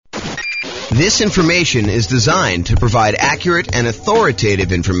This information is designed to provide accurate and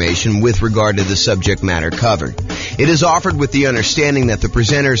authoritative information with regard to the subject matter covered. It is offered with the understanding that the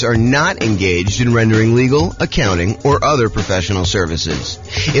presenters are not engaged in rendering legal, accounting, or other professional services.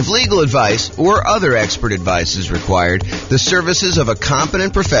 If legal advice or other expert advice is required, the services of a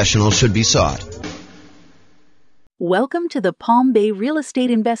competent professional should be sought. Welcome to the Palm Bay Real Estate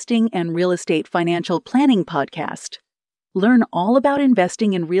Investing and Real Estate Financial Planning Podcast. Learn all about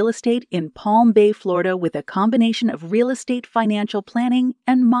investing in real estate in Palm Bay, Florida, with a combination of real estate financial planning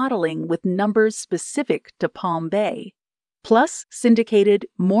and modeling with numbers specific to Palm Bay. Plus, syndicated,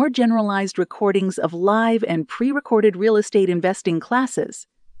 more generalized recordings of live and pre-recorded real estate investing classes,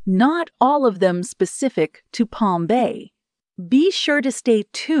 not all of them specific to Palm Bay. Be sure to stay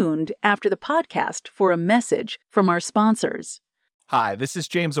tuned after the podcast for a message from our sponsors. Hi, this is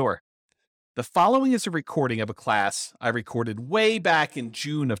James Orr. The following is a recording of a class I recorded way back in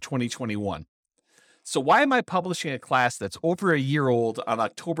June of 2021. So why am I publishing a class that's over a year old on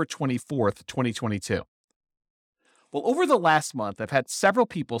October 24th, 2022? Well, over the last month, I've had several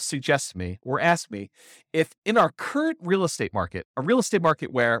people suggest to me or ask me if in our current real estate market, a real estate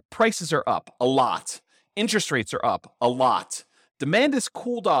market where prices are up a lot, interest rates are up a lot, demand has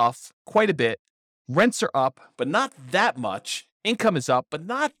cooled off quite a bit, rents are up, but not that much, income is up, but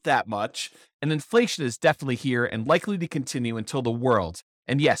not that much, and inflation is definitely here and likely to continue until the world,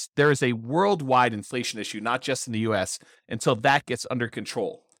 and yes, there is a worldwide inflation issue, not just in the US, until that gets under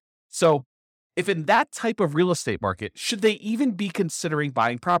control. So, if in that type of real estate market, should they even be considering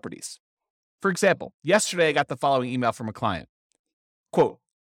buying properties? For example, yesterday I got the following email from a client. Quote,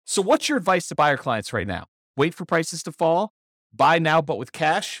 "So what's your advice to buyer clients right now? Wait for prices to fall? Buy now but with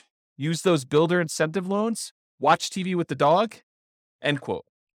cash? Use those builder incentive loans? Watch TV with the dog?" End quote.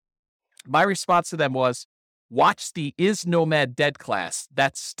 My response to them was, watch the Is Nomad Dead class.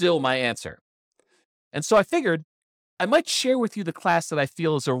 That's still my answer. And so I figured I might share with you the class that I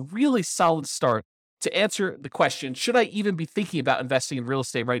feel is a really solid start to answer the question, should I even be thinking about investing in real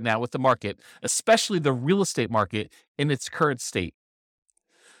estate right now with the market, especially the real estate market in its current state?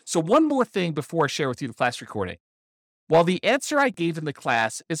 So one more thing before I share with you the class recording. While the answer I gave in the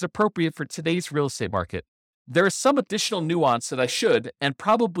class is appropriate for today's real estate market, there is some additional nuance that I should and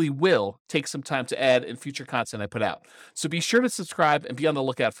probably will take some time to add in future content I put out. So be sure to subscribe and be on the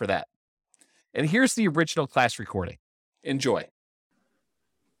lookout for that. And here's the original class recording. Enjoy.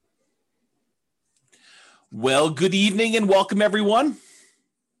 Well, good evening and welcome, everyone.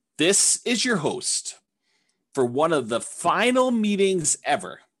 This is your host for one of the final meetings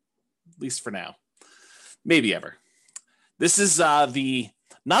ever, at least for now, maybe ever. This is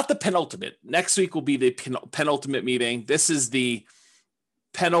not the penultimate. Next week will be the penultimate meeting. This is the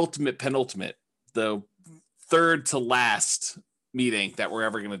penultimate, the third to last meeting that we're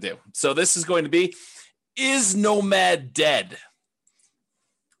ever going to do. So this is going to be, is Nomad dead?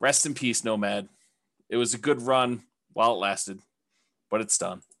 Rest in peace, Nomad. It was a good run while it lasted, but it's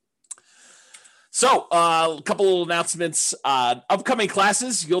done. So a couple announcements. Upcoming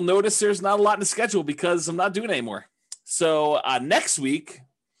classes, you'll notice there's not a lot in the schedule because I'm not doing it anymore. So next week,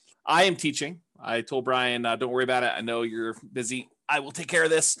 I am teaching. I told Brian, don't worry about it. I know you're busy. I will take care of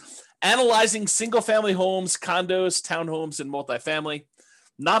this. Analyzing single-family homes, condos, townhomes, and multifamily.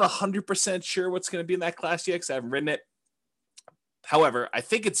 Not 100% sure what's going to be in that class yet because I haven't written it. However, I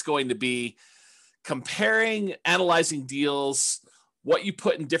think it's going to be comparing, analyzing deals, what you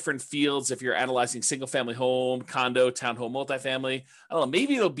put in different fields if you're analyzing single-family home, condo, townhome, multifamily. I don't know.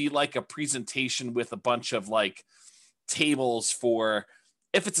 Maybe it'll be like a presentation with a bunch of like tables for,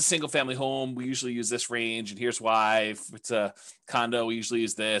 if it's a single family home, we usually use this range, and here's why. If it's a condo, we usually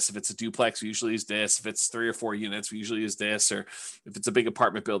use this. If it's a duplex, we usually use this. If it's 3 or 4 units, we usually use this. Or if it's a big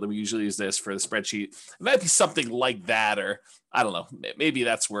apartment building, we usually use this for the spreadsheet. It might be something like that, or I don't know. Maybe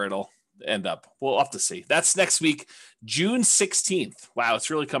that's where it'll end up. We'll have to see. That's next week, June 16th. Wow, it's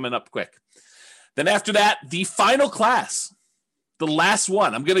really coming up quick. Then after that, the final class, the last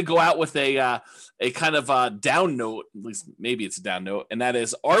one. I'm going to go out with a kind of a down note, at least maybe it's a down note, and that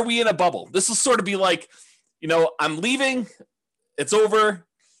is, are we in a bubble? This will sort of be like, I'm leaving. It's over.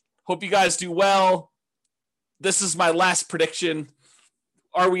 Hope you guys do well. This is my last prediction.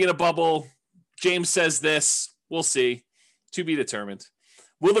 Are we in a bubble? James says this. We'll see. To be determined.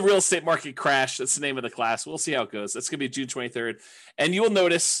 Will the real estate market crash? That's the name of the class. We'll see how it goes. That's going to be June 23rd. And you will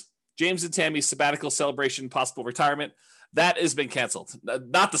notice James and Tammy's sabbatical celebration, possible retirement. That has been canceled.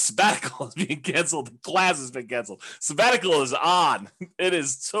 Not the sabbatical is being canceled. The class has been canceled. Sabbatical is on. It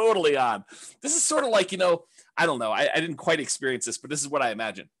is totally on. This is sort of like, I don't know. I didn't quite experience this, but this is what I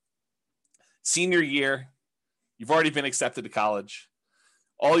imagine. Senior year, you've already been accepted to college.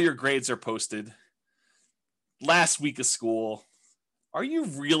 All your grades are posted. Last week of school. Are you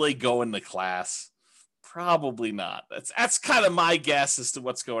really going to class? Probably not. That's kind of my guess as to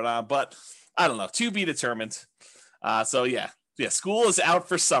what's going on, but I don't know. To be determined. So yeah, school is out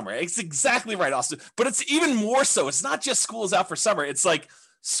for summer. It's exactly right, Austin. But it's even more so. It's not just school is out for summer. It's like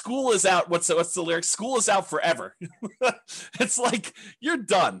school is out. What's the lyric? School is out forever. It's like you're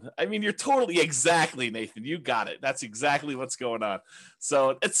done. I mean, you're totally exactly, Nathan. You got it. That's exactly what's going on.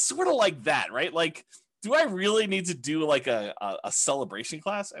 So it's sort of like that, right? Like, do I really need to do like a celebration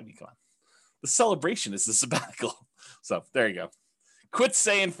class? I mean, come on. The celebration is the sabbatical. So there you go. Quit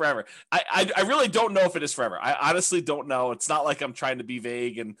saying forever. I really don't know if it is forever. I honestly don't know. It's not like I'm trying to be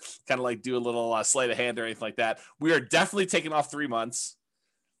vague and kind of like do a little sleight of hand or anything like that. We are definitely taking off 3 months.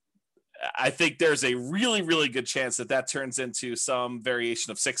 I think there's a really, really good chance that turns into some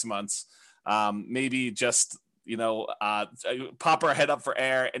variation of 6 months. Maybe just, pop our head up for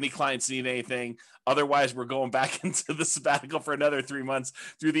air. Any clients need anything. Otherwise, we're going back into the sabbatical for another 3 months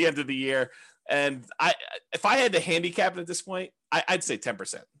through the end of the year. And if I had to handicap it at this point, I'd say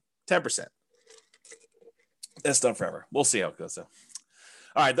 10%. 10%. It's done forever. We'll see how it goes, though.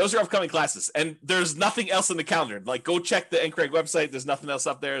 All right, those are upcoming classes. And there's nothing else in the calendar. Like, go check the NCRAG website. There's nothing else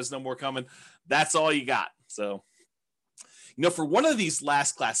up there. There's no more coming. That's all you got. So, for one of these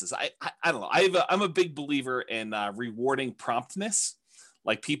last classes, I don't know. I'm a big believer in rewarding promptness,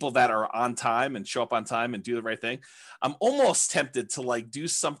 like people that are on time and show up on time and do the right thing. I'm almost tempted to like do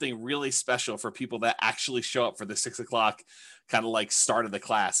something really special for people that actually show up for the 6 o'clock kind of like start of the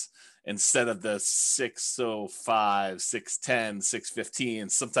class instead of the 6:05, 6:10,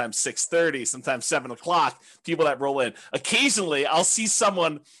 6:15, sometimes 6:30, sometimes 7 o'clock, people that roll in. Occasionally I'll see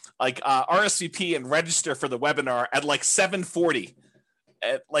someone like RSVP and register for the webinar at like 7:40.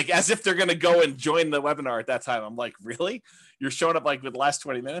 Like as if they're going to go and join the webinar at that time. I'm like, really? You're showing up like with the last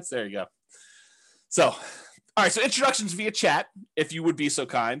 20 minutes? There you go. So, all right. So introductions via chat, if you would be so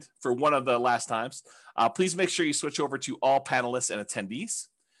kind for one of the last times, please make sure you switch over to all panelists and attendees.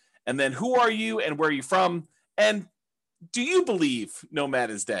 And then who are you and where are you from? And do you believe Nomad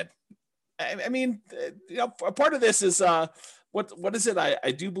is dead? I mean, a part of this is what is it?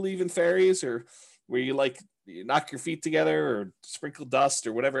 I do believe in fairies, or where you knock your feet together or sprinkle dust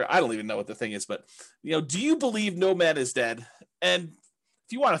or whatever. I don't even know what the thing is, but do you believe Nomad is dead? And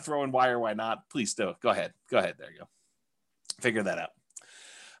if you want to throw in why or why not, please do. Go ahead. There you go. Figure that out.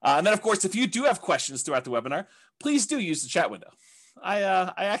 And then, of course, if you do have questions throughout the webinar, please do use the chat window. I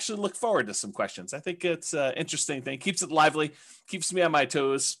actually look forward to some questions. I think it's an interesting thing. Keeps it lively, keeps me on my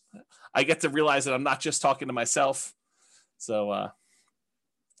toes. I get to realize that I'm not just talking to myself. So,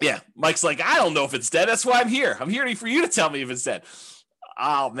 yeah, Mike's like, I don't know if it's dead. That's why I'm here. I'm here for you to tell me if it's dead.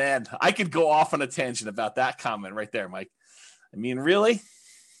 Oh, man, I could go off on a tangent about that comment right there, Mike. I mean, really?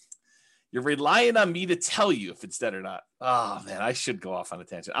 You're relying on me to tell you if it's dead or not. Oh, man, I should go off on a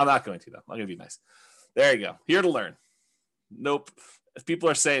tangent. I'm not going to, though. I'm going to be nice. There you go. Here to learn. Nope. If people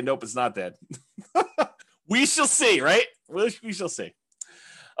are saying, nope, it's not dead. We shall see, right? We shall see.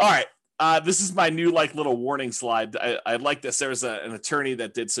 All right. This is my new little warning slide. I like this. There was an attorney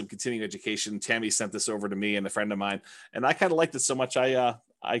that did some continuing education. Tammy sent this over to me and a friend of mine, and I kind of liked it so much I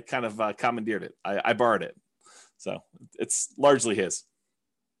kind of commandeered it. I borrowed it, so it's largely his.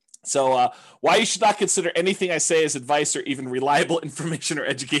 So why you should not consider anything I say as advice or even reliable information or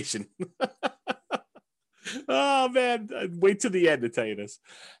education. Oh man, wait till the end to tell you this.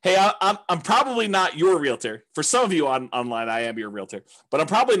 Hey, I'm probably not your realtor. For some of you online, I am your realtor, but I'm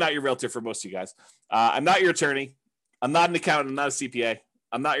probably not your realtor for most of you guys. I'm not your attorney. I'm not an accountant. I'm not a CPA.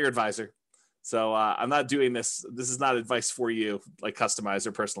 I'm not your advisor. So I'm not doing this. This is not advice for you, like customized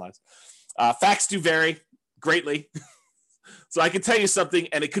or personalized. Facts do vary greatly. So I can tell you something,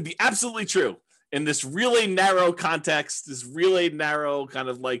 and it could be absolutely true in this really narrow context, this really narrow kind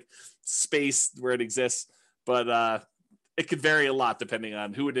of like space where it exists. But it could vary a lot depending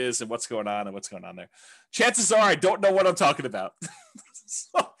on who it is and what's going on there. Chances are I don't know what I'm talking about.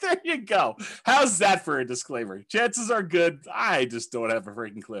 So there you go. How's that for a disclaimer? Chances are good. I just don't have a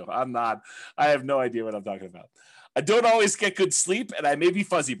freaking clue. I have no idea what I'm talking about. I don't always get good sleep, and I may be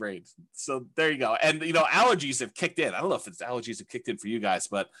fuzzy brained. So there you go. And allergies have kicked in. I don't know if it's allergies have kicked in for you guys,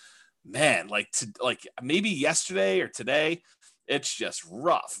 but man, maybe yesterday or today, it's just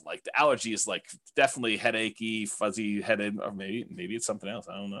rough. Like the allergy is like definitely headachy, fuzzy headed, or maybe it's something else.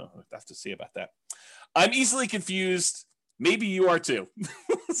 I don't know. I have to see about that. I'm easily confused. Maybe you are too.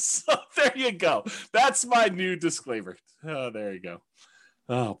 So there you go. That's my new disclaimer. Oh, there you go.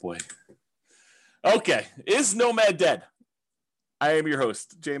 Oh boy. Okay. Is Nomad dead? I am your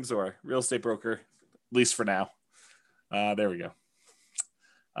host, James Orr, real estate broker, at least for now. There we go.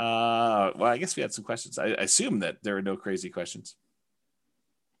 Well, I guess we had some questions. I assume that there are no crazy questions.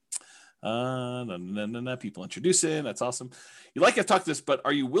 People introducing. That's awesome. You like I've talked this, but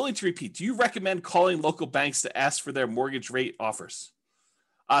are you willing to repeat? Do you recommend calling local banks to ask for their mortgage rate offers?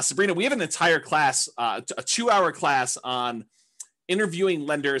 Sabrina, we have an entire class, a 2-hour class on interviewing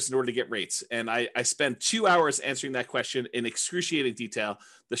lenders in order to get rates. And I spent 2 hours answering that question in excruciating detail.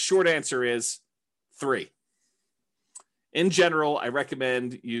 The short answer is 3. In general, I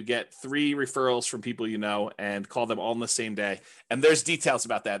recommend you get 3 referrals from people you know and call them all on the same day. And there's details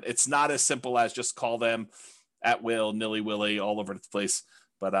about that. It's not as simple as just call them at will, nilly-willy, all over the place.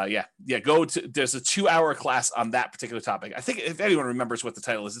 But there's a 2-hour class on that particular topic. I think if anyone remembers what the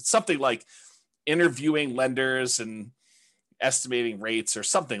title is, it's something like interviewing lenders and estimating rates or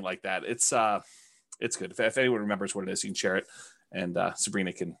something like that. It's good. If anyone remembers what it is, you can share it, and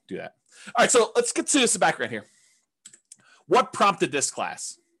Sabrina can do that. All right, so let's get to some background here. What prompted this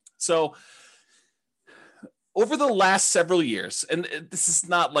class? So over the last several years, and this is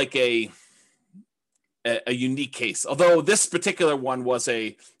not like a unique case, although this particular one was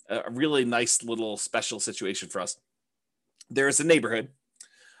a really nice little special situation for us. There's a neighborhood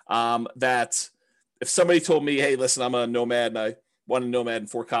that if somebody told me, hey, listen, I'm a nomad and I want a nomad in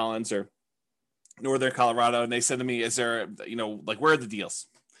Fort Collins or Northern Colorado, and they said to me, is there, where are the deals?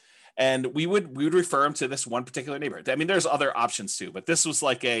 And we would refer them to this one particular neighborhood. I mean, there's other options too, but this was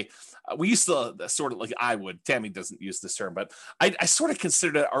like we used to sort of like, Tammy doesn't use this term, but I sort of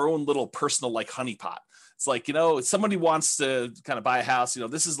considered it our own little personal like honeypot. It's like, somebody wants to kind of buy a house,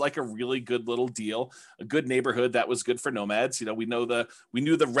 this is like a really good little deal, a good neighborhood that was good for nomads. We knew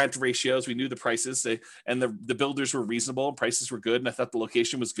the rent ratios, we knew the prices, and the builders were reasonable, prices were good. And I thought the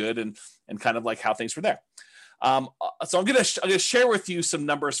location was good and kind of like how things were there. So I'm going to share with you some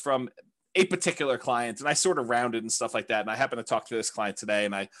numbers from a particular client, and I sort of rounded and stuff like that. And I happened to talk to this client today,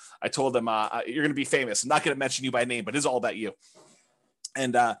 and I told them, you're going to be famous. I'm not going to mention you by name, but it's all about you.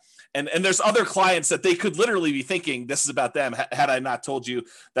 And there's other clients that they could literally be thinking this is about them had I not told you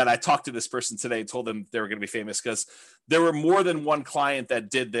that I talked to this person today and told them they were going to be famous, because there were more than one client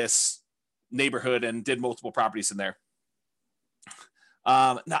that did this neighborhood and did multiple properties in there.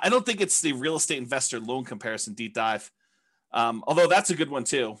 Now, I don't think it's the real estate investor loan comparison deep dive, although that's a good one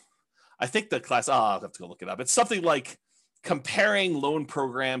too. I think the class, I'll have to go look it up. It's something like comparing loan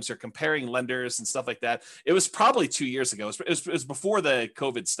programs or comparing lenders and stuff like that. It was probably 2 years ago. It was before the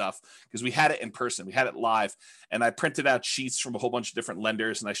COVID stuff, because we had it in person. We had it live, and I printed out sheets from a whole bunch of different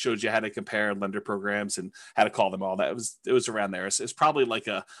lenders, and I showed you how to compare lender programs and how to call them all. That it was around there. It's probably like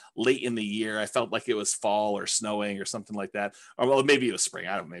a late in the year. I felt like it was fall or snowing or something like that. Or well, maybe it was spring.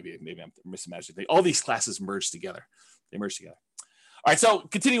 I don't know. Maybe I'm misimagining. All these classes merged together. They merged together. All right. So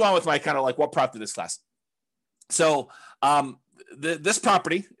continue on with my kind of like what prompted this class. So this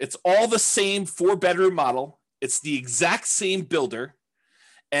property, it's all the same 4-bedroom model. It's the exact same builder.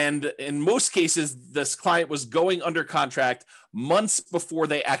 And in most cases, this client was going under contract months before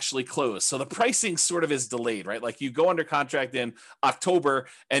they actually close. So the pricing sort of is delayed, right? Like you go under contract in October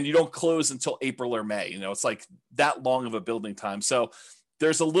and you don't close until April or May. It's like that long of a building time. So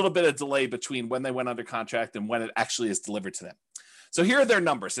there's a little bit of delay between when they went under contract and when it actually is delivered to them. So here are their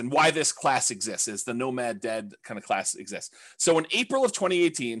numbers and why this class exists, is the Nomad Dead kind of class exists. So in April of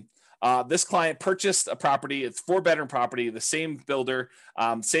 2018, this client purchased a property. It's 4-bedroom property, the same builder,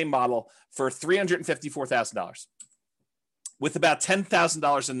 same model, for $354,000 with about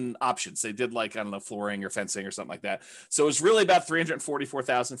 $10,000 in options. They did flooring or fencing or something like that. So it was really about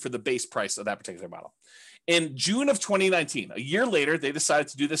 $344,000 for the base price of that particular model. In June of 2019, a year later, they decided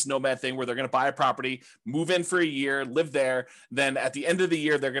to do this nomad thing where they're going to buy a property, move in for a year, live there. Then at the end of the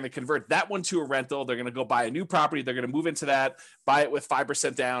year, they're going to convert that one to a rental. They're going to go buy a new property. They're going to move into that, buy it with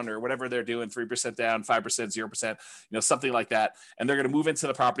 5% down or whatever they're doing, 3% down, 5%, 0%, something like that. And they're going to move into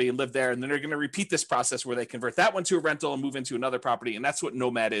the property and live there. And then they're going to repeat this process where they convert that one to a rental and move into another property. And that's what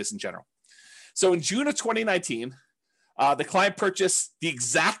Nomad is in general. So in June of 2019, the client purchased the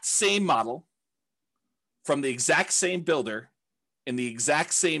exact same model from the exact same builder in the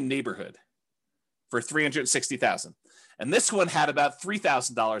exact same neighborhood for $360,000. And this one had about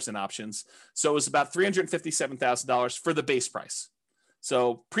 $3,000 in options. So it was about $357,000 for the base price.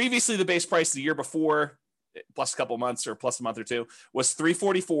 So previously the base price the year before, plus a couple months or plus a month or two, was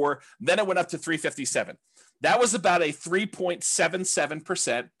 $344. Then it went up to $357. That was about a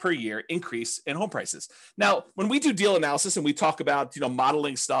 3.77% per year increase in home prices. Now, when we do deal analysis and we talk about,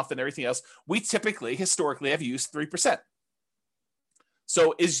 modeling stuff and everything else, we typically, historically, have used 3%.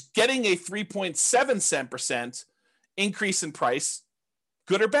 So is getting a 3.77% increase in price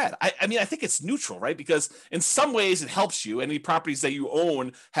good or bad? I mean, I think it's neutral, right? Because in some ways it helps you. Any properties that you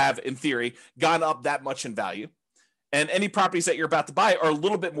own have, in theory, gone up that much in value. And any properties that you're about to buy are a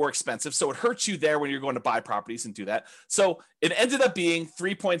little bit more expensive. So it hurts you there when you're going to buy properties and do that. So it ended up being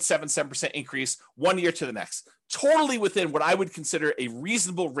 3.77% increase 1 year to the next. Totally within what I would consider a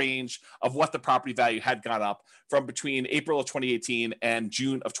reasonable range of what the property value had gone up from between April of 2018 and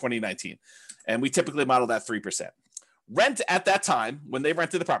June of 2019. And we typically model that 3%. Rent at that time when they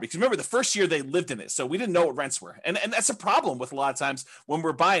rented the property, because remember the first year they lived in it, so we didn't know what rents were, and that's a problem with a lot of times when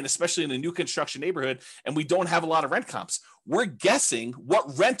we're buying, especially in a new construction neighborhood, and we don't have a lot of rent comps. We're guessing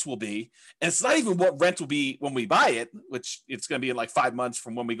what rent will be, and it's not even what rent will be when we buy it, which it's going to be in like 5 months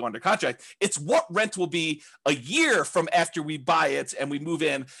from when we go under contract. It's what rent will be a year from after we buy it and we move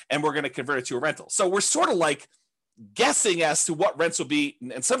in, and we're going to convert it to a rental. So we're sort of like guessing as to what rents will be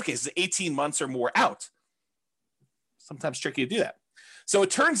in some cases 18 months or more out. Sometimes tricky to do that. So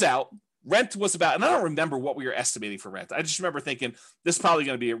it turns out rent was about, and I don't remember what we were estimating for rent. I just remember thinking this is probably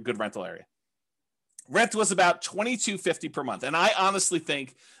going to be a good rental area. Rent was about $22.50 per month. And I honestly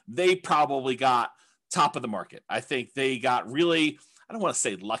think they probably got top of the market. I think they got really, I don't want to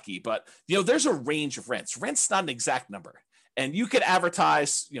say lucky, but there's a range of rents. Rent's not an exact number. And you could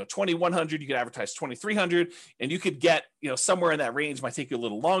advertise, 2,100, you could advertise 2,300, and you could get, somewhere in that range. Might take you a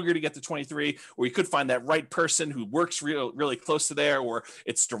little longer to get to 23, or you could find that right person who works really close to there, or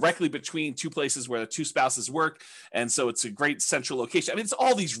it's directly between two places where the two spouses work. And so it's a great central location. I mean, it's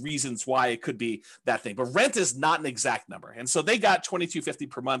all these reasons why it could be that thing, but rent is not an exact number. And so they got $22.50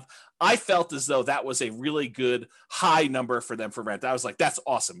 per month. I felt as though that was a really good high number for them for rent. I was like, that's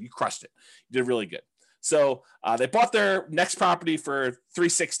awesome. You crushed it. You did really good. So they bought their next property for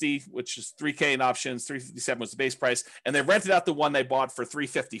 $360, which is $3K in options. $357 was the base price, and they rented out the one they bought for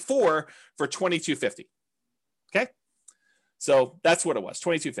 $354 for $22.50. Okay, so that's what it was,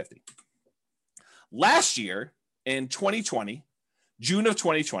 $22.50. Last year in 2020, June of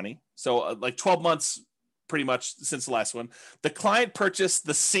 2020, so like 12 months pretty much since the last one, the client purchased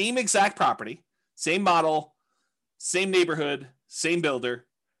the same exact property, same model, same neighborhood, same builder,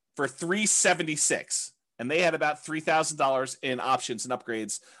 for $376, and they had about $3,000 in options and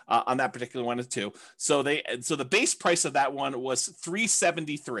upgrades on that particular one too. So the base price of that one was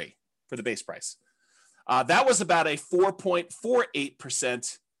 $373 for the base price. That was about a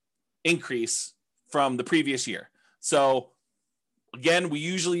 4.48% increase from the previous year. So again, we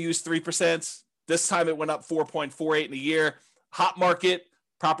usually use 3%. This time it went up 4.48 in a year. Hot market,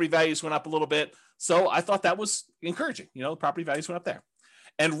 property values went up a little bit. So I thought that was encouraging. Property values went up there.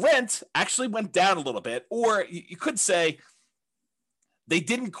 And rent actually went down a little bit, or you could say they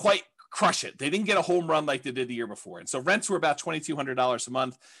didn't quite crush it. They didn't get a home run like they did the year before. And so rents were about $2,200 a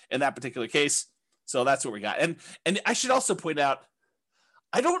month in that particular case. So that's what we got. And I should also point out,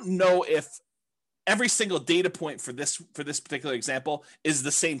 I don't know if every single data point for this particular example is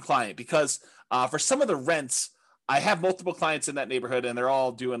the same client, because for some of the rents, I have multiple clients in that neighborhood, and they're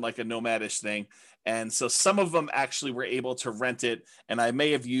all doing like a nomadish thing. And so some of them actually were able to rent it, and I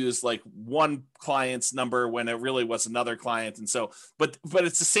may have used like one client's number when it really was another client. And so, but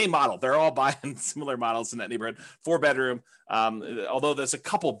it's the same model. They're all buying similar models in that neighborhood, 4-bedroom. Although there's a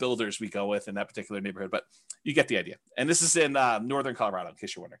couple builders we go with in that particular neighborhood, but you get the idea. And this is in northern Colorado, in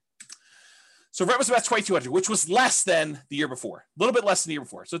case you're wondering. So rent was about $2,200, which was less than the year before, a little bit less than the year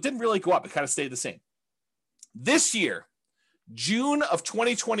before. So it didn't really go up. It kind of stayed the same. This year, June of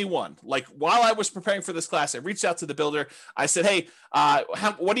 2021, like while I was preparing for this class, I reached out to the builder. I said, hey,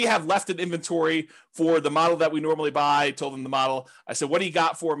 what do you have left in inventory for the model that we normally buy? I told them the model. I said, what do you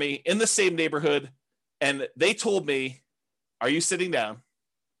got for me in the same neighborhood? And they told me, are you sitting down?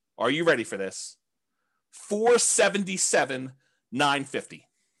 Are you ready for this? $477,950.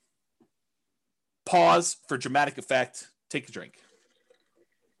 Pause for dramatic effect. Take a drink.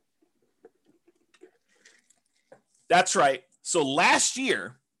 That's right. So last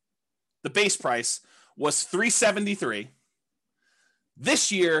year, the base price was $373.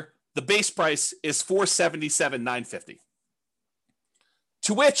 This year, the base price is $477,950.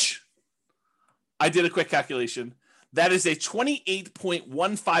 To which I did a quick calculation. That is a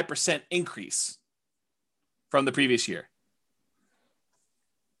 28.15% increase from the previous year.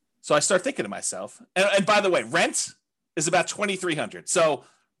 So I start thinking to myself, and by the way, rent is about $2,300. So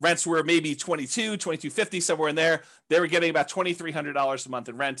rents were maybe $2,250, somewhere in there. They were getting about $2,300 a month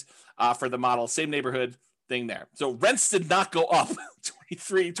in rent for the model, same neighborhood thing there. So rents did not go up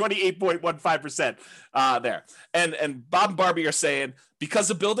 28.15% there. And Bob and Barbie are saying,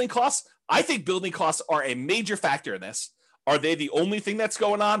 because of building costs, I think building costs are a major factor in this. Are they the only thing that's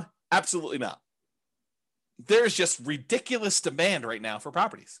going on? Absolutely not. there's just ridiculous demand right now for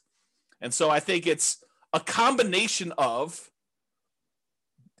properties. And so I think it's a combination of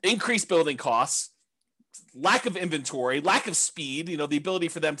increased building costs, lack of inventory, lack of speed, the ability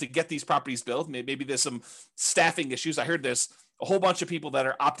for them to get these properties built. Maybe there's some staffing issues. I heard there's a whole bunch of people that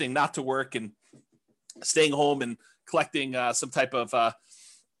are opting not to work and staying home and collecting some type of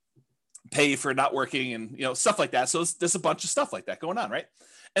pay for not working and, stuff like that. So there's a bunch of stuff like that going on, right?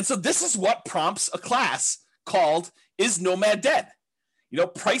 And so this is what prompts a class called Is Nomad Dead?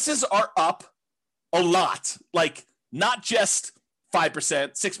 Prices are up a lot, like not just 5%,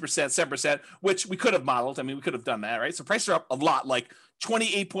 6%, 7%, which we could have modeled. I mean, we could have done that, right? So prices are up a lot, like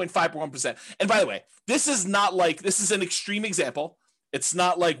 28.51%. And by the way, this is an extreme example. It's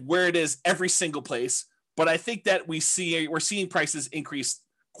not like where it is every single place, but I think that we're seeing prices increase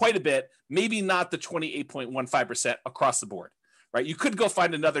quite a bit, maybe not the 28.15% across the board, right? You could go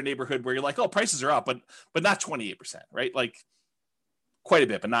find another neighborhood where you're like, oh, prices are up, but not 28%, right? Like quite a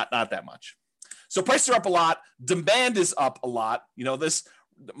bit, but not that much. So prices are up a lot. Demand is up a lot. There's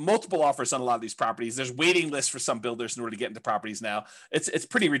multiple offers on a lot of these properties. There's waiting lists for some builders in order to get into properties now. It's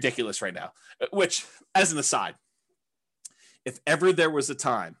pretty ridiculous right now, which, as an aside, if ever there was a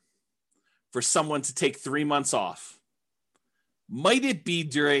time for someone to take 3 months off, might it be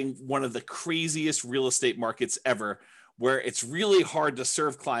during one of the craziest real estate markets ever, where it's really hard to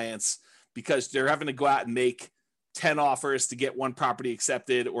serve clients because they're having to go out and make 10 offers to get one property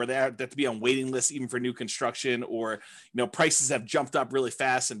accepted, or they have to be on waiting lists even for new construction, or prices have jumped up really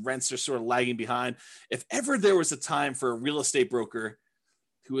fast and rents are sort of lagging behind. If ever there was a time for a real estate broker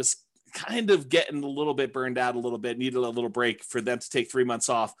who was kind of getting a little bit burned out a little bit, needed a little break, for them to take 3 months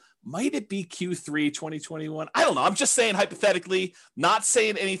off, might it be Q3 2021? I don't know. I'm just saying hypothetically, not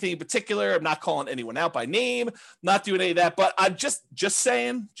saying anything in particular. I'm not calling anyone out by name, not doing any of that, but I'm just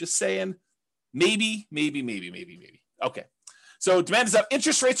saying, maybe. Okay. So demand is up.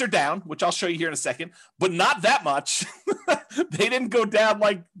 Interest rates are down, which I'll show you here in a second, but not that much. They didn't go down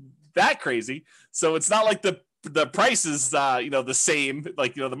like that crazy. So it's not like the price is, the same,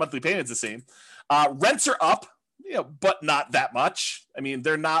 like, the monthly payment's the same. Rents are up, but not that much. I mean,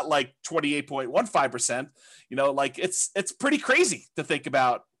 they're not like 28.15%, like it's pretty crazy to think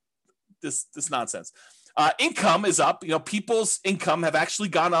about this nonsense. Income is up. People's income have actually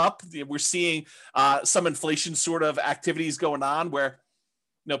gone up. We're seeing some inflation sort of activities going on where,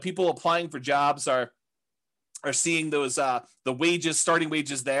 people applying for jobs are seeing those the starting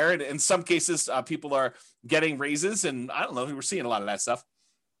wages there, and in some cases, people are getting raises. And I don't know, we're seeing a lot of that stuff.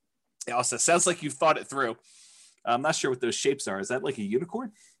 It also sounds like you've thought it through. I'm not sure what those shapes are. Is that like a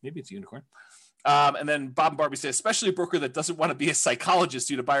unicorn? Maybe it's a unicorn. And then Bob and Barbie say, especially a broker that doesn't want to be a psychologist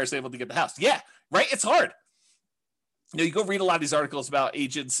due to buyers able to get the house. Yeah, right. It's hard. You go read a lot of these articles about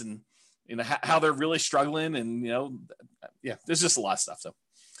agents and how they're really struggling, and there's just a lot of stuff.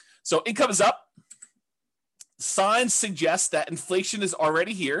 So income is up. Signs suggest that inflation is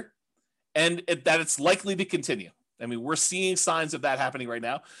already here, and that it's likely to continue. I mean, we're seeing signs of that happening right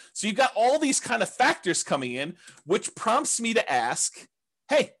now. So you've got all these kind of factors coming in, which prompts me to ask,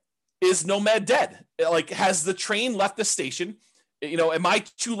 hey, is Nomad dead? Like, has the train left the station? Am I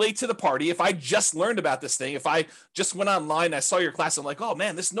too late to the party? If I just learned about this thing, if I just went online, I saw your class, I'm like, oh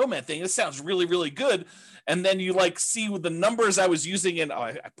man, this Nomad thing, this sounds really, really good. And then you like see with the numbers I was using, and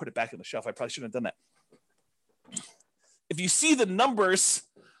I put it back on the shelf. I probably shouldn't have done that. If you see the numbers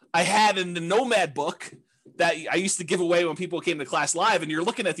I had in the Nomad book that I used to give away when people came to class live, and you're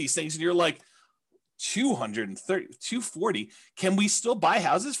looking at these things and you're like, 230, 240. Can we still buy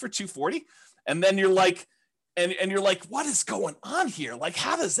houses for 240? And then you're like, and you're like, what is going on here? Like,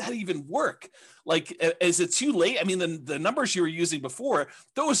 how does that even work? Like, is it too late? I mean, the numbers you were using before,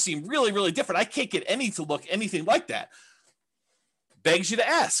 those seem really, really different. I can't get any to look anything like that. Begs you to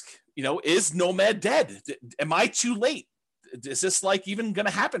ask, is Nomad dead? Am I too late? Is this like even going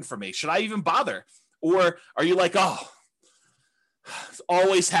to happen for me? Should I even bother? Or are you like, oh, it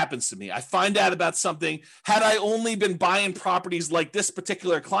always happens to me. I find out about something. Had I only been buying properties like this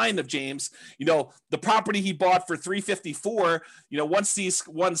particular client of James, the property he bought for $354, once these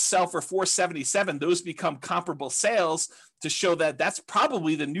ones sell for $477, those become comparable sales to show that that's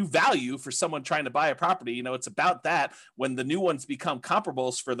probably the new value for someone trying to buy a property. It's about that when the new ones become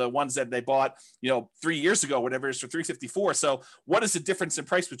comparables for the ones that they bought, 3 years ago, whatever it is, for $354. So what is the difference in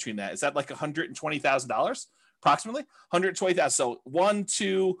price between that? Is that like $120,000? Approximately 120,000. So 1,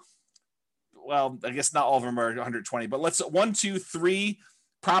 2, well, I guess not all of them are 120, but let's 1, 2, 3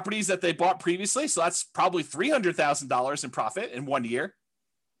 properties that they bought previously. So that's probably $300,000 in profit in 1 year.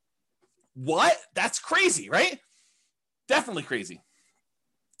 What? That's crazy, right? Definitely crazy.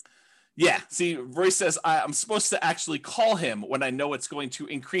 Yeah. See, Royce says I'm supposed to actually call him when I know it's going to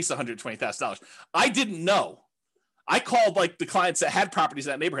increase $120,000. I didn't know. I called like the clients that had properties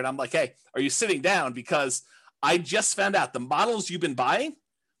in that neighborhood. I'm like, hey, are you sitting down? Because I just found out the models you've been buying,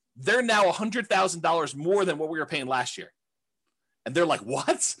 they're now $100,000 more than what we were paying last year. And they're like,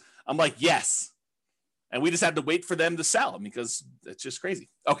 what? I'm like, yes. And we just had to wait for them to sell them because it's just crazy.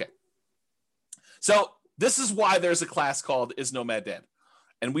 Okay. So this is why there's a class called Is Nomad Dead?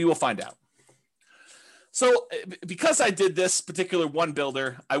 And we will find out. So because I did this particular one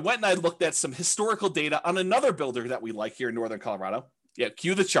builder, I went and I looked at some historical data on another builder that we like here in Northern Colorado. Yeah,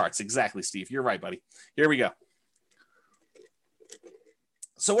 cue the charts. Exactly, Steve. You're right, buddy. Here we go.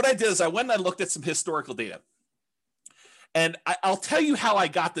 So what I did is I went and I looked at some historical data. And I'll tell you how I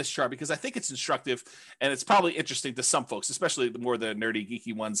got this chart because I think it's instructive and it's probably interesting to some folks, especially the more the nerdy,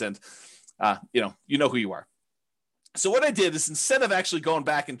 geeky ones. And, you know who you are. So what I did is instead of actually going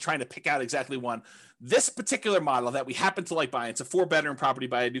back and trying to pick out exactly one, this particular model that we happen to like buying, it's a 4-bedroom property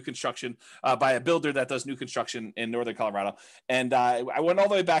by a new construction, by a builder that does new construction in Northern Colorado. And I went all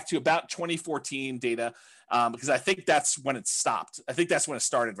the way back to about 2014 data because I think that's when it stopped. I think that's when it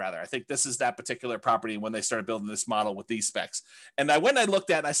started, rather. I think this is that particular property when they started building this model with these specs. And I went and I looked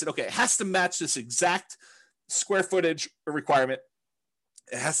at it and I said, okay, it has to match this exact square footage requirement.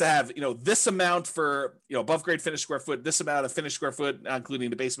 It has to have, this amount for, above grade finished square foot, this amount of finished square foot, including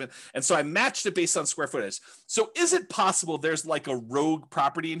the basement. And so I matched it based on square footage. So is it possible there's like a rogue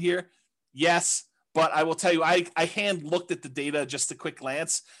property in here? Yes. But I will tell you, I hand looked at the data just a quick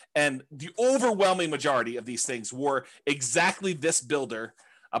glance, and the overwhelming majority of these things were exactly this builder.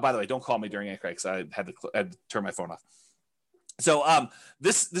 By the way, don't call me during Anchor because I had to turn my phone off. So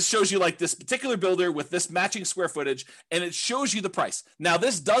this shows you like this particular builder with this matching square footage, and it shows you the price. Now,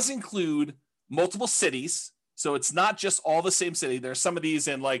 this does include multiple cities, so it's not just all the same city. There's some of these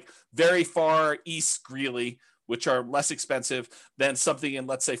in like very far east Greeley, which are less expensive than something in,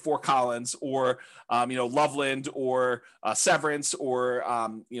 let's say, Fort Collins or, Loveland or Severance or,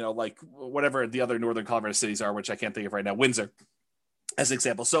 like whatever the other Northern Colorado cities are, which I can't think of right now, Windsor, as an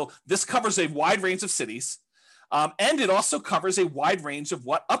example. So this covers a wide range of cities. And it also covers a wide range of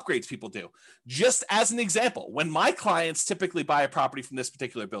what upgrades people do. Just as an example, when my clients typically buy a property from this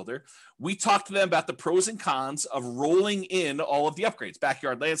particular builder, we talk to them about the pros and cons of rolling in all of the upgrades: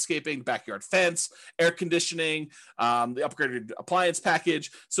 backyard landscaping, backyard fence, air conditioning, the upgraded appliance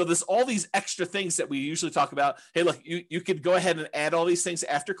package. So there's all these extra things that we usually talk about. Hey, look, you could go ahead and add all these things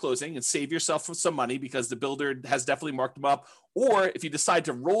after closing and save yourself some money because the builder has definitely marked them up. Or if you decide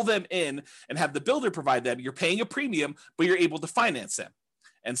to roll them in and have the builder provide them, you're paying a premium, but you're able to finance them.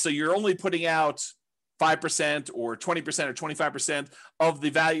 And so you're only putting out 5% or 20% or 25% of the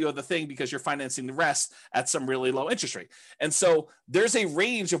value of the thing because you're financing the rest at some really low interest rate. And so there's a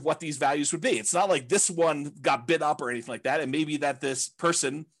range of what these values would be. It's not like this one got bid up or anything like that. And maybe that this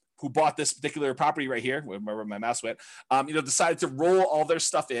person who bought this particular property right here, where my mouse went, decided to roll all their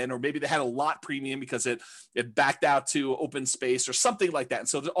stuff in, or maybe they had a lot premium because it backed out to open space or something like that. And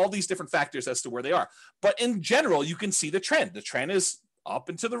so there's all these different factors as to where they are. But in general, you can see the trend. The trend is up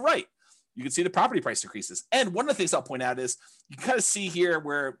and to the right. You can see the property price increases. And one of the things I'll point out is you kind of see here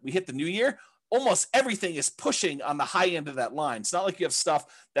where we hit the new year, almost everything is pushing on the high end of that line. It's not like you have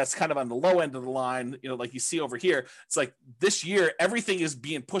stuff that's kind of on the low end of the line, like you see over here. It's like this year, everything is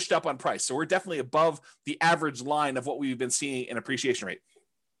being pushed up on price. So we're definitely above the average line of what we've been seeing in appreciation rate.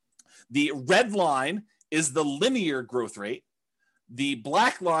 The red line is the linear growth rate. The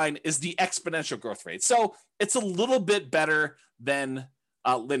black line is the exponential growth rate. So it's a little bit better than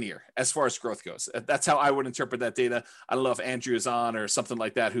linear as far as growth goes. That's how I would interpret that data. I don't know if Andrew is on or something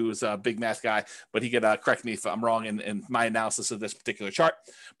like that, who is a big math guy, but he could correct me if I'm wrong in my analysis of this particular chart.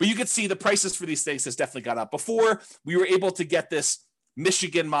 But you could see the prices for these things has definitely gone up. Before, we were able to get this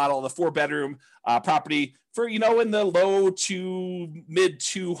Michigan model, the 4-bedroom property for, in the low to mid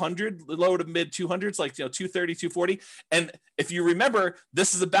 200s, like, 230, 240. And if you remember,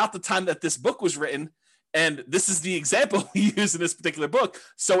 this is about the time that this book was written. And this is the example we use in this particular book.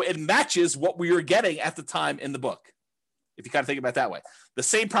 So it matches what we were getting at the time in the book, if you kind of think about it that way. The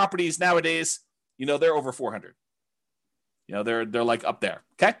same properties nowadays, they're over 400. They're like up there,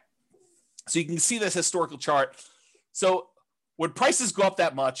 okay? So you can see this historical chart. So when prices go up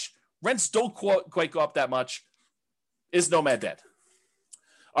that much, rents don't quite go up that much. Is Nomad dead?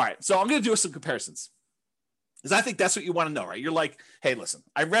 All right, so I'm going to do some comparisons, because I think that's what you want to know, right? You're like, hey, listen,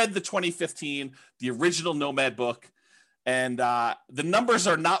 I read the 2015, the original Nomad book, and the numbers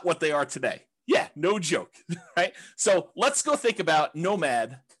are not what they are today. Yeah, no joke, right? So let's go think about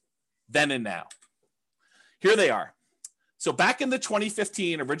Nomad then and now. Here they are. So back in the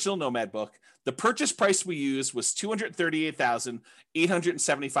 2015 original Nomad book, the purchase price we used was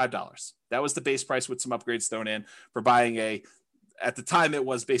 $238,875. That was the base price with some upgrades thrown in for buying at the time, it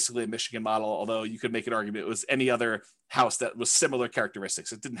was basically a Michigan model, although you could make an argument it was any other house that was similar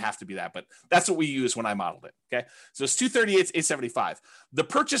characteristics. It didn't have to be that, but that's what we used when I modeled it. Okay. So it's $238,875. The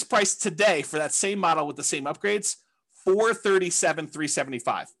purchase price today for that same model with the same upgrades,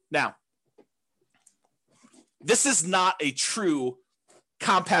 $437,375. Now, this is not a true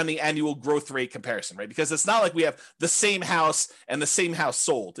compounding annual growth rate comparison, right? Because it's not like we have the same house and the same house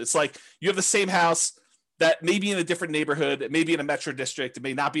sold. It's like you have the same house that may be in a different neighborhood. It may be in a metro district. It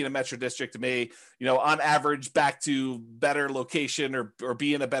may not be in a metro district. It may, on average back to better location or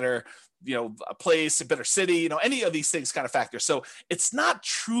be in a better, a place, a better city, any of these things kind of factor. So it's not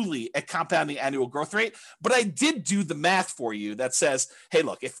truly a compounding annual growth rate, but I did do the math for you that says, hey,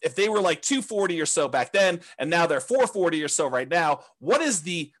 look, if they were like 240 or so back then, and now they're 440 or so right now, what is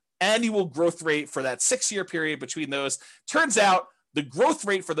the annual growth rate for that 6-year period between those? Turns out the growth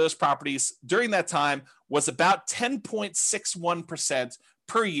rate for those properties during that time was about 10.61%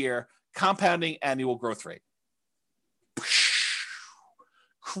 per year, compounding annual growth rate.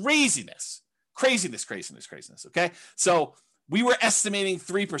 Craziness. Okay. So we were estimating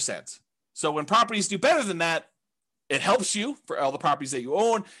 3%. So when properties do better than that, it helps you for all the properties that you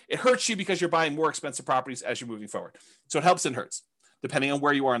own. It hurts you because you're buying more expensive properties as you're moving forward. So it helps and hurts depending on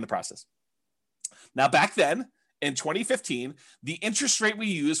where you are in the process. Now, back then, in 2015, the interest rate we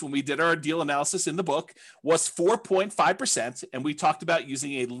used when we did our deal analysis in the book was 4.5%. And we talked about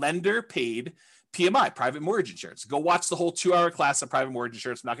using a lender paid PMI, private mortgage insurance. Go watch the whole 2-hour class on private mortgage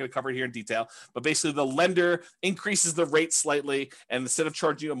insurance. I'm not going to cover it here in detail, but basically the lender increases the rate slightly. And instead of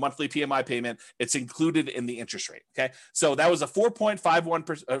charging you a monthly PMI payment, it's included in the interest rate. Okay. So that was a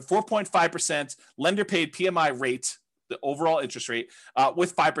 4.5% lender paid PMI rate, the overall interest rate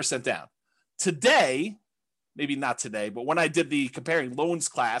with 5% down. Today, maybe not today, but when I did the comparing loans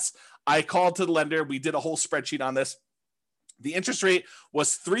class, I called to the lender. We did a whole spreadsheet on this. The interest rate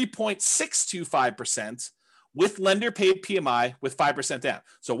was 3.625% with lender paid PMI with 5% down.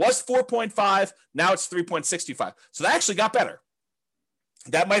 So it was 4.5. Now it's 3.625. So that actually got better.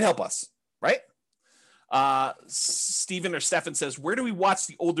 That might help us, right? Steven or Stefan says, where do we watch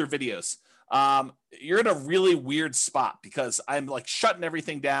the older videos? You're in a really weird spot because I'm like shutting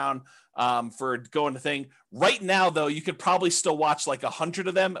everything down for going to thing. Right now, though, you could probably still watch like 100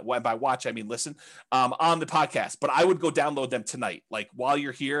 of them. By watch, I mean listen, on the podcast. But I would go download them tonight. Like while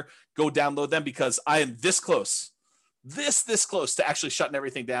you're here, go download them because I am this close to actually shutting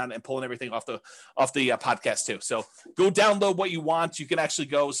everything down and pulling everything off the podcast too. So go download what you want. You can actually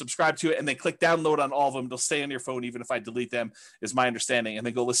go subscribe to it and then click download on all of them. They'll stay on your phone even if I delete them, is my understanding. And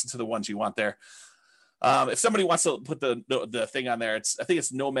then go listen to the ones you want there. If somebody wants to put the thing on there, I think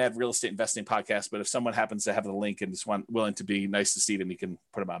it's Nomad Real Estate Investing Podcast. But if someone happens to have the link and is willing to be nice to Steven, you can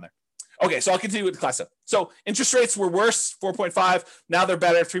put them on there. Okay, so I'll continue with the class up. So interest rates were worse, 4.5. Now they're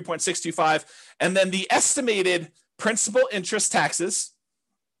better, 3.625. And then the estimated principal, interest, taxes,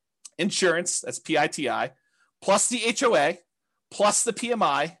 insurance, that's PITI, plus the HOA, plus the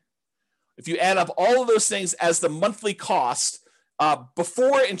PMI. If you add up all of those things as the monthly cost,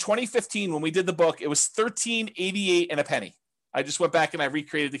 before in 2015, when we did the book, it was $13.88 and a penny. I just went back and I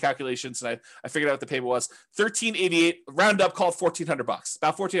recreated the calculations and I figured out what the payment was. $13.88, round up, call it $1,400,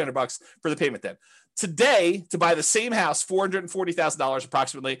 about $1,400 for the payment then. Today, to buy the same house, $440,000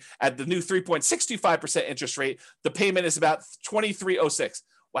 approximately at the new 3.625% interest rate, the payment is about $2,306.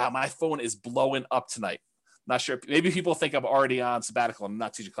 Wow, my phone is blowing up tonight. Not sure. Maybe people think I'm already on sabbatical. I'm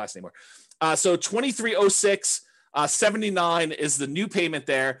not teaching class anymore. So $2,306, 79 is the new payment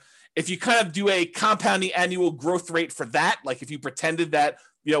there. If you kind of do a compounding annual growth rate for that, like if you pretended that,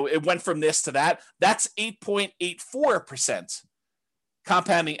 it went from this to that, that's 8.84%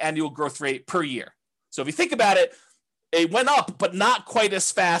 compounding annual growth rate per year. So if you think about it, it went up, but not quite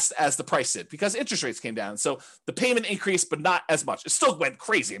as fast as the price did because interest rates came down. So the payment increased, but not as much. It still went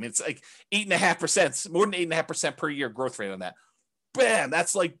crazy. I mean, it's like 8.5%, more than 8.5% per year growth rate on that. Bam,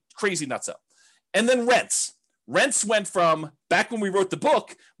 that's like crazy nuts up. And then rents. Rents went from, back when we wrote the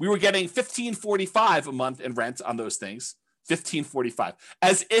book, we were getting $1,545 a month in rent on those things. $1,545,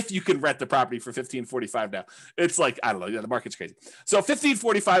 as if you can rent the property for $1,545 now. It's like, I don't know, the market's crazy. So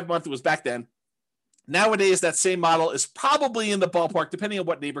 $1,545 a month was back then. Nowadays, that same model is probably in the ballpark, depending on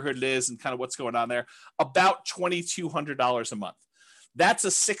what neighborhood it is and kind of what's going on there, about $2,200 a month. That's a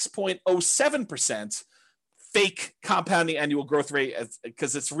 6.07% fake compounding annual growth rate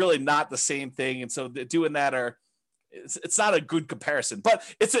because it's really not the same thing. And so doing that It's not a good comparison, but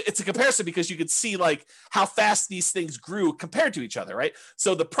it's a comparison because you can see like how fast these things grew compared to each other, right?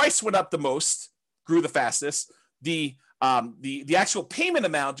 So the price went up the most, grew the fastest. The actual payment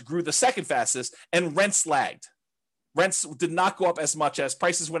amount grew the second fastest, and rents lagged. Rents did not go up as much as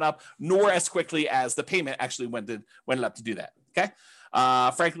prices went up, nor as quickly as the payment actually went up to do that. Okay,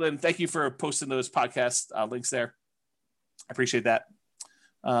 Franklin, thank you for posting those podcast links there. I appreciate that.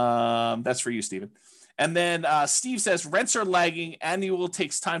 That's for you, Stephen. And then Steve says rents are lagging. Annual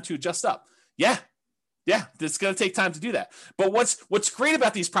takes time to adjust up. Yeah, it's going to take time to do that. But what's great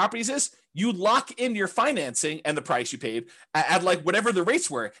about these properties is you lock in your financing and the price you paid at like whatever the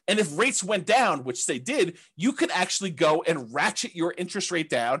rates were. And if rates went down, which they did, you could actually go and ratchet your interest rate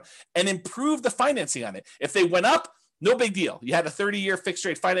down and improve the financing on it. If they went up, no big deal. You had a 30-year fixed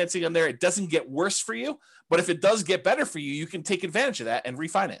rate financing on there. It doesn't get worse for you. But if it does get better for you, you can take advantage of that and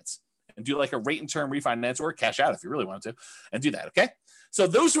refinance and do like a rate and term refinance or cash out if you really wanted to and do that. Okay. So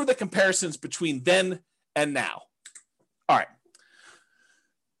those were the comparisons between then and now. All right.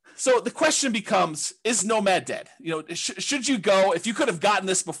 So the question becomes, is Nomad dead? Should you go, if you could have gotten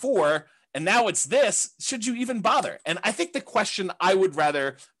this before and now it's this, should you even bother? And I think the question I would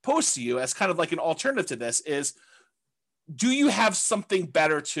rather pose to you as kind of like an alternative to this is, do you have something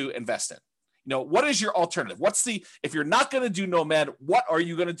better to invest in? What is your alternative? If you're not going to do Nomad, what are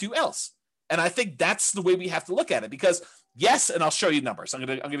you going to do else? And I think that's the way we have to look at it because yes, and I'll show you numbers. I'm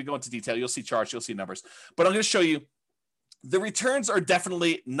going to go into detail. You'll see charts, you'll see numbers, but I'm going to show you the returns are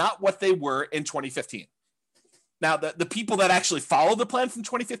definitely not what they were in 2015. Now, the people that actually followed the plan from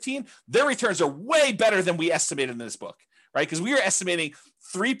 2015, their returns are way better than we estimated in this book, right? Because we were estimating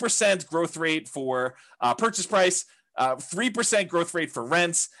 3% growth rate for purchase price, 3% growth rate for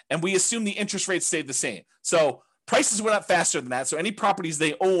rents, and we assume the interest rate stayed the same. So prices went up faster than that. So any properties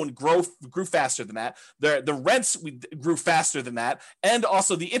they own grew faster than that. The rents grew faster than that. And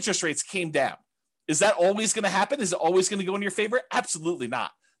also the interest rates came down. Is that always going to happen? Is it always going to go in your favor? Absolutely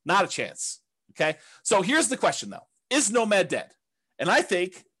not. Not a chance. Okay. So here's the question though. Is Nomad dead? And I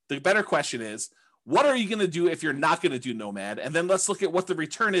think the better question is, what are you going to do if you're not going to do Nomad? And then let's look at what the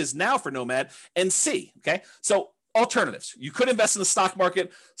return is now for Nomad and see. Okay. So alternatives. You could invest in the stock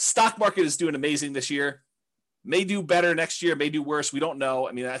market. Stock market is doing amazing this year. May do better next year, may do worse. We don't know.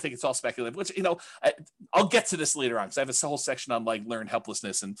 I mean, I think it's all speculative, which, I'll get to this later on because I have a whole section on like learned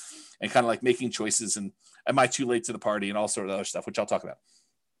helplessness and kind of like making choices and am I too late to the party and all sort of other stuff, which I'll talk about.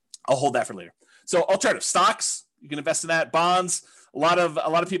 I'll hold that for later. So alternative stocks, you can invest in that. Bonds. A lot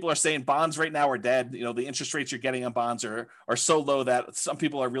of people are saying bonds right now are dead. The interest rates you're getting on bonds are so low that some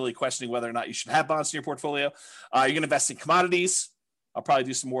people are really questioning whether or not you should have bonds in your portfolio. You're going to invest in commodities. I'll probably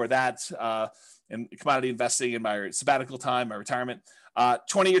do some more of that in commodity investing in my sabbatical time, my retirement.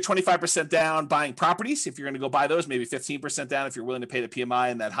 20 or 25% down buying properties. If you're going to go buy those, maybe 15% down if you're willing to pay the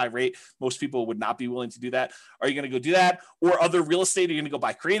PMI and that high rate. Most people would not be willing to do that. Are you going to go do that? Or other real estate? Are you going to go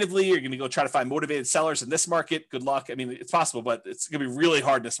buy creatively? Are you going to go try to find motivated sellers in this market? Good luck. I mean, it's possible, but it's going to be really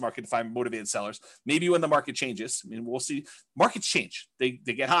hard in this market to find motivated sellers. Maybe when the market changes. I mean, we'll see. Markets change. They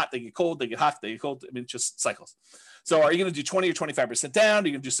get hot, they get cold, they get hot, they get cold. I mean, it's just cycles. So are you going to do 20 or 25% down? Are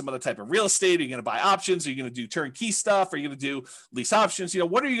you going to do some other type of real estate? Are you going to buy options? Are you going to do turnkey stuff? Are you going to do lease options?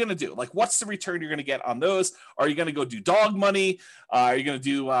 What are you going to do? Like, what's the return you're going to get on those? Are you going to go do dog money? Are you going to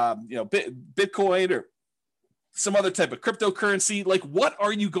do, Bitcoin or some other type of cryptocurrency? Like, what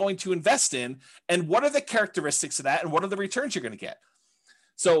are you going to invest in? And what are the characteristics of that? And what are the returns you're going to get?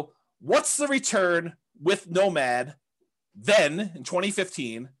 So what's the return with Nomad then in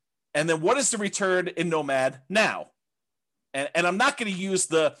 2015? And then what is the return in Nomad now? And I'm not going to use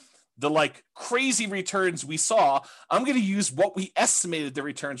the like crazy returns we saw. I'm going to use what we estimated the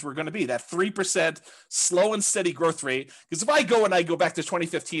returns were going to be, that 3% slow and steady growth rate. Because if I go back to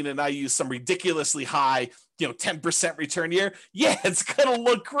 2015 and I use some ridiculously high, 10% return year, it's going to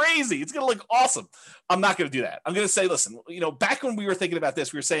look crazy. It's going to look awesome. I'm not going to do that. I'm going to say, listen, back when we were thinking about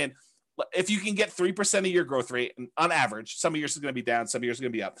this, we were saying, if you can get 3% of your growth rate on average, some years is going to be down, some years is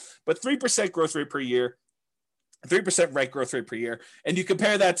going to be up, but 3% growth rate per year, 3% rate growth rate per year. And you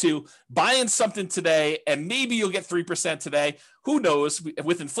compare that to buying something today and maybe you'll get 3% today. Who knows?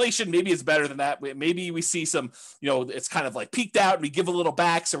 With inflation, maybe it's better than that. Maybe we see some, it's kind of like peaked out and we give a little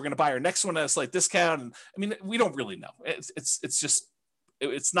back. So we're going to buy our next one at a slight discount. And I mean, we don't really know.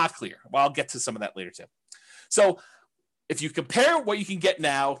 It's not clear. Well, I'll get to some of that later too. So if you compare what you can get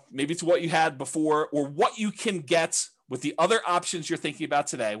now, maybe to what you had before, or what you can get with the other options you're thinking about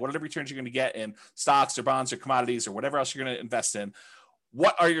today, what are the returns you're going to get in stocks or bonds or commodities or whatever else you're going to invest in?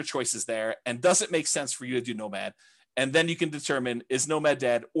 What are your choices there? And does it make sense for you to do Nomad? And then you can determine, is Nomad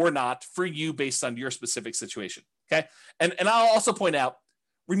dead or not for you based on your specific situation. Okay. And I'll also point out,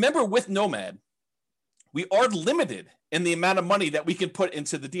 remember with Nomad, we are limited in the amount of money that we can put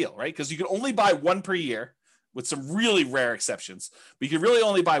into the deal, right? Because you can only buy one per year with some really rare exceptions. But you can really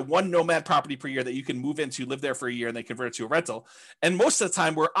only buy one Nomad property per year that you can move into, live there for a year, and then convert it to a rental. And most of the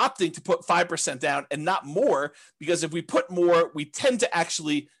time, we're opting to put 5% down and not more, because if we put more, we tend to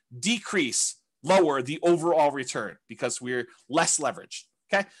actually lower the overall return because we're less leveraged.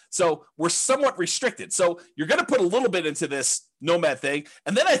 Okay. So we're somewhat restricted. So you're going to put a little bit into this Nomad thing.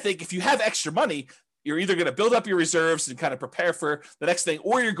 And then I think if you have extra money, you're either going to build up your reserves and kind of prepare for the next thing,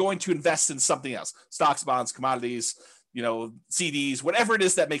 or you're going to invest in something else, stocks, bonds, commodities, CDs, whatever it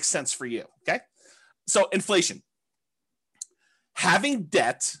is that makes sense for you. Okay. So inflation, having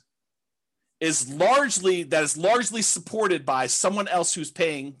debt is largely supported by someone else who's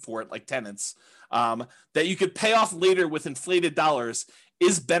paying for it, like tenants, that you could pay off later with inflated dollars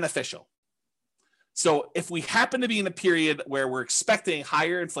is beneficial. So if we happen to be in a period where we're expecting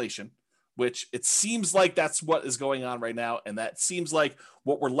higher inflation, which it seems like that's what is going on right now, and that seems like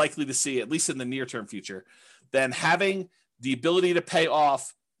what we're likely to see, at least in the near-term future, then having the ability to pay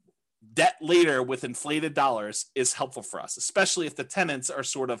off debt later with inflated dollars is helpful for us, especially if the tenants are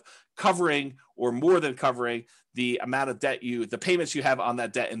sort of covering or more than covering the amount of debt the payments you have on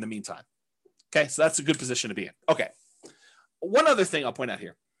that debt in the meantime. Okay, so that's a good position to be in. Okay, one other thing I'll point out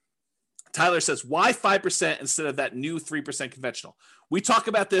here. Tyler says, why 5% instead of that new 3% conventional? We talk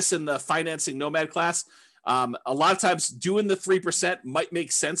about this in the financing Nomad class. A lot of times doing the 3% might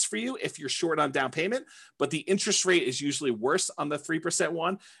make sense for you if you're short on down payment, but the interest rate is usually worse on the 3%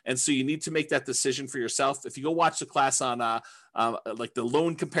 one. And so you need to make that decision for yourself. If you go watch the class on like the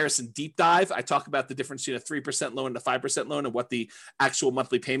loan comparison deep dive, I talk about the difference between a 3% loan and a 5% loan and what the actual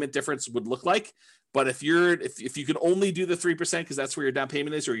monthly payment difference would look like. But if you can only do the 3% because that's where your down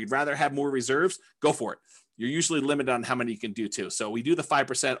payment is, or you'd rather have more reserves, go for it. You're usually limited on how many you can do too. So we do the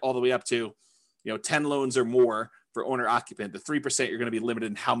 5% all the way up to 10 loans or more for owner occupant. The 3%, you're going to be limited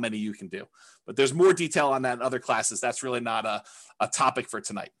in how many you can do. But there's more detail on that in other classes. That's really not a topic for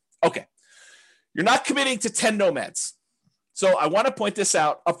tonight. Okay. You're not committing to 10 nomads. So I want to point this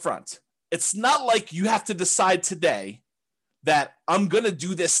out up front. It's not like you have to decide today that I'm going to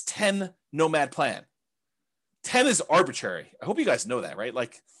do this 10 nomad plan. 10 is arbitrary. I hope you guys know that, right?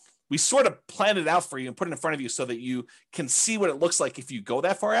 Like we sort of plan it out for you and put it in front of you so that you can see what it looks like if you go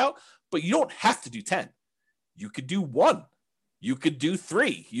that far out, but you don't have to do 10. You could do 1. You could do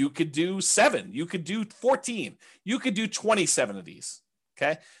 3. You could do 7. You could do 14. You could do 27 of these.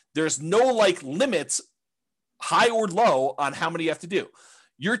 Okay. There's no limits, high or low, on how many you have to do.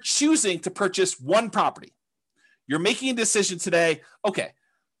 You're choosing to purchase one property. You're making a decision today. Okay,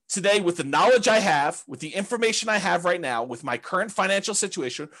 today, with the knowledge I have, with the information I have right now, with my current financial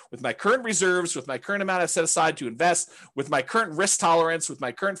situation, with my current reserves, with my current amount I've set aside to invest, with my current risk tolerance, with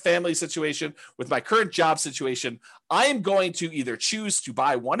my current family situation, with my current job situation, I am going to either choose to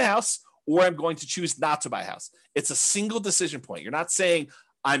buy one house or I'm going to choose not to buy a house. It's a single decision point. You're not saying,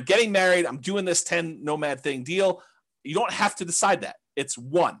 I'm getting married, I'm doing this 10 nomad thing deal. You don't have to decide that. It's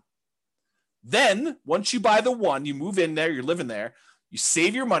one. Then, once you buy the one, you move in there, you're living there, you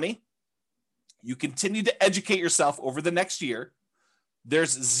save your money, you continue to educate yourself over the next year.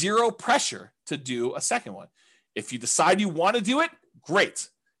 There's zero pressure to do a second one. If you decide you want to do it, great.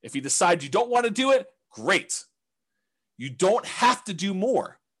 If you decide you don't want to do it, great. You don't have to do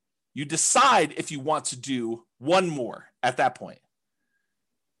more. You decide if you want to do one more at that point.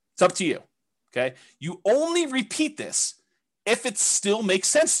 It's up to you, okay? You only repeat this if it still makes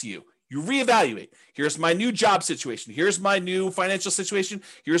sense to you. You reevaluate. Here's my new job situation. Here's my new financial situation.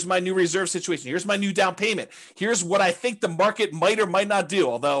 Here's my new reserve situation. Here's my new down payment. Here's what I think the market might or might not do.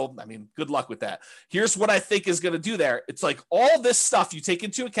 Although, I mean, good luck with that. Here's what I think is going to do there. It's like all this stuff you take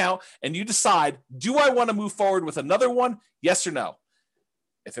into account and you decide, do I want to move forward with another one? Yes or no?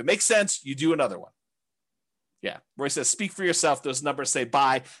 If it makes sense, you do another one. Yeah. Roy says, speak for yourself. Those numbers say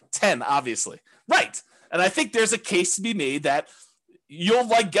buy 10, obviously. Right. And I think there's a case to be made that you'll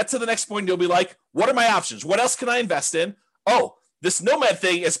get to the next point and you'll be like, what are my options? What else can I invest in? Oh, this Nomad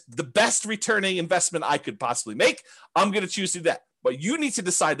thing is the best returning investment I could possibly make. I'm going to choose to do that. But you need to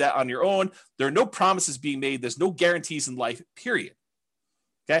decide that on your own. There are no promises being made. There's no guarantees in life, period.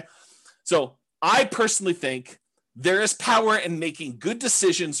 Okay. So I personally think there is power in making good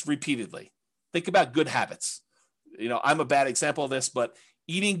decisions repeatedly. Think about good habits. I'm a bad example of this, but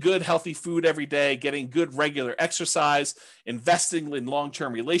eating good, healthy food every day, getting good regular exercise, investing in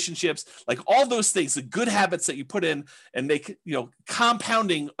long-term relationships, all those things, the good habits that you put in and make,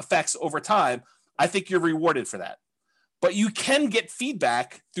 compounding effects over time, I think you're rewarded for that. but you can get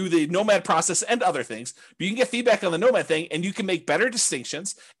feedback through the Nomad process and other things. But you can get feedback on the Nomad thing, and you can make better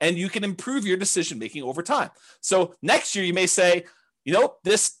distinctions, and you can improve your decision making over time. So next year, you may say,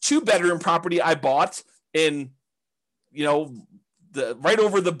 this 2-bedroom property I bought in, the right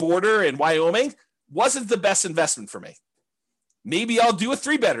over the border in Wyoming wasn't the best investment for me. Maybe I'll do a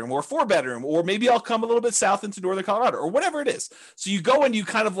 3-bedroom or a 4-bedroom, or maybe I'll come a little bit south into northern Colorado or whatever it is. So you go and you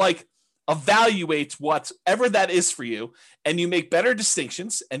kind of like evaluate whatever that is for you, and you make better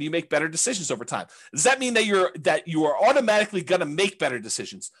distinctions and you make better decisions over time. Does that mean that you are automatically going to make better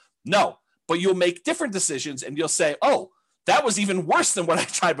decisions? No, but you'll make different decisions and you'll say, oh, that was even worse than what I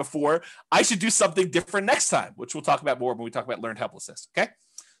tried before. I should do something different next time, which we'll talk about more when we talk about learned helplessness. Okay.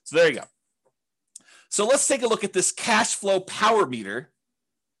 So there you go. So let's take a look at this cash flow power meter,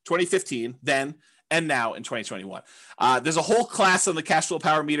 2015, then and now in 2021. There's a whole class on the cash flow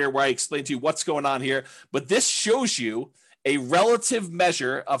power meter where I explain to you what's going on here, but this shows you a relative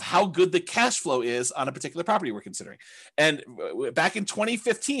measure of how good the cash flow is on a particular property we're considering. And back in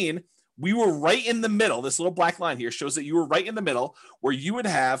 2015, we were right in the middle. This little black line here shows that you were right in the middle, where you would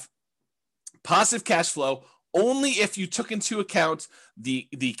have positive cash flow only if you took into account the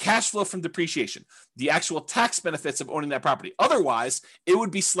cash flow from depreciation, the actual tax benefits of owning that property. Otherwise, it would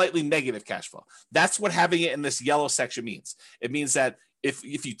be slightly negative cash flow. That's what having it in this yellow section means. It means that if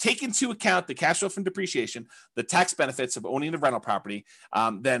you take into account the cash flow from depreciation, the tax benefits of owning the rental property,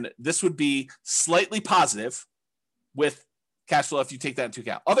 then this would be slightly positive with cash flow if you take that into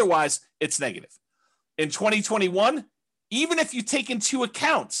account. Otherwise, it's negative. In 2021, even if you take into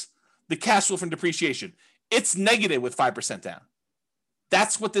account the cash flow from depreciation, it's negative with 5% down.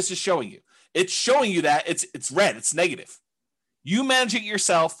 That's what this is showing you. It's showing you that it's red, it's negative. You manage it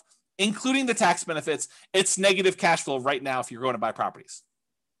yourself, including the tax benefits, it's negative cash flow right now if you're going to buy properties.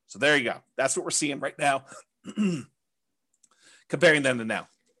 So there you go. That's what we're seeing right now. Comparing them to now.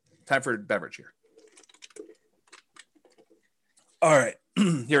 Time for a beverage here. All right,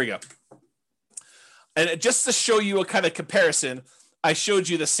 here we go. And just to show you a kind of comparison, I showed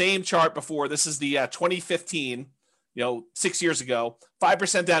you the same chart before. This is the 2015, 6 years ago,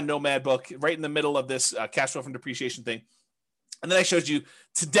 5% down Nomad book, right in the middle of this cash flow from depreciation thing. And then I showed you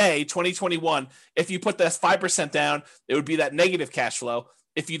today, 2021, if you put this 5% down, it would be that negative cash flow.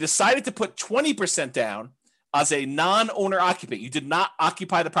 If you decided to put 20% down as a non-owner occupant, you did not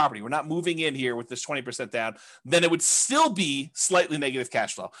occupy the property, we're not moving in here with this 20% down, then it would still be slightly negative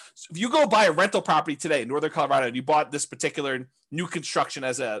cash flow. So if you go buy a rental property today in northern Colorado and you bought this particular new construction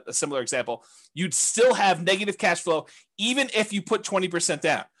as a similar example, you'd still have negative cash flow even if you put 20%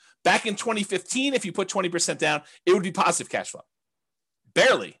 down. Back in 2015, if you put 20% down, it would be positive cash flow.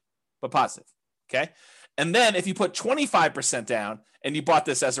 Barely, but positive. Okay. And then if you put 25% down and you bought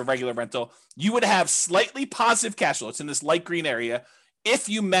this as a regular rental, you would have slightly positive cash flow. It's in this light green area if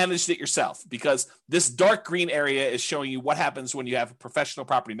you managed it yourself, because this dark green area is showing you what happens when you have a professional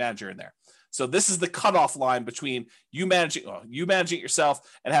property manager in there. So this is the cutoff line between you managing it yourself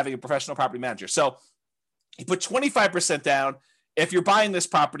and having a professional property manager. So you put 25% down. If you're buying this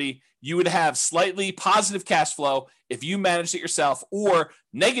property, you would have slightly positive cash flow if you managed it yourself, or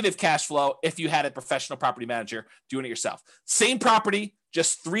negative cash flow if you had a professional property manager doing it yourself. Same property,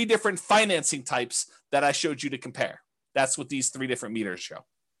 just 3 different financing types that I showed you to compare. That's what these 3 different meters show.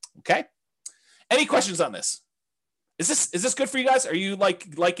 Okay. Any questions on this? Is this good for you guys? Are you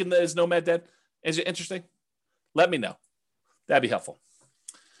liking this Nomad Dead? Is it interesting? Let me know. That'd be helpful.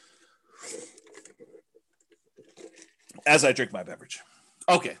 As I drink my beverage.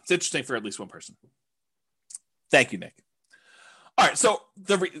 Okay, it's interesting for at least one person. Thank you, Nick. All right, so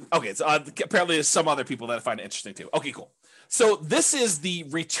apparently there's some other people that find it interesting too. Okay, cool. So this is the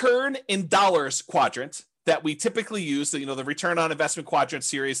return in dollars quadrant that we typically use. The return on investment quadrant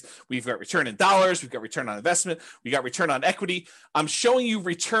series. We've got return in dollars. We've got return on investment. We got return on equity. I'm showing you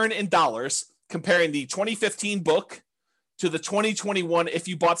return in dollars, comparing the 2015 book to the 2021 if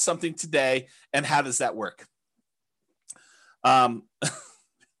you bought something today, and how does that work? Nathan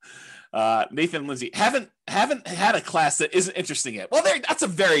and Lindsay haven't had a class that isn't interesting yet. Well, that's a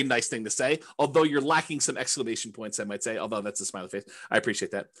very nice thing to say, although you're lacking some exclamation points, I might say, although that's a smiley face. I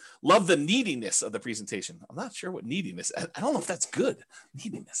appreciate that. Love the neediness of the presentation. I'm not sure what neediness. I don't know if that's good.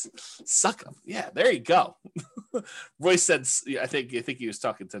 Neediness. Suck up. Yeah, there you go. Roy said, I think he was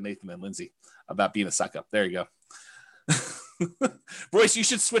talking to Nathan and Lindsay about being a suck up. There you go. Royce, you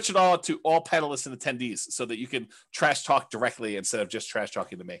should switch it all to all panelists and attendees so that you can trash talk directly instead of just trash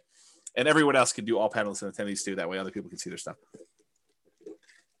talking to me. And everyone else can do all panelists and attendees too. That way other people can see their stuff.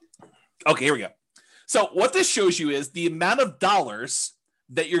 Okay, here we go. So what this shows you is the amount of dollars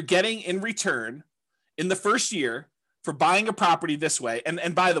that you're getting in return in the first year for buying a property this way,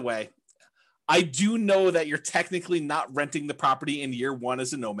 and by the way, I do know that you're technically not renting the property in year one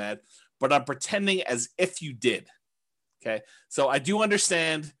as a nomad, but I'm pretending as if you did. Okay. So I do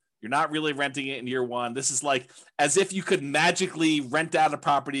understand you're not really renting it in year one. This is like as if you could magically rent out a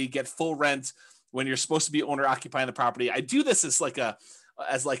property, get full rent when you're supposed to be owner occupying the property. I do this as like an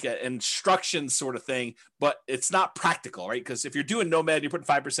instruction sort of thing, but it's not practical, right? Because if you're doing nomad, you're putting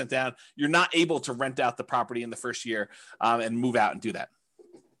 5% down, you're not able to rent out the property in the first year and move out and do that.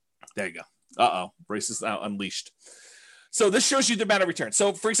 There you go. Brace is now unleashed. So this shows you the amount of return.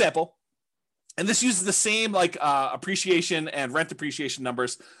 So for example, and this uses the same like appreciation and rent appreciation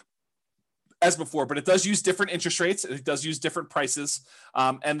numbers as before, but it does use different interest rates. It does use different prices.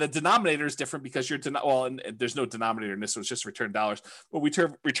 And the denominator is different because and there's no denominator in this, so it's just return dollars. But we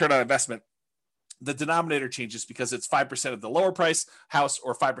return on investment, the denominator changes because it's 5% of the lower price house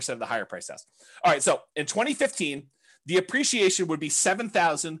or 5% of the higher price house. All right, so in 2015, the appreciation would be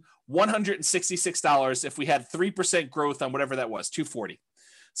 $7,166 if we had 3% growth on whatever that was, 240.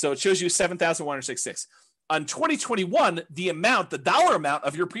 So it shows you 7,166. On 2021, the dollar amount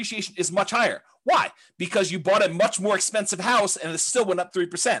of your appreciation is much higher. Why? Because you bought a much more expensive house and it still went up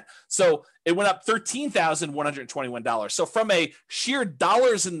 3%. So it went up $13,121. So from a sheer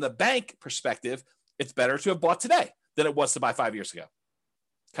dollars in the bank perspective, it's better to have bought today than it was to buy 5 years ago.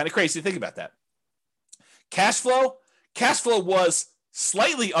 Kind of crazy to think about that. Cash flow was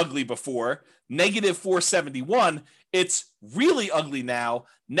slightly ugly before, negative 471. It's really ugly now,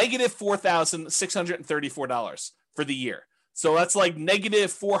 negative $4,634 for the year. So that's like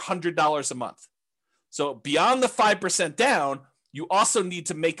negative $400 a month. So beyond the 5% down, you also need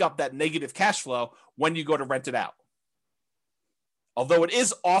to make up that negative cash flow when you go to rent it out. Although it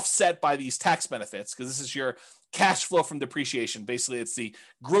is offset by these tax benefits, because this is your cash flow from depreciation. Basically, it's the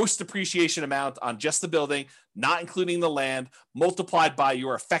gross depreciation amount on just the building, not including the land, multiplied by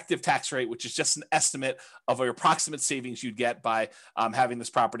your effective tax rate, which is just an estimate of your approximate savings you'd get by having this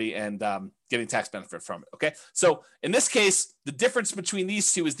property and getting tax benefit from it. Okay. So in this case, the difference between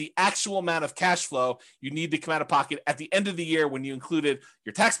these two is the actual amount of cash flow you need to come out of pocket at the end of the year when you included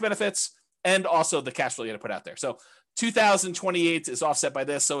your tax benefits and also the cash flow you had to put out there. So 2028 is offset by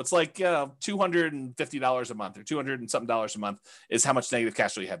this. So it's like $250 a month or $200 and something a month is how much negative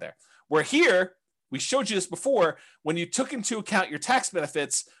cash flow you had there. Where here, we showed you this before, when you took into account your tax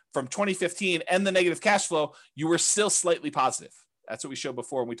benefits from 2015 and the negative cash flow, you were still slightly positive. That's what we showed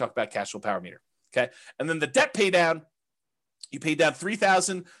before when we talked about cash flow power meter. Okay. And then the debt pay down, you paid down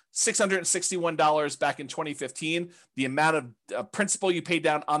 $3,661 back in 2015. The amount of principal you paid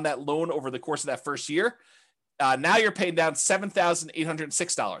down on that loan over the course of that first year. Now you're paying down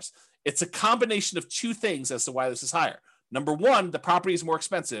 $7,806. It's a combination of two things as to why this is higher. Number one, the property is more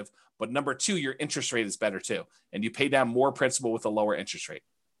expensive, but number two, your interest rate is better too. And you pay down more principal with a lower interest rate.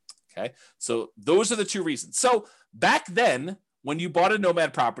 Okay. So those are the two reasons. So back then, when you bought a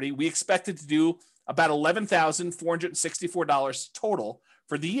nomad property, we expected to do about $11,464 total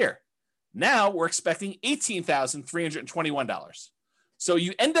for the year. Now we're expecting $18,321. So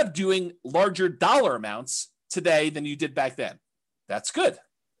you end up doing larger dollar amounts today than you did back then. That's good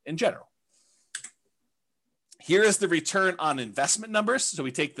in general. Here is the return on investment numbers. So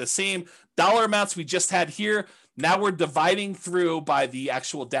we take the same dollar amounts we just had here. Now we're dividing through by the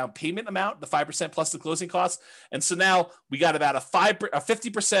actual down payment amount, the 5% plus the closing costs. And so now we got about a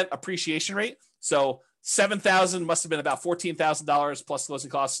 50% appreciation rate. So $7,000 must have been about $14,000 plus closing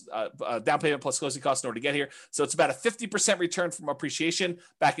costs, down payment plus closing costs in order to get here. So it's about a 50% return from appreciation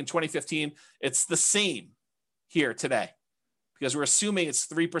back in 2015. It's the same here today because we're assuming it's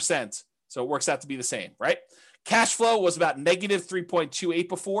 3%. So it works out to be the same, right? Cash flow was about negative 3.28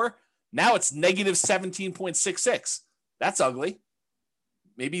 before. Now it's negative 17.66. That's ugly.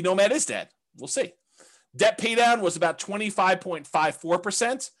 Maybe Nomad is dead. We'll see. Debt paydown was about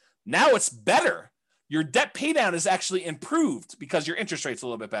 25.54%. Now it's better. Your debt paydown is actually improved because your interest rate's a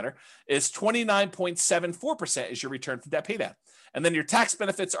little bit better. Is 29.74% is your return from debt paydown. And then your tax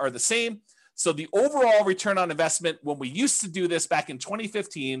benefits are the same. So the overall return on investment when we used to do this back in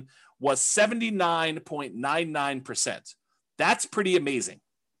 2015 was 79.99%. That's pretty amazing.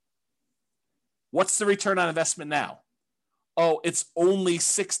 What's the return on investment now? Oh, it's only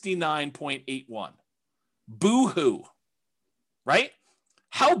 69.81. Boo-hoo, right?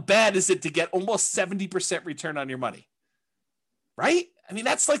 How bad is it to get almost 70% return on your money? Right? I mean,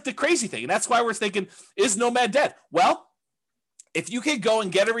 that's like the crazy thing. And that's why we're thinking, is Nomad dead? Well, if you could go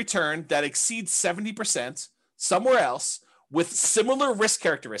and get a return that exceeds 70% somewhere else with similar risk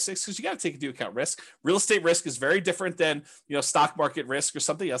characteristics, because you got to take into account risk. Real estate risk is very different than, stock market risk or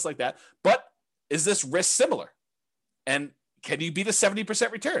something else like that. But is this risk similar? And can you beat a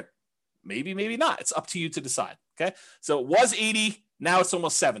 70% return? Maybe, maybe not. It's up to you to decide. Okay. So it was 80. Now it's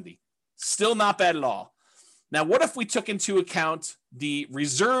almost 70. Still not bad at all. Now, what if we took into account the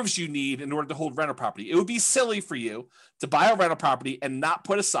reserves you need in order to hold rental property? It would be silly for you to buy a rental property and not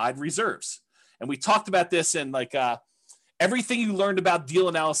put aside reserves. And we talked about this in everything you learned about deal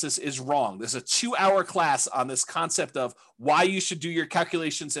analysis is wrong. There's a 2-hour class on this concept of why you should do your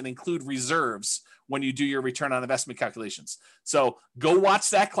calculations and include reserves when you do your return on investment calculations. So go watch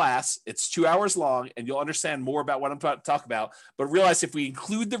that class. It's 2 hours long and you'll understand more about what I'm about to talk about. But realize if we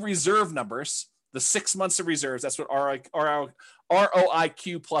include the reserve numbers, the 6 months of reserves, that's what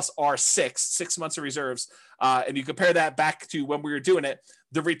ROIQ plus R6, 6 months of reserves, and you compare that back to when we were doing it,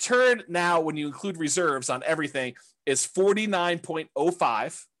 the return now when you include reserves on everything is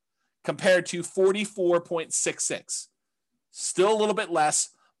 49.05 compared to 44.66. Still a little bit less,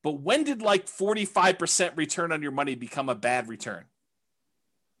 but when did 45% return on your money become a bad return?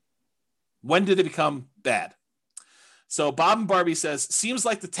 When did it become bad? So Bob and Barbie says, seems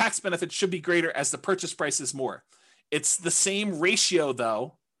like the tax benefit should be greater as the purchase price is more. It's the same ratio,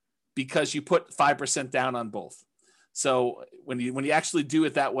 though, because you put 5% down on both. So when you actually do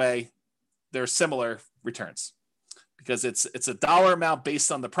it that way, they're similar returns because it's a dollar amount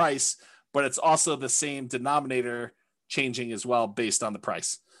based on the price, but it's also the same denominator changing as well based on the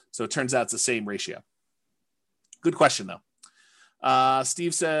price. So it turns out it's the same ratio. Good question, though.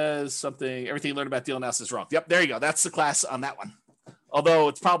 Steve says something, everything you learned about deal analysis is wrong. Yep, there you go. That's the class on that one. Although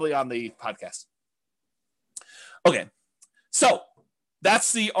it's probably on the podcast. Okay, so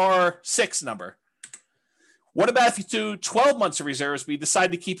that's the R6 number. What about if you do 12 months of reserves, but you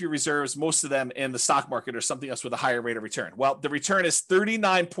decide to keep your reserves, most of them in the stock market or something else with a higher rate of return? Well, the return is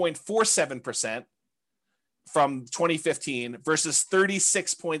 39.47% from 2015 versus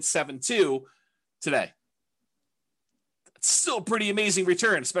 36.72 today. Still a pretty amazing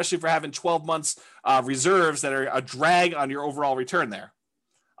return, especially for having 12 months reserves that are a drag on your overall return there.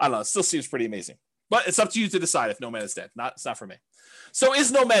 I don't know. It still seems pretty amazing. But it's up to you to decide if Nomad is dead. It's not for me. So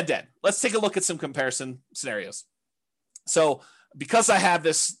is Nomad dead? Let's take a look at some comparison scenarios. So because I have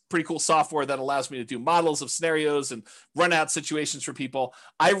this pretty cool software that allows me to do models of scenarios and run out situations for people,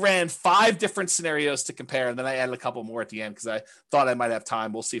 I ran 5 different scenarios to compare, and then I added a couple more at the end because I thought I might have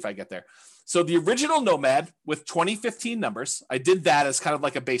time. We'll see if I get there. So the original Nomad with 2015 numbers, I did that as kind of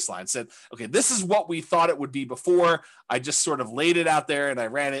like a baseline. Said, okay, this is what we thought it would be before. I just sort of laid it out there and I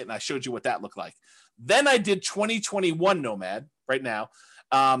ran it and I showed you what that looked like. Then I did 2021 Nomad right now.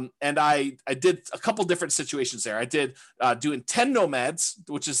 And I did a couple different situations there. I did doing 10 Nomads,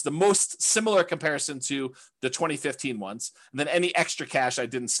 which is the most similar comparison to the 2015 ones. And then any extra cash I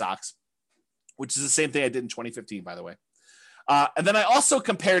did in stocks, which is the same thing I did in 2015, by the way. And then I also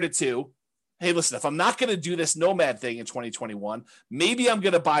compared it to, hey, listen, if I'm not going to do this Nomad thing in 2021, maybe I'm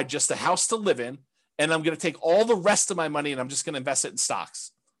going to buy just a house to live in, and I'm going to take all the rest of my money and I'm just going to invest it in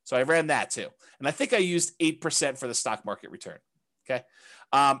stocks. So I ran that too. And I think I used 8% for the stock market return. Okay.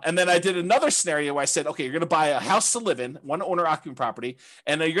 And then I did another scenario where I said, okay, you're going to buy a house to live in, one owner occupant property,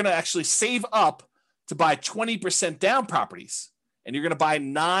 and you're going to actually save up to buy 20% down properties. And you're going to buy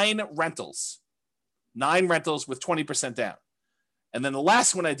 9 rentals with 20% down. And then the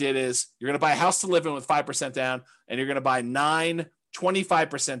last one I did is you're going to buy a house to live in with 5% down, and you're going to buy 9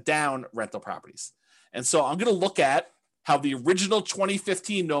 25% down rental properties. And so I'm going to look at how the original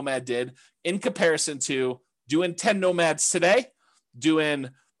 2015 Nomad did in comparison to doing 10 Nomads today, doing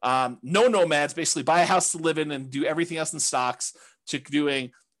no Nomads, basically buy a house to live in and do everything else in stocks, to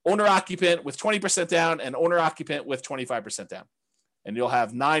doing owner occupant with 20% down and owner occupant with 25% down. And you'll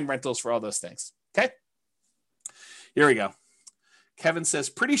have 9 rentals for all those things. Okay. Here we go. Kevin says,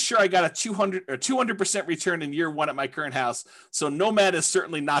 pretty sure I got a 200% return in year 1 at my current house. So Nomad is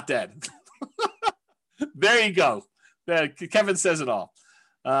certainly not dead. There you go. Kevin says it all.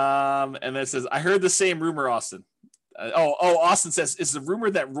 And then it says, I heard the same rumor, Austin. Austin says, is the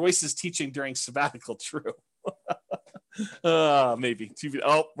rumor that Royce is teaching during sabbatical true? Maybe.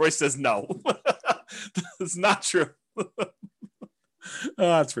 Royce says no. It's not true.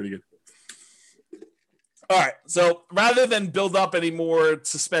 That's pretty good. All right, so rather than build up any more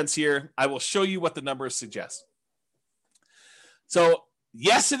suspense here, I will show you what the numbers suggest. So,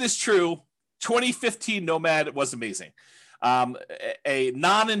 yes, it is true. 2015 Nomad was amazing. A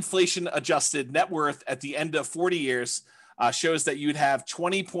non-inflation adjusted net worth at the end of 40 years shows that you'd have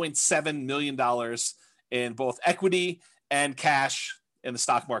 $20.7 million in both equity and cash in the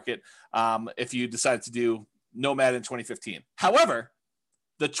stock market if you decided to do Nomad in 2015. However,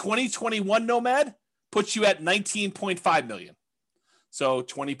 the 2021 Nomad puts you at 19.5 million. So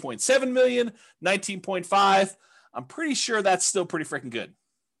 20.7 million, 19.5. I'm pretty sure that's still pretty freaking good.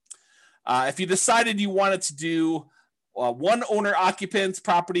 If you decided you wanted to do one owner occupant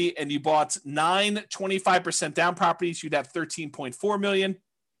property and you bought 9 25% down properties, you'd have 13.4 million.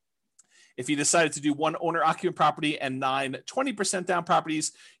 If you decided to do one owner occupant property and 9 20% down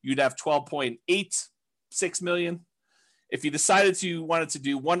properties, you'd have 12.86 million. If you decided you wanted to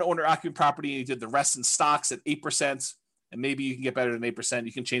do one owner occupant property and you did the rest in stocks at 8%, and maybe you can get better than 8%,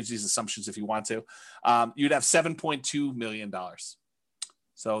 you can change these assumptions if you want to, you'd have $7.2 million.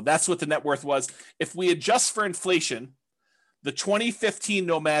 So that's what the net worth was. If we adjust for inflation, the 2015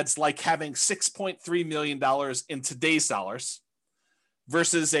 nomads like having $6.3 million in today's dollars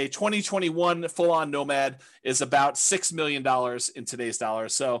versus a 2021 full-on nomad is about $6 million in today's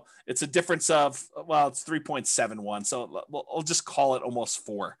dollars. So it's a difference of, well, it's 3.71. So I'll just call it almost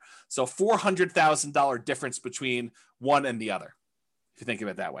 4. So $400,000 difference between one and the other, if you think of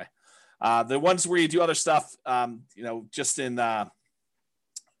it that way. The ones where you do other stuff, just in,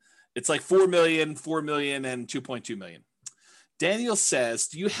 it's like 4 million, and 2.2 million. Daniel says,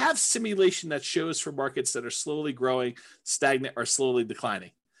 do you have simulation that shows for markets that are slowly growing, stagnant, or slowly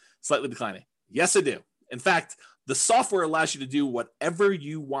declining? Slightly declining. Yes, I do. In fact, the software allows you to do whatever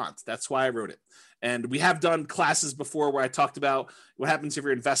you want. That's why I wrote it. And we have done classes before where I talked about what happens if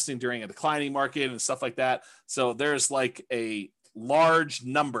you're investing during a declining market and stuff like that. So there's like a large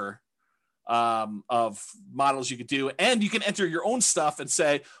number of models you could do, and you can enter your own stuff and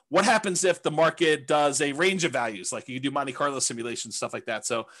say, what happens if the market does a range of values? Like you can do Monte Carlo simulations, stuff like that.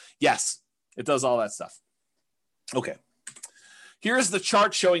 So yes, it does all that stuff. Okay. Here's the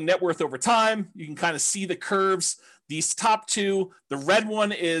chart showing net worth over time. You can kind of see the curves. These top two, the red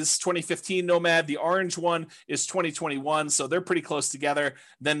one is 2015 Nomad. The orange one is 2021. So they're pretty close together.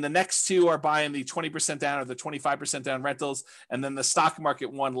 Then the next two are buying the 20% down or the 25% down rentals. And then the stock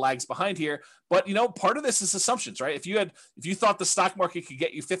market one lags behind here. But, part of this is assumptions, right? If you thought the stock market could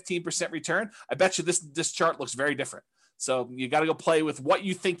get you 15% return, I bet you this chart looks very different. So you got to go play with what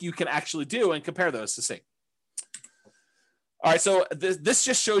you think you can actually do and compare those to see. All right, so this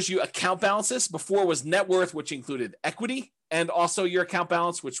just shows you account balances. Before was net worth, which included equity, and also your account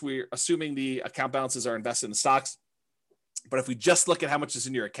balance, which we're assuming the account balances are invested in stocks. But if we just look at how much is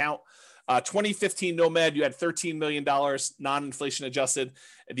in your account, 2015 Nomad, you had $13 million, non-inflation adjusted.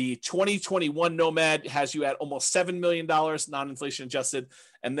 The 2021 Nomad has you at almost $7 million, non-inflation adjusted.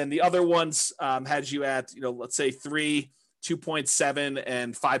 And then the other ones had you at, let's say 3, 2.7,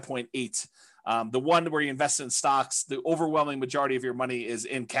 and 5.8. The one where you invest in stocks, the overwhelming majority of your money is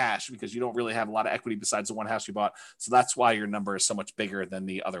in cash because you don't really have a lot of equity besides the one house you bought. So that's why your number is so much bigger than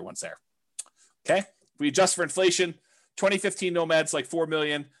the other ones there. Okay. If we adjust for inflation, 2015 Nomads like 4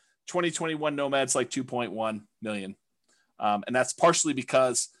 million, 2021 Nomads like 2.1 million. And that's partially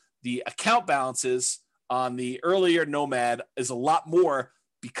because the account balances on the earlier Nomad is a lot more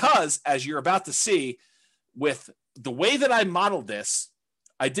because, as you're about to see, with the way that I modeled this,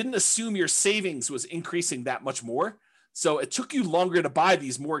 I didn't assume your savings was increasing that much more. So it took you longer to buy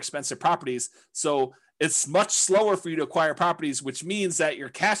these more expensive properties. So it's much slower for you to acquire properties, which means that your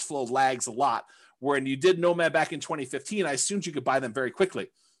cash flow lags a lot. When you did Nomad back in 2015, I assumed you could buy them very quickly.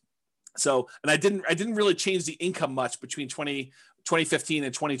 So, and I didn't really change the income much between 2015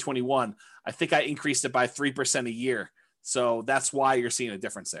 and 2021. I think I increased it by 3% a year. So that's why you're seeing a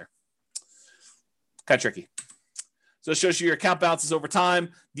difference there. Kind of tricky. So it shows you your account balances over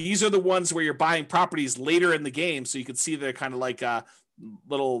time. These are the ones where you're buying properties later in the game. So you can see they're kind of like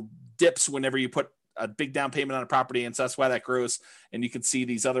little dips whenever you put a big down payment on a property. And so that's why that grows. And you can see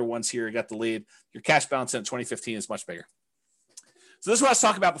these other ones here, you got the lead. Your cash balance in 2015 is much bigger. So this is what I was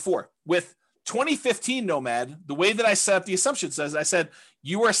talking about before. With 2015 Nomad, the way that I set up the assumptions is I said,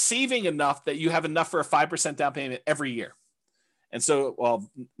 you are saving enough that you have enough for a 5% down payment every year. And so,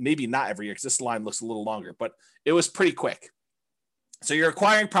 well, maybe not every year because this line looks a little longer, but it was pretty quick. So you're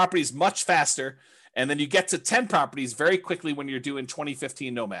acquiring properties much faster, and then you get to 10 properties very quickly when you're doing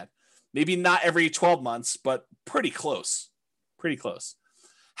 2015 Nomad. Maybe not every 12 months, but pretty close. Pretty close.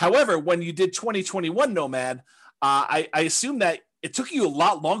 However, when you did 2021 Nomad, I assume that it took you a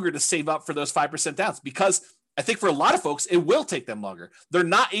lot longer to save up for those 5% downs because I think for a lot of folks, it will take them longer. They're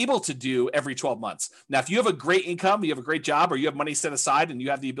not able to do every 12 months. Now, if you have a great income, you have a great job, or you have money set aside and you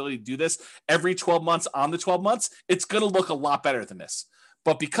have the ability to do this every 12 months on the 12 months, it's going to look a lot better than this.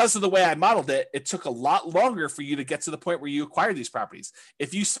 But because of the way I modeled it, it took a lot longer for you to get to the point where you acquire these properties.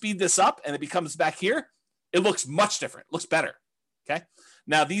 If you speed this up and it becomes back here, it looks much different. It looks better. Okay.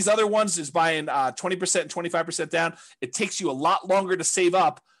 Now, these other ones is buying 20% and 25% down. It takes you a lot longer to save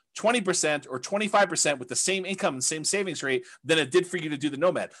up 20% or 25% with the same income and same savings rate than it did for you to do the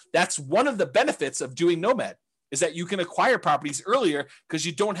Nomad. That's one of the benefits of doing Nomad. is that you can acquire properties earlier because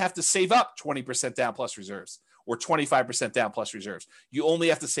you don't have to save up 20% down plus reserves or 25% down plus reserves. You only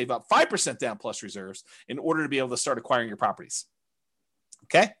have to save up 5% down plus reserves in order to be able to start acquiring your properties.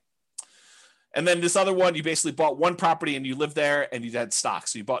 Okay? And then this other one, you basically bought one property and you lived there and you had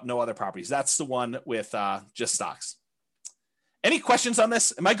stocks. So you bought no other properties. That's the one with just stocks. Any questions on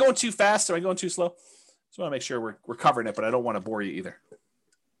this? Am I going too fast? Am I going too slow? Just want to make sure we're covering it, but I don't want to bore you either.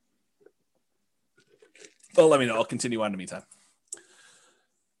 Oh, let me know. I'll continue on in the meantime.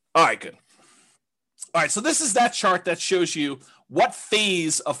 All right, good. All right, so this is that chart that shows you what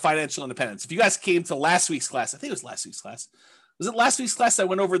phase of financial independence. If you guys came to last week's class, I think it was last week's class. Was it last week's class that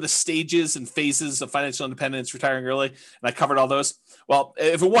went over the stages and phases of financial independence, retiring early, and I covered all those? Well,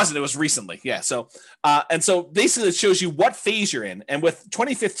 if it wasn't, it was recently. Yeah. So, and so basically it shows you what phase you're in. And with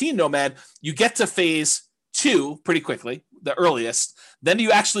 2015 Nomad, you get to phase 2 pretty quickly, the earliest. Then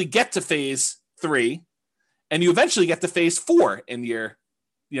you actually get to phase 3, and you eventually get to phase 4 in your,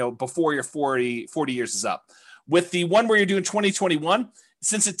 before your 40 years is up. With the one where you're doing 2021,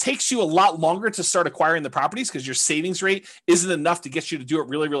 since it takes you a lot longer to start acquiring the properties because your savings rate isn't enough to get you to do it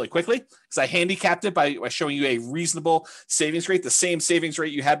really, really quickly, because I handicapped it by showing you a reasonable savings rate, the same savings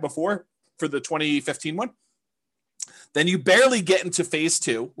rate you had before for the 2015 one. Then you barely get into phase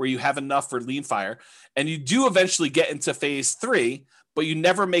 2 where you have enough for lean fire. And you do eventually get into phase 3, but you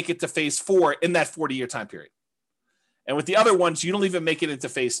never make it to phase 4 in that 40-year time period. And with the other ones, you don't even make it into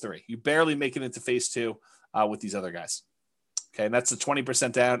phase 3. You barely make it into phase 2 with these other guys. Okay, and that's the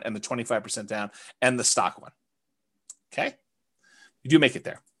 20% down and the 25% down and the stock one. Okay, you do make it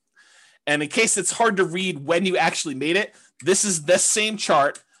there. And in case it's hard to read when you actually made it, this is the same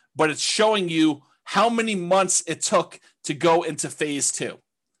chart, but it's showing you how many months it took to go into phase 2.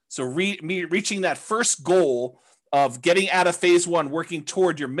 So reaching that first goal of getting out of phase 1, working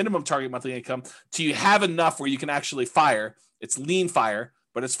toward your minimum target monthly income till you have enough where you can actually fire. It's lean fire,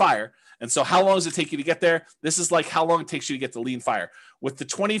 but it's fire. And so how long does it take you to get there? This is like how long it takes you to get to lean fire. With the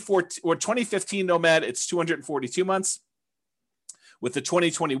 2015 Nomad, it's 242 months. With the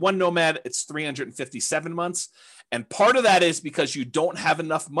 2021 Nomad, it's 357 months. And part of that is because you don't have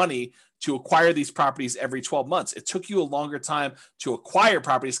enough money to acquire these properties every 12 months. It took you a longer time to acquire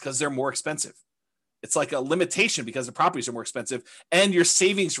properties because they're more expensive. It's like a limitation because the properties are more expensive and your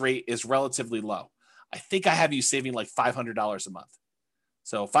savings rate is relatively low. I think I have you saving like $500 a month.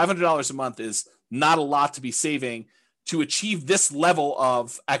 So $500 a month is not a lot to be saving to achieve this level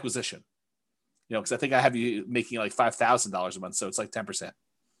of acquisition. Because I think I have you making like $5,000 a month. So it's like 10%.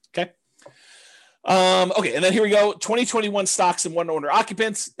 Okay. Okay. And then here we go. 2021 stocks and one owner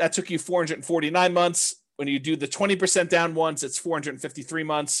occupants. That took you 449 months. When you do the 20% down ones, it's 453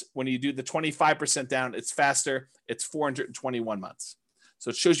 months. When you do the 25% down, it's faster. It's 421 months. So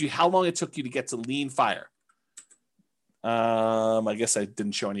it shows you how long it took you to get to lean fire. I guess I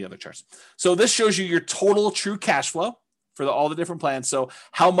didn't show any other charts. So this shows you your total true cash flow for all the different plans. So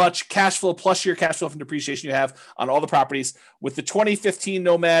how much cash flow plus your cash flow from depreciation you have on all the properties. With the 2015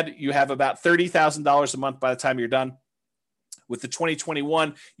 Nomad, you have about $30,000 a month by the time you're done. With the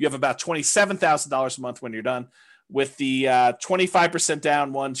 2021, you have about $27,000 a month when you're done. With the 25%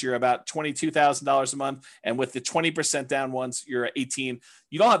 down ones, you're about $22,000 a month. And with the 20% down ones, you're at 18.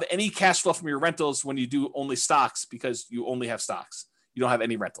 You don't have any cash flow from your rentals when you do only stocks because you only have stocks. You don't have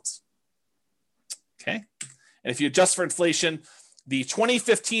any rentals. Okay. And if you adjust for inflation, the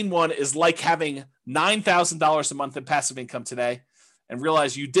 2015 one is like having $9,000 a month in passive income today. And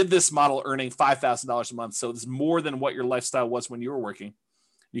realize you did this model earning $5,000 a month. So it's more than what your lifestyle was when you were working.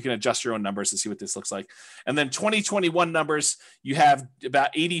 You can adjust your own numbers to see what this looks like. And then 2021 numbers, you have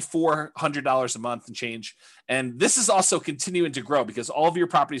about $8,400 a month and change. And this is also continuing to grow because all of your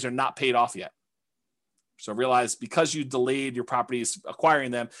properties are not paid off yet. So realize because you delayed your properties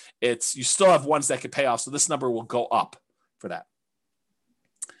acquiring them, you still have ones that could pay off. So this number will go up for that.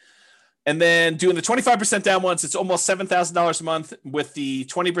 And then doing the 25% down ones, it's almost $7,000 a month. With the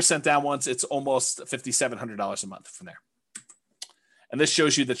 20% down ones, it's almost $5,700 a month from there. And this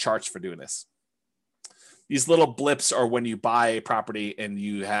shows you the charts for doing this. These little blips are when you buy a property and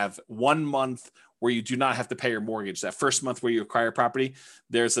you have 1 month where you do not have to pay your mortgage. That first month where you acquire property,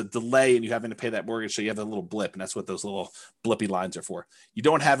 there's a delay and you having to pay that mortgage. So you have a little blip, and that's what those little blippy lines are for. You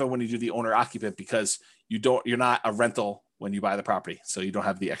don't have it when you do the owner occupant because you're not a rental when you buy the property. So you don't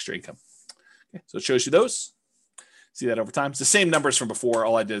have the extra income. Okay, so it shows you those. See that over time. It's the same numbers from before.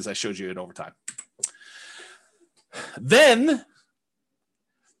 All I did is I showed you it over time. Then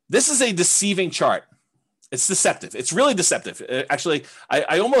this is a deceiving chart. It's deceptive. It's really deceptive. Actually,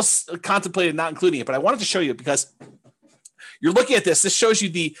 I almost contemplated not including it, but I wanted to show you because you're looking at this. This shows you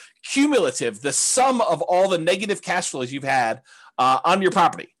the cumulative, the sum of all the negative cash flows you've had on your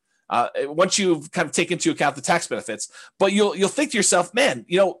property. Once you've kind of taken into account the tax benefits, but you'll think to yourself, man,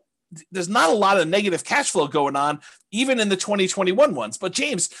 there's not a lot of negative cash flow going on, even in the 2021 ones. But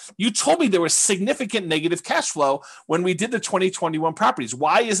James, you told me there was significant negative cash flow when we did the 2021 properties.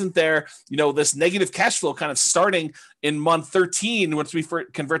 Why isn't there, this negative cash flow kind of starting in month 13 once we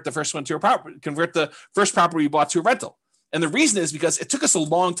convert the first one to a property, convert the first property we bought to a rental? And the reason is because it took us a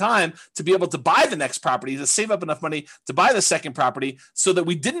long time to be able to buy the next property, to save up enough money to buy the second property so that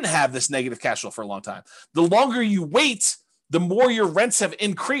we didn't have this negative cash flow for a long time. The longer you wait, the more your rents have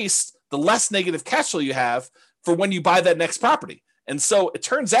increased, the less negative cash flow you have for when you buy that next property. And so it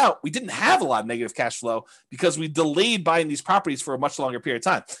turns out we didn't have a lot of negative cash flow because we delayed buying these properties for a much longer period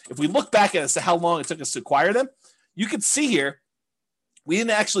of time. If we look back at as to how long it took us to acquire them, you can see here, we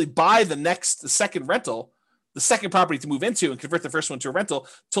didn't actually buy the second rental, the second property to move into and convert the first one to a rental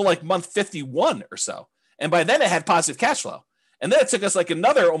till like month 51 or so. And by then it had positive cash flow. And then it took us like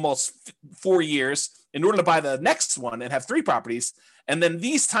another almost 4 years in order to buy the next one and have 3 properties. And then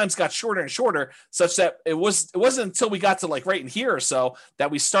these times got shorter and shorter, such that it wasn't until we got to like right in here or so that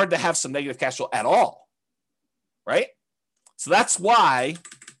we started to have some negative cash flow at all. Right? So that's why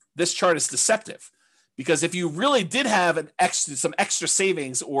this chart is deceptive. Because if you really did have some extra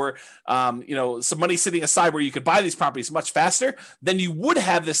savings or some money sitting aside where you could buy these properties much faster, then you would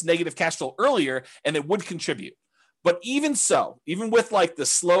have this negative cash flow earlier and it would contribute. But even so, even with like the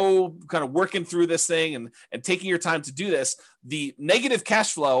slow kind of working through this thing and taking your time to do this, the negative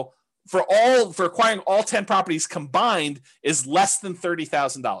cash flow for acquiring all 10 properties combined is less than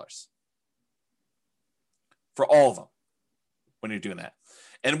 $30,000 for all of them when you're doing that.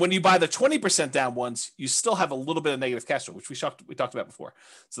 And when you buy the 20% down ones, you still have a little bit of negative cash flow, which we talked about before.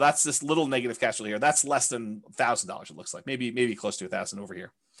 So that's this little negative cash flow here. That's less than $1,000. It looks like maybe close to 1,000 over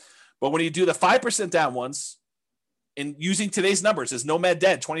here. But when you do the 5% down ones, and using today's numbers as Nomad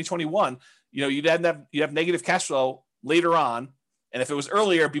Dead 2021, you have negative cash flow later on, and if it was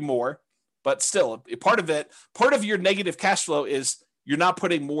earlier, it'd be more. But still, part of your negative cash flow is you're not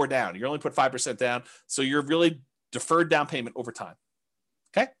putting more down. You only put 5% down, so you're really deferred down payment over time.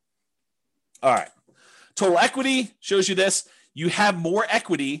 Okay. All right. Total equity shows you this. You have more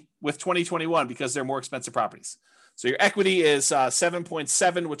equity with 2021 because they're more expensive properties. So your equity is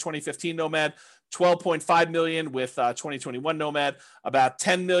 7.7 with 2015 Nomad, 12.5 million with 2021 Nomad, about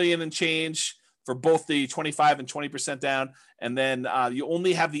 10 million and change for both the 25 and 20% down. And then you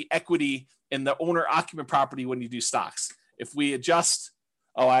only have the equity in the owner occupant property when you do stocks. If we adjust,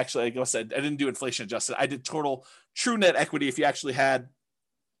 I guess I didn't do inflation adjusted. I did total true net equity if you actually had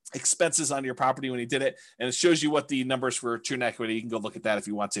expenses on your property when you did it. And it shows you what the numbers for true net equity. You can go look at that if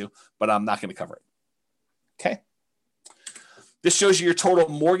you want to, but I'm not going to cover it. Okay. This shows you your total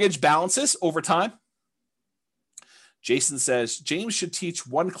mortgage balances over time. Jason says, James should teach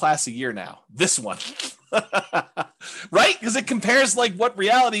one class a year now. This one. Right? Because it compares like what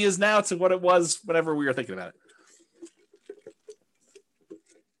reality is now to what it was whenever we were thinking about it.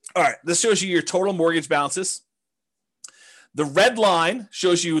 All right. This shows you your total mortgage balances. The red line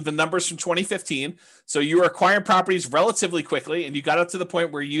shows you the numbers from 2015. So you were acquiring properties relatively quickly, and you got up to the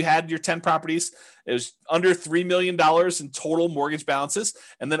point where you had your 10 properties. It was under $3 million in total mortgage balances.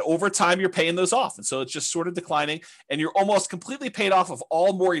 And then over time, you're paying those off. And so it's just sort of declining, and you're almost completely paid off of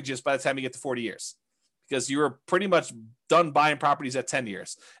all mortgages by the time you get to 40 years because you were pretty much done buying properties at 10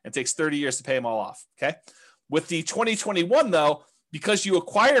 years. It takes 30 years to pay them all off. Okay. With the 2021, though, because you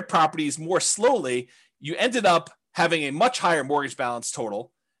acquired properties more slowly, you ended up having a much higher mortgage balance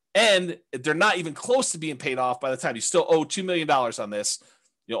total, and they're not even close to being paid off by the time you still owe $2 million on this,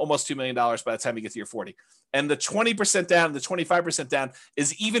 almost $2 million by the time you get to your 40. And the 20% down, the 25% down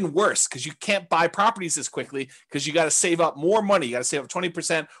is even worse because you can't buy properties as quickly because you got to save up more money. You got to save up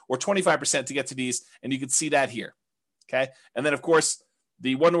 20% or 25% to get to these. And you can see that here. Okay. And then of course,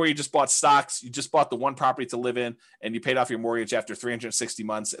 the one where you just bought stocks, you just bought the one property to live in and you paid off your mortgage after 360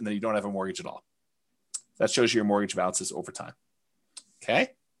 months and then you don't have a mortgage at all. That shows you your mortgage balances over time. Okay.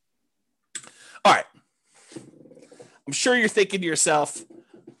 All right. I'm sure you're thinking to yourself,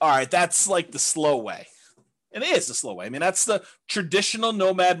 all right, that's like the slow way. And it is the slow way. I mean, that's the traditional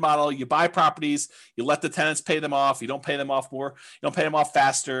nomad model. You buy properties, you let the tenants pay them off. You don't pay them off more. You don't pay them off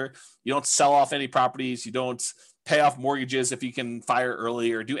faster. You don't sell off any properties. You don't pay off mortgages if you can fire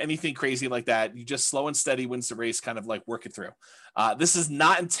early or do anything crazy like that. You just slow and steady wins the race, kind of like work it through. This is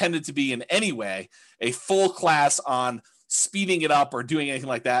not intended to be in any way a full class on speeding it up or doing anything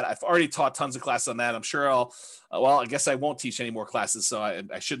like that. I've already taught tons of classes on that. I'm sure I guess I won't teach any more classes, so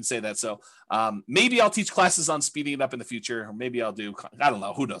I shouldn't say that. So maybe I'll teach classes on speeding it up in the future, or maybe I'll do, I don't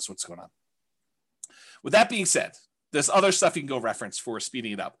know, who knows what's going on. With that being said, there's other stuff you can go reference for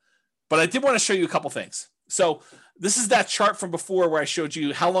speeding it up. But I did want to show you a couple things. So this is that chart from before where I showed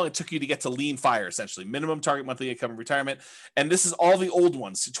you how long it took you to get to lean fire, essentially, minimum target monthly income in retirement. And this is all the old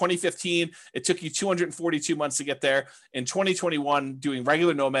ones. So 2015, it took you 242 months to get there. In 2021, doing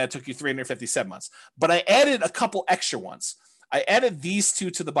regular Nomad took you 357 months. But I added a couple extra ones. I added these two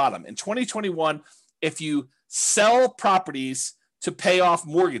to the bottom. In 2021, if you sell properties to pay off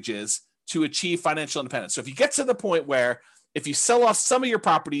mortgages to achieve financial independence. So if you get to the point where if you sell off some of your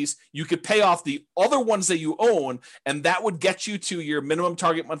properties, you could pay off the other ones that you own, and that would get you to your minimum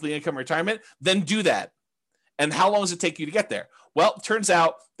target monthly income retirement, then do that. And how long does it take you to get there? Well, it turns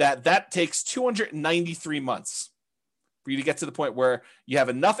out that takes 293 months for you to get to the point where you have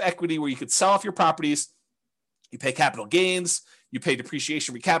enough equity where you could sell off your properties, you pay capital gains, you pay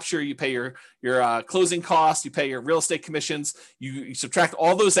depreciation recapture, you pay your closing costs, you pay your real estate commissions, you subtract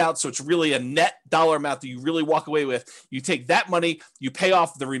all those out. So it's really a net dollar amount that you really walk away with. You take that money, you pay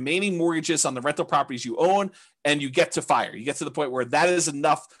off the remaining mortgages on the rental properties you own, and you get to fire. You get to the point where that is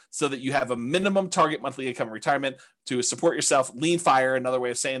enough so that you have a minimum target monthly income in retirement to support yourself, lean fire, another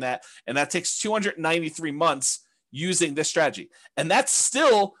way of saying that. And that takes 293 months using this strategy. And that's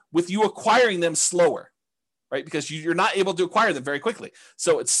still with you acquiring them slower. Right? Because you're not able to acquire them very quickly.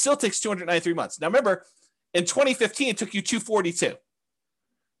 So it still takes 293 months. Now, remember, in 2015, it took you 242.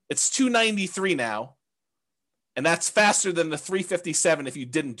 It's 293 now, and that's faster than the 357 if you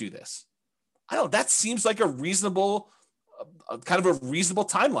didn't do this. I don't know. That seems like a reasonable, kind of a reasonable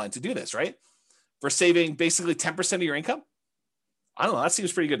timeline to do this, right? For saving basically 10% of your income. I don't know. That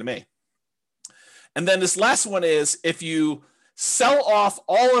seems pretty good to me. And then this last one is if you sell off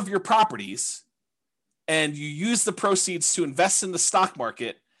all of your properties and you use the proceeds to invest in the stock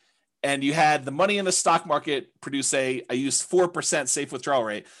market, and you had the money in the stock market produce I used 4% safe withdrawal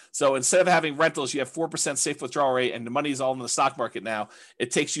rate. So instead of having rentals, you have 4% safe withdrawal rate, and the money is all in the stock market now.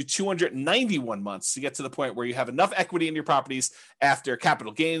 It takes you 291 months to get to the point where you have enough equity in your properties after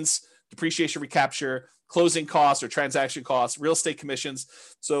capital gains, depreciation recapture, closing costs or transaction costs, real estate commissions.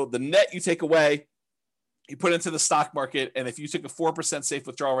 So the net you take away, you put into the stock market, and if you took a 4% safe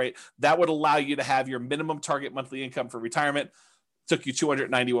withdrawal rate, that would allow you to have your minimum target monthly income for retirement. It took you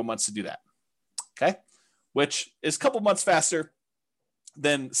 291 months to do that, okay? Which is a couple months faster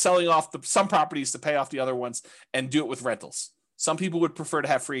than selling off some properties to pay off the other ones and do it with rentals. Some people would prefer to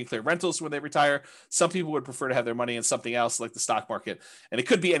have free and clear rentals when they retire. Some people would prefer to have their money in something else like the stock market, and it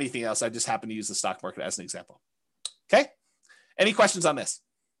could be anything else. I just happen to use the stock market as an example, okay? Any questions on this?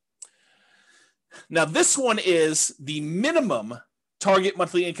 Now, this one is the minimum target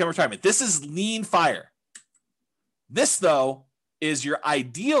monthly income retirement. This is lean fire. This, though, is your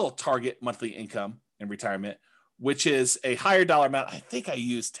ideal target monthly income in retirement, which is a higher dollar amount. I think I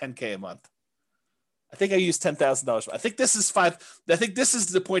use $10K a month. I think I use $10,000. I think this is this is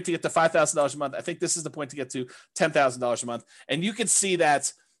the point to get to $5,000 a month. I think this is the point to get to $10,000 a month. And you can see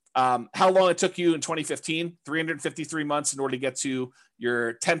that how long it took you in 2015, 353 months in order to get to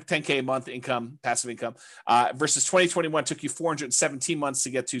your 10K a month income, passive income, versus 2021 took you 417 months to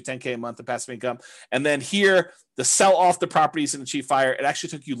get to 10K a month of passive income. And then here, the sell off the properties and achieve fire, it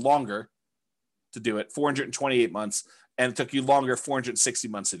actually took you longer to do it, 428 months, and it took you longer, 460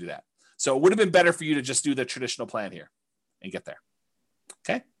 months to do that. So it would have been better for you to just do the traditional plan here and get there.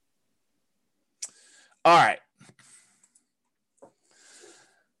 Okay. All right.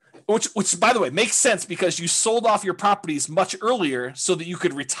 Which, by the way, makes sense because you sold off your properties much earlier so that you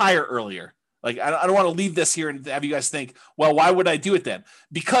could retire earlier. Like, I don't want to leave this here and have you guys think, well, why would I do it then?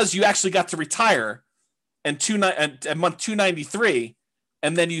 Because you actually got to retire at month 293,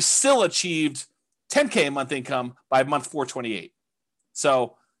 and then you still achieved 10K a month income by month 428.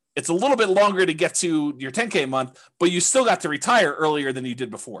 So it's a little bit longer to get to your 10K a month, but you still got to retire earlier than you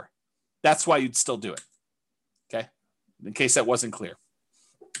did before. That's why you'd still do it. Okay. In case that wasn't clear.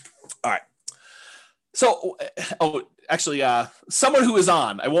 All right. So, actually, someone who is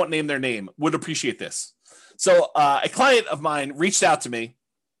on, I won't name their name, would appreciate this. So a client of mine reached out to me.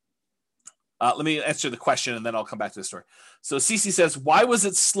 Let me answer the question and then I'll come back to the story. So Cece says, why was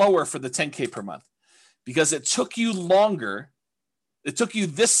it slower for the 10K per month? Because it took you longer. It took you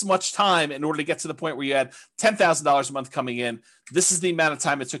this much time in order to get to the point where you had $10,000 a month coming in. This is the amount of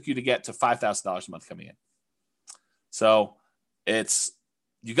time it took you to get to $5,000 a month coming in. So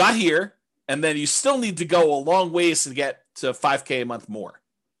you got here, and then you still need to go a long ways to get to 5K a month more.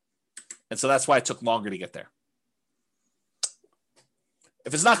 And so that's why it took longer to get there.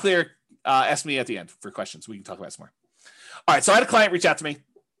 If it's not clear, ask me at the end for questions. We can talk about it some more. All right. So I had a client reach out to me,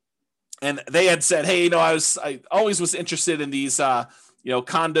 and they had said, hey, I always was interested in these,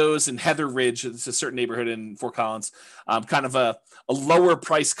 condos in Heather Ridge. It's a certain neighborhood in Fort Collins, kind of a lower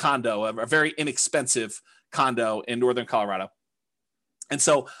price condo, a very inexpensive condo in Northern Colorado. And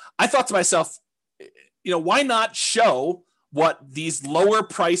so I thought to myself, why not show what these lower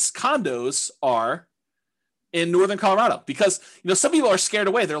price condos are in Northern Colorado? Because, some people are scared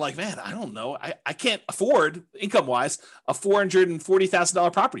away. They're like, man, I don't know. I can't afford, income wise, a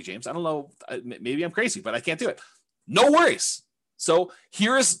 $440,000 property, James. I don't know. Maybe I'm crazy, but I can't do it. No worries. So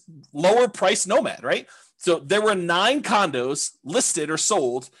here's lower price Nomad, right? So there were 9 condos listed or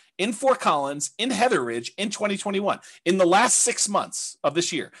sold in Fort Collins, in Heather Ridge in 2021, in the last 6 months of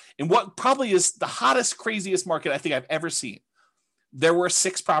this year, in what probably is the hottest, craziest market I think I've ever seen. There were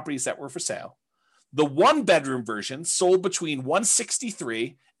 6 properties that were for sale. The 1-bedroom version sold between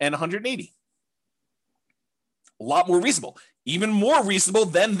 $163,000 and $180,000. A lot more reasonable, even more reasonable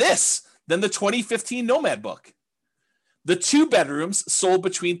than the 2015 Nomad book. The 2 bedrooms sold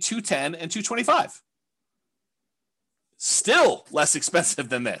between $210,000 and $225,000. Still less expensive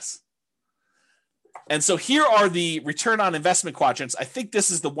than this. And so here are the return on investment quadrants. I think this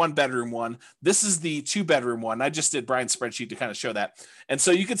is the 1-bedroom one. This is the 2-bedroom one. I just did Brian's spreadsheet to kind of show that. And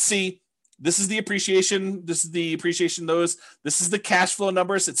so you could see this is the appreciation. This is the appreciation. This is the cash flow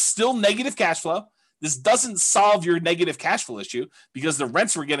numbers. It's still negative cash flow. This doesn't solve your negative cash flow issue because the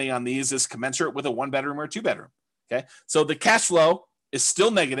rents we're getting on these is commensurate with a 1-bedroom or a 2-bedroom. Okay. So the cash flow is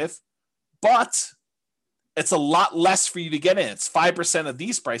still negative, but it's a lot less for you to get in. It's 5% of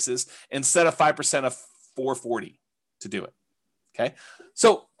these prices instead of 5% of 440 to do it. Okay.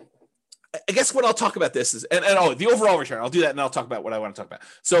 So I guess what I'll talk about this is, the overall return, I'll do that and I'll talk about what I want to talk about.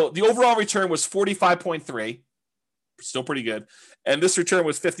 So the overall return was 45.3, still pretty good. And this return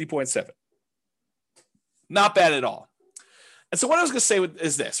was 50.7. Not bad at all. And so what I was going to say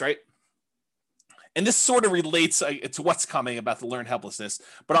is this, right? And this sort of relates to what's coming about the learned helplessness,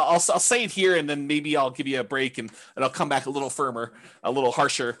 but I'll say it here and then maybe I'll give you a break and I'll come back a little firmer, a little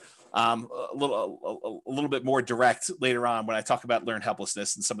harsher, a little bit more direct later on when I talk about learned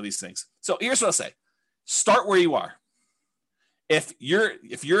helplessness and some of these things. So here's what I'll say. Start where you are. If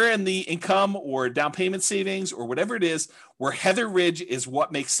you're in the income or down payment savings or whatever it is, where Heather Ridge is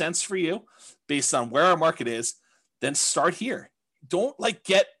what makes sense for you based on where our market is, then start here. Don't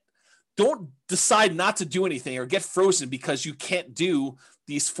decide not to do anything or get frozen because you can't do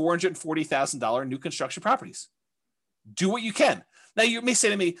these $440,000 new construction properties. Do what you can. Now you may say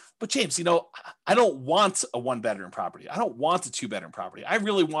to me, but James, I don't want a 1-bedroom property. I don't want a 2-bedroom property. I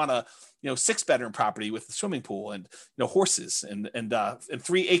really want a 6-bedroom property with a swimming pool and horses and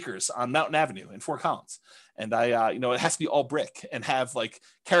 3 acres on Mountain Avenue in Fort Collins. And it has to be all brick and have like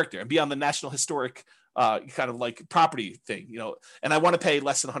character and be on the National Historic kind of like property thing, and I want to pay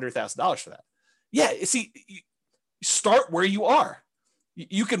less than $100,000 for that. Yeah. See, start where you are.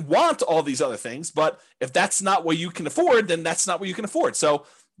 You can want all these other things, but if that's not what you can afford, then that's not what you can afford. So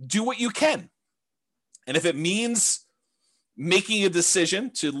do what you can. And if it means making a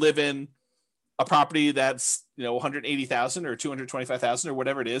decision to live in a property that's, $180,000 or $225,000 or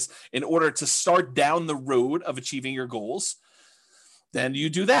whatever it is, in order to start down the road of achieving your goals, then you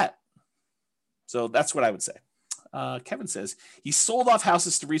do that. So that's what I would say. Kevin says he sold off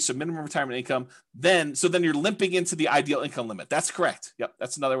houses to reach a minimum retirement income. Then you're limping into the ideal income limit. That's correct. Yep.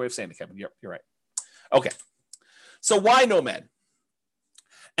 That's another way of saying it, Kevin. You're right. Okay. So why Nomad?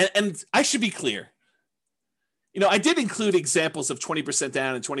 And I should be clear. I did include examples of 20%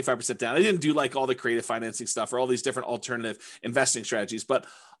 down and 25% down. I didn't do like all the creative financing stuff or all these different alternative investing strategies, but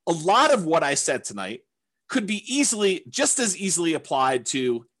a lot of what I said tonight could be just as easily applied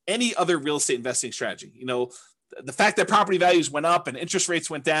to any other real estate investing strategy. The fact that property values went up and interest rates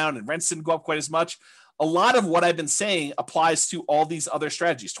went down and rents didn't go up quite as much. A lot of what I've been saying applies to all these other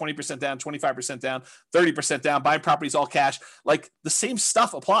strategies, 20% down, 25% down, 30% down, buying properties all cash. Like the same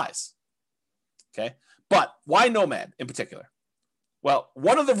stuff applies. Okay. But why Nomad in particular? Well,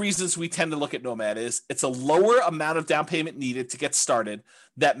 one of the reasons we tend to look at Nomad is it's a lower amount of down payment needed to get started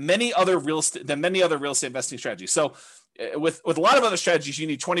than many other real estate investing strategies. So with a lot of other strategies, you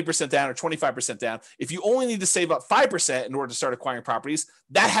need 20% down or 25% down. If you only need to save up 5% in order to start acquiring properties,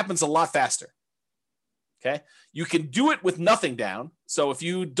 that happens a lot faster. Okay. You can do it with nothing down. So if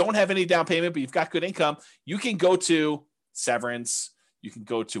you don't have any down payment, but you've got good income, you can go to Severance, you can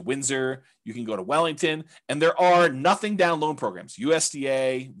go to Windsor, you can go to Wellington, and there are nothing down loan programs,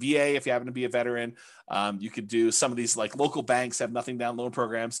 USDA, VA, if you happen to be a veteran. You could do some of these like local banks have nothing down loan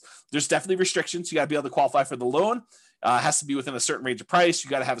programs. There's definitely restrictions. You got to be able to qualify for the loan. has to be within a certain range of price. You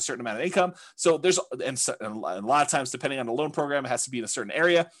got to have a certain amount of income. So and a lot of times, depending on the loan program, it has to be in a certain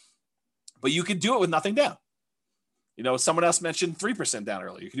area. But you can do it with nothing down. Someone else mentioned 3% down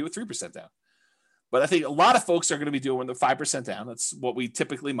earlier. You can do it 3% down. But I think a lot of folks are going to be doing the 5% down. That's what we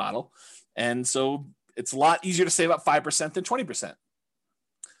typically model. And so it's a lot easier to save up 5% than 20%.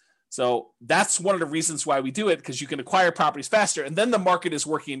 So that's one of the reasons why we do it, because you can acquire properties faster, and then the market is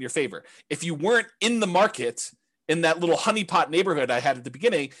working in your favor. If you weren't in the market in that little honeypot neighborhood I had at the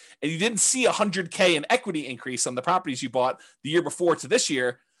beginning, and you didn't see $100K in equity increase on the properties you bought the year before to this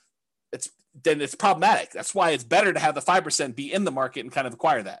year, then it's problematic. That's why it's better to have the 5% be in the market and kind of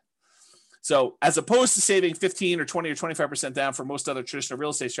acquire that. So as opposed to saving 15 or 20 or 25% down for most other traditional real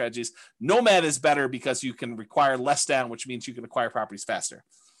estate strategies, Nomad is better because you can require less down, which means you can acquire properties faster.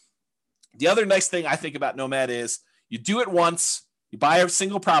 The other nice thing I think about Nomad is you do it once, you buy a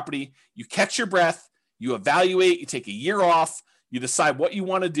single property, you catch your breath, you evaluate, you take a year off, you decide what you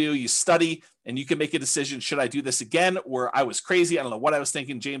want to do, you study, and you can make a decision. Should I do this again? Or I was crazy. I don't know what I was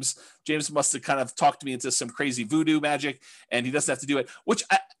thinking. James must have kind of talked me into some crazy voodoo magic, and he doesn't have to do it, which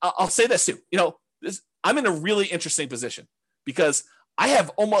I'll say this too. I'm in a really interesting position because I have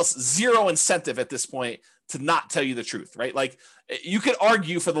almost zero incentive at this point to not tell you the truth, right? Like you could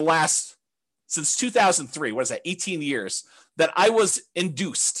argue since 2003, what is that, 18 years, that I was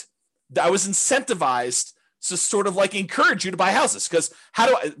induced, that I was incentivized to sort of like encourage you to buy houses. Because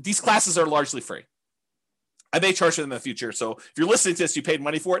these classes are largely free. I may charge for them in the future. So if you're listening to this, you paid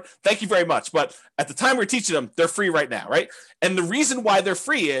money for it. Thank you very much. But at the time we're teaching them, they're free right now, right? And the reason why they're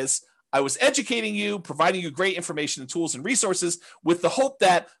free is I was educating you, providing you great information and tools and resources with the hope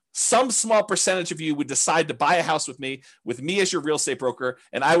that some small percentage of you would decide to buy a house with me as your real estate broker,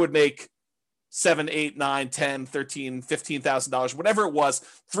 and I would make $7, $8, $9, $10, $13, $15,000, whatever it was.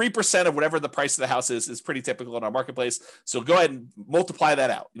 3% of whatever the price of the house is pretty typical in our marketplace. So go ahead and multiply that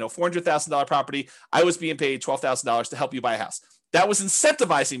out. $400,000 property. I was being paid $12,000 to help you buy a house. That was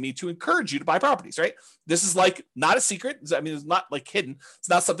incentivizing me to encourage you to buy properties, right? This is like not a secret. I mean, it's not like hidden. It's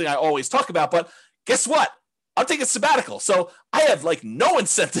not something I always talk about, but guess what? I'm taking a sabbatical. So I have like no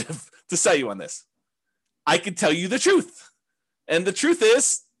incentive to sell you on this. I can tell you the truth. And the truth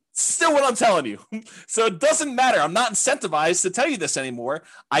is, still what I'm telling you. So it doesn't matter. I'm not incentivized to tell you this anymore.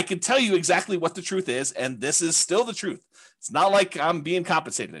 I can tell you exactly what the truth is, and this is still the truth. It's not like I'm being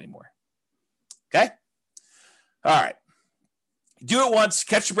compensated anymore. Okay? All right. Do it once,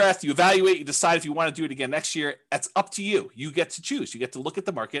 catch your breath, you evaluate, you decide if you want to do it again next year. That's up to you. You get to choose. You get to look at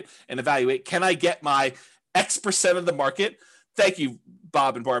the market and evaluate, can I get my X percent of the market? Thank you,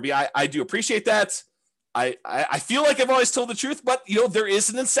 Bob and Barbie. I do appreciate that. I feel like I've always told the truth, but there is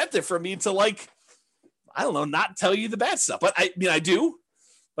an incentive for me to not tell you the bad stuff. But I do.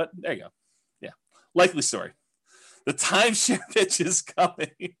 But there you go. Yeah. Likely story. The timeshare pitch is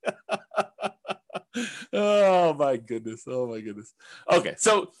coming. Oh my goodness. Okay.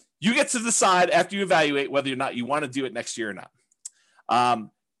 So you get to decide after you evaluate whether or not you want to do it next year or not.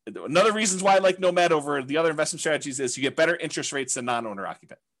 Another reasons why I like Nomad over the other investment strategies is you get better interest rates than non-owner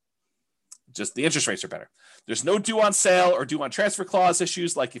occupant. Just the interest rates are better. There's no due on sale or due on transfer clause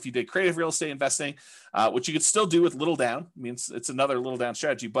issues like if you did creative real estate investing, which you could still do with little down. I mean, it's another little down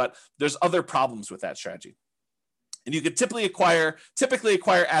strategy, but there's other problems with that strategy. And you could typically acquire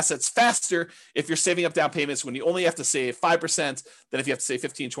assets faster if you're saving up down payments when you only have to save 5% than if you have to save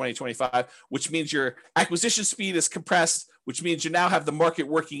 15, 20, 25, which means your acquisition speed is compressed, which means you now have the market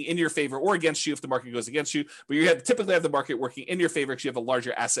working in your favor or against you if the market goes against you, but you typically have the market working in your favor because you have a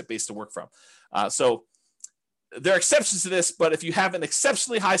larger asset base to work from. So there are exceptions to this, but if you have an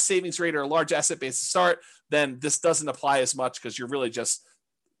exceptionally high savings rate or a large asset base to start, then this doesn't apply as much because you're really just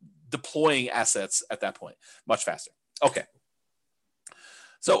deploying assets at that point much faster. Okay.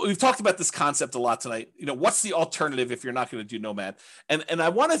 So we've talked about this concept a lot tonight. What's the alternative if you're not going to do Nomad? And I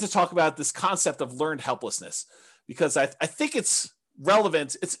wanted to talk about this concept of learned helplessness because I think it's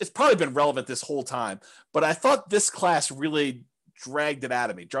relevant. It's probably been relevant this whole time, but I thought this class really drug it out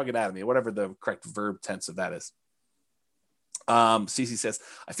of me, whatever the correct verb tense of that is. Cece says,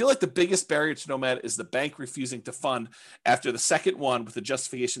 I feel like the biggest barrier to Nomad is the bank refusing to fund after the second one with the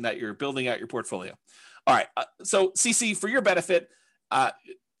justification that you're building out your portfolio. All right. So Cece, for your benefit,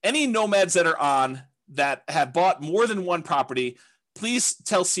 any Nomads that are on that have bought more than one property, please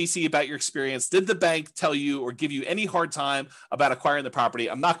tell Cece about your experience. Did the bank tell you or give you any hard time about acquiring the property?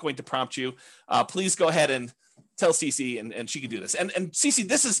 I'm not going to prompt you. Please go ahead and tell Cece and she can do this. And Cece,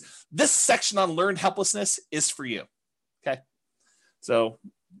 this section on learned helplessness is for you. Okay. So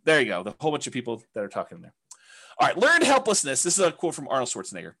there you go. The whole bunch of people that are talking in there. All right. Learned helplessness. This is a quote from Arnold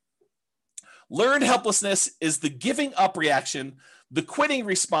Schwarzenegger. Learned helplessness is the giving up reaction, the quitting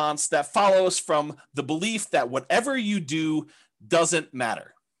response that follows from the belief that whatever you do doesn't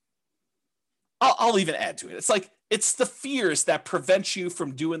matter. I'll even add to it. It's like, it's the fears that prevent you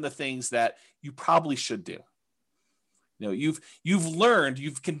from doing the things that you probably should do. You know, you've learned,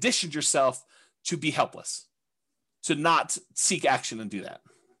 you've conditioned yourself to be helpless, to not seek action and do that.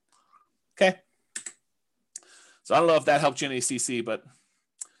 Okay. So I don't know if that helped you in ACC, but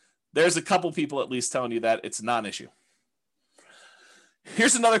there's a couple people at least telling you that it's not an issue.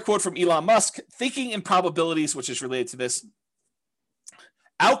 Here's another quote from Elon Musk: thinking in probabilities, which is related to this.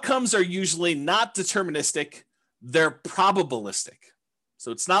 Outcomes are usually not deterministic, they're probabilistic.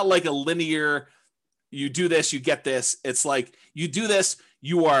 So it's not like a linear, you do this, you get this. It's like you do this,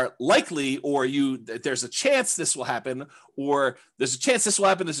 you are likely, or there's a chance this will happen, or there's a chance this will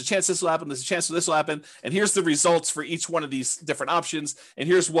happen, there's a chance this will happen, there's a chance this will happen, and here's the results for each one of these different options, and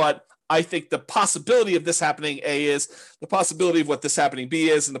here's what I think the possibility of this happening A is, the possibility of what this happening B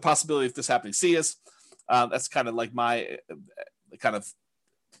is, and the possibility of this happening C is. That's kind of like my kind of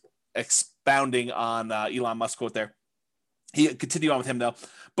expounding on Elon Musk quote there. He continue on with him though,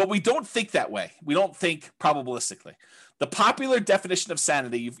 but we don't think that way. We don't think probabilistically. The popular definition of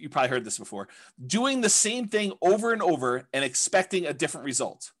sanity, you probably heard this before, doing the same thing over and over and expecting a different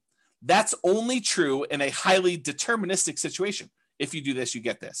result. That's only true in a highly deterministic situation. If you do this, you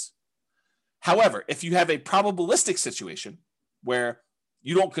get this. However, if you have a probabilistic situation where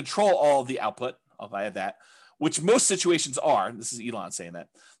you don't control all the output, I'll add that, which most situations are, this is Elon saying that,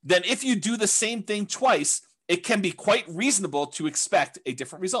 then if you do the same thing twice, it can be quite reasonable to expect a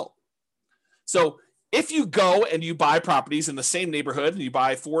different result. So if you go and you buy properties in the same neighborhood and you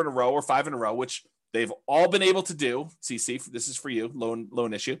buy 4 in a row or 5 in a row, which they've all been able to do, CC, this is for you,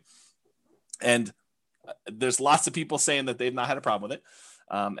 loan issue. And there's lots of people saying that they've not had a problem with it.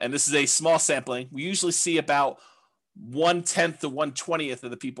 And this is a small sampling. We usually see about 1/10 to 1/20 of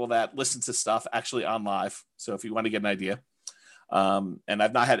the people that listen to stuff actually on live. So if you want to get an idea, and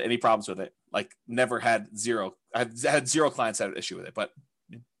I've not had any problems with it, like never had zero. I've had 0 clients that had an issue with it, but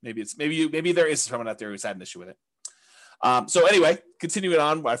maybe there is someone out there who's had an issue with it. So anyway, continuing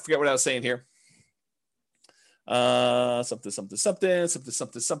on, I forget what I was saying here. Something,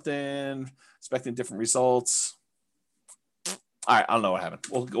 expecting different results. All right, I don't know what happened.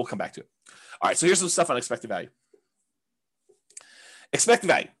 We'll come back to it. All right, so here's some stuff on expected value. Expected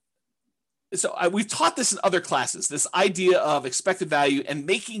value. So we've taught this in other classes, this idea of expected value and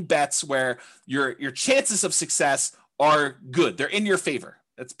making bets where your chances of success are good. They're in your favor.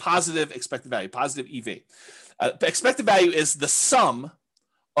 That's positive expected value, positive EV. Expected value is the sum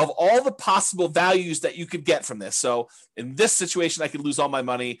of all the possible values that you could get from this. So in this situation, I could lose all my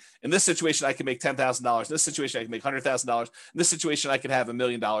money. In this situation, I can make $10,000. In this situation, I can make $100,000. In this situation, I could have $1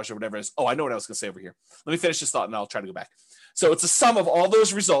 million or whatever it is. Oh, I know what I was going to say over here. Let me finish this thought and I'll try to go back. So it's a sum of all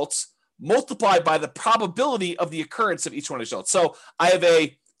those results multiplied by the probability of the occurrence of each one of the results. So I have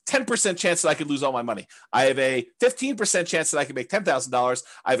a 10% chance that I could lose all my money. I have a 15% chance that I can make $10,000.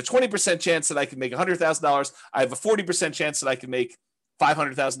 I have a 20% chance that I can make $100,000. I have a 40% chance that I can make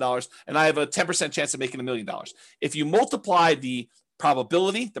 $500,000, and I have a 10% chance of making $1 million. If you multiply the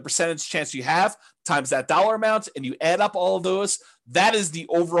probability, the percentage chance you have, times that dollar amount, and you add up all of those, that is the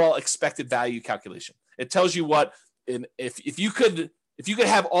overall expected value calculation. It tells you what, if you could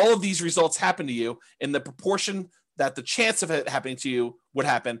have all of these results happen to you in the proportion that the chance of it happening to you would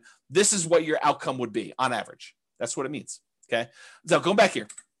happen, this is what your outcome would be on average. That's what it means. Okay. So going back here.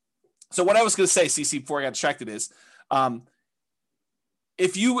 So what I was going to say, CC, before I got distracted is,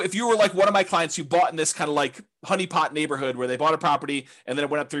 if you were like one of my clients who bought in this kind of like honeypot neighborhood where they bought a property and then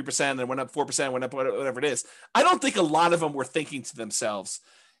it went up 3%, and then went up 4%, went up whatever it is, I don't think a lot of them were thinking to themselves,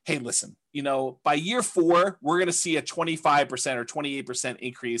 hey, listen, by year 4, we're going to see a 25% or 28%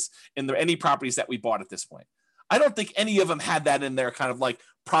 increase in any properties that we bought at this point. I don't think any of them had that in their kind of like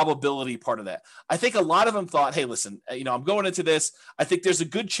probability part of that. I think a lot of them thought, hey, listen, I'm going into this. I think there's a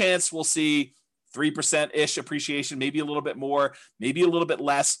good chance we'll see 3%-ish appreciation, maybe a little bit more, maybe a little bit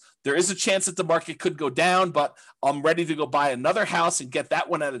less. There is a chance that the market could go down, but I'm ready to go buy another house and get that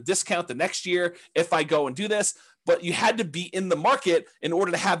one at a discount the next year if I go and do this. But you had to be in the market in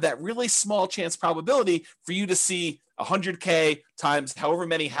order to have that really small chance probability for you to see 100K times however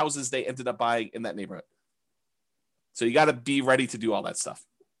many houses they ended up buying in that neighborhood. So you got to be ready to do all that stuff.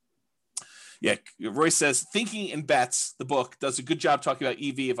 Yeah, Royce says, Thinking in Bets, the book, does a good job talking about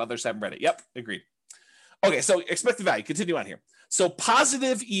EV if others haven't read it. Yep, agreed. Okay, so expected value, continue on here. So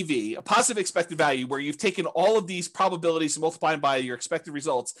positive EV, a positive expected value, where you've taken all of these probabilities and multiplied by your expected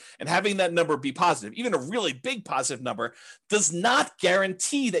results and having that number be positive, even a really big positive number, does not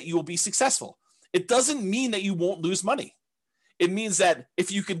guarantee that you will be successful. It doesn't mean that you won't lose money. It means that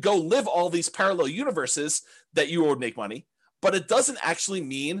if you could go live all these parallel universes, that you would make money, but it doesn't actually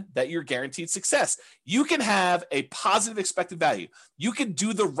mean that you're guaranteed success. You can have a positive expected value. You can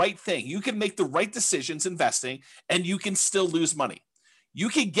do the right thing. You can make the right decisions investing, and you can still lose money. You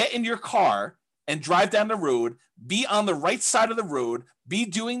can get in your car and drive down the road, be on the right side of the road, be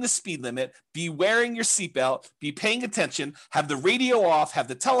doing the speed limit, be wearing your seatbelt, be paying attention, have the radio off, have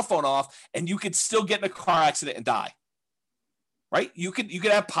the telephone off, and you could still get in a car accident and die. Right? You could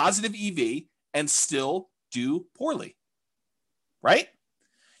have positive EV and still do poorly. Right?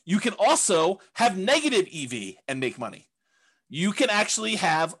 You can also have negative EV and make money. You can actually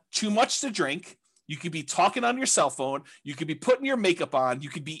have too much to drink. You could be talking on your cell phone. You could be putting your makeup on. You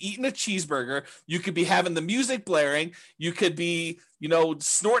could be eating a cheeseburger. You could be having the music blaring. You could be,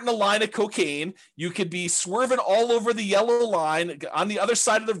 snorting a line of cocaine. You could be swerving all over the yellow line on the other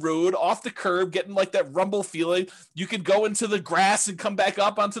side of the road, off the curb, getting like that rumble feeling. You could go into the grass and come back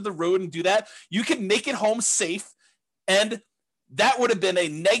up onto the road and do that. You can make it home safe. And that would have been a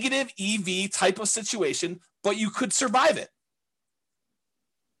negative EV type of situation, but you could survive it.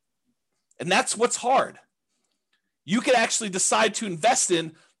 And that's what's hard. You could actually decide to invest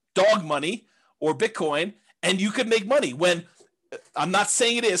in dog money or Bitcoin, and you could make money. When I'm not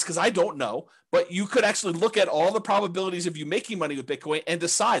saying it is, because I don't know, but you could actually look at all the probabilities of you making money with Bitcoin and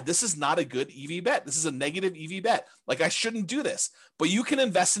decide this is not a good EV bet. This is a negative EV bet. Like, I shouldn't do this. But you can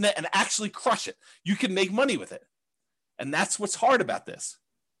invest in it and actually crush it. You can make money with it. And that's what's hard about this.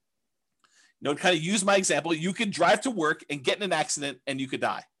 To kind of use my example, you could drive to work and get in an accident and you could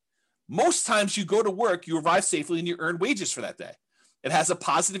die. Most times you go to work, you arrive safely, and you earn wages for that day. It has a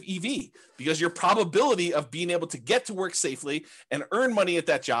positive EV because your probability of being able to get to work safely and earn money at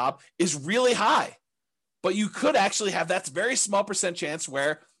that job is really high. But you could actually have that very small percent chance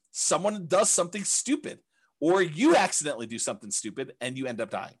where someone does something stupid or you accidentally do something stupid and you end up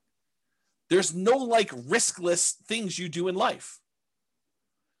dying. There's no riskless things you do in life.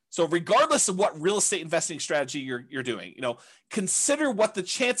 So regardless of what real estate investing strategy you're doing, consider what the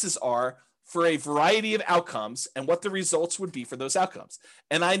chances are for a variety of outcomes and what the results would be for those outcomes.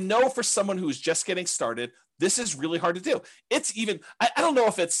 And I know for someone who's just getting started, this is really hard to do. It's even, I don't know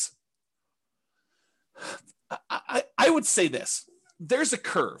if it's, I would say this, there's a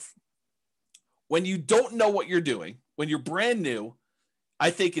curve. When you don't know what you're doing, when you're brand new,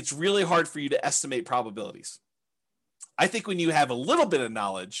 I think it's really hard for you to estimate probabilities. I think when you have a little bit of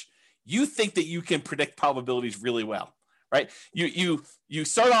knowledge, you think that you can predict probabilities really well, right? You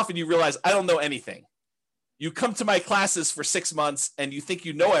start off and you realize, I don't know anything. You come to my classes for 6 months and you think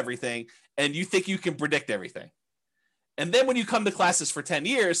you know everything and you think you can predict everything. And then when you come to classes for 10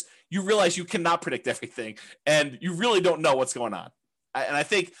 years, you realize you cannot predict everything and you really don't know what's going on. And I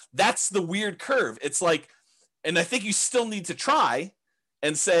think that's the weird curve. It's like, and I think you still need to try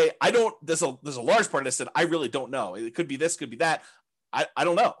and say, there's a large part of this that I really don't know. It could be this, could be that. I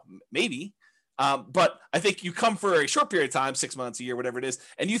don't know, maybe. But I think you come for a short period of time, 6 months, a year, whatever it is,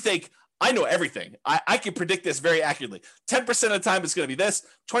 and you think, I know everything. I can predict this very accurately. 10% of the time it's going to be this,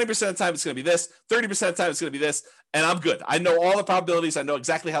 20% of the time it's going to be this, 30% of the time it's going to be this, and I'm good. I know all the probabilities. I know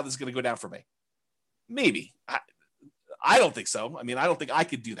exactly how this is going to go down for me. Maybe. I don't think so. I mean, I don't think I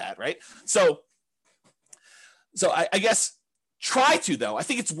could do that, right? So I guess try to, though. I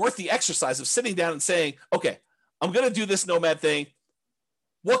think it's worth the exercise of sitting down and saying, okay, I'm going to do this Nomad thing.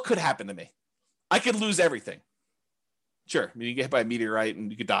 What could happen to me? I could lose everything. Sure. I mean, you get hit by a meteorite and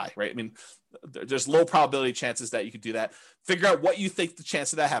you could die, right? I mean, there's low probability chances that you could do that. Figure out what you think the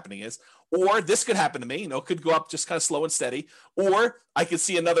chance of that happening is. Or this could happen to me, it could go up just kind of slow and steady. Or I could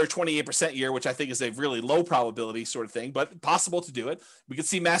see another 28% year, which I think is a really low probability sort of thing, but possible to do it. We could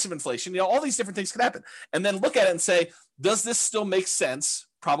see massive inflation. All these different things could happen. And then look at it and say, does this still make sense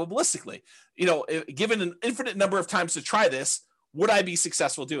probabilistically? Given an infinite number of times to try this, would I be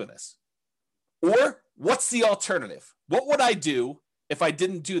successful doing this? Or what's the alternative? What would I do if I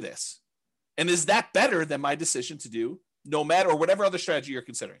didn't do this? And is that better than my decision to do Nomad or whatever other strategy you're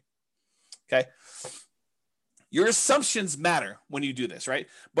considering? Okay. Your assumptions matter when you do this, right?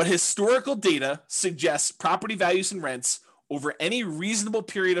 But historical data suggests property values and rents over any reasonable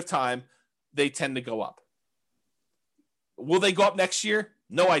period of time, they tend to go up. Will they go up next year?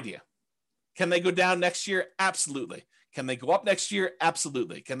 No idea. Can they go down next year? Absolutely. Can they go up next year?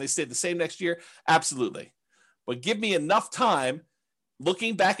 Absolutely. Can they stay the same next year? Absolutely. But give me enough time,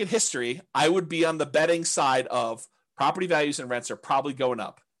 looking back at history, I would be on the betting side of property values and rents are probably going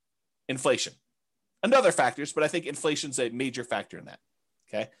up. Inflation and other factors, but I think inflation's a major factor in that.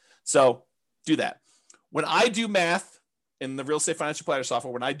 Okay. So do that. When I do math in the real estate financial planner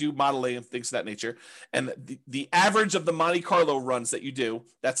software, when I do modeling and things of that nature, and the average of the Monte Carlo runs that you do,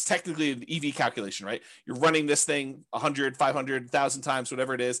 that's technically an EV calculation, right? You're running this thing 100, 500, 1,000 times,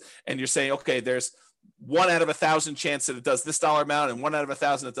 whatever it is. And you're saying, okay, there's 1 out of 1,000 chance that it does this dollar amount and 1 out of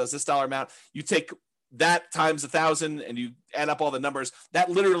 1,000 that does this dollar amount. You take that times 1,000 and you add up all the numbers. That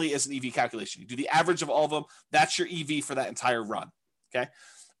literally is an EV calculation. You do the average of all of them. That's your EV for that entire run. Okay.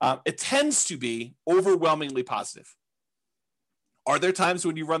 It tends to be overwhelmingly positive. Are there times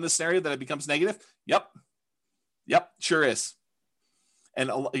when you run this scenario that it becomes negative? Yep, sure is. And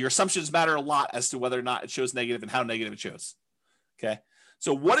your assumptions matter a lot as to whether or not it shows negative and how negative it shows. Okay.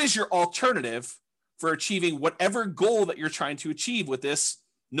 So what is your alternative for achieving whatever goal that you're trying to achieve with this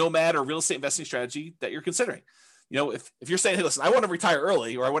nomad or real estate investing strategy that you're considering? You know, if you're saying, hey, listen, I want to retire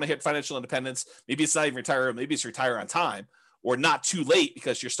early, or I want to hit financial independence, maybe it's not even retire, maybe it's retire on time, or not too late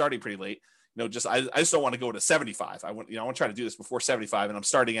because you're starting pretty late. You know, I just don't want to go to 75. I want to try to do this before 75, and I'm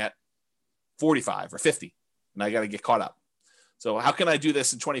starting at 45 or 50, and I got to get caught up. So how can I do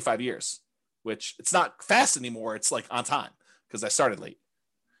this in 25 years? Which it's not fast anymore. It's like on time because I started late,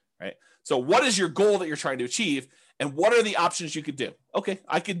 right? So what is your goal that you're trying to achieve, and what are the options you could do? Okay,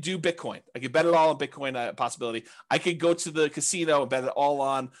 I could do Bitcoin. I could bet it all on Bitcoin, possibility. I could go to the casino and bet it all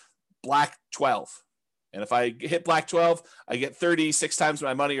on Black 12. And if I hit Black 12, I get 36 times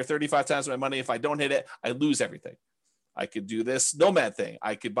my money or 35 times my money. If I don't hit it, I lose everything. I could do this Nomad thing.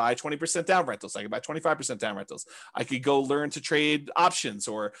 I could buy 20% down rentals. I could buy 25% down rentals. I could go learn to trade options,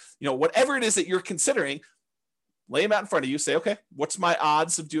 or, you know, whatever it is that you're considering, lay them out in front of you. Say, okay, what's my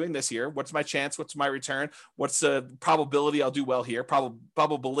odds of doing this here? What's my chance? What's my return? What's the probability I'll do well here?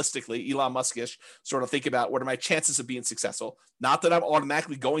 Probabilistically, Elon Musk-ish, sort of think about what are my chances of being successful? Not that I'm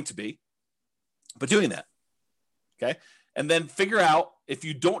automatically going to be, but doing that. Okay. And then figure out, if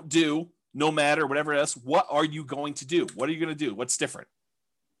you don't do Nomad or whatever else, what are you going to do? What are you going to do? What's different?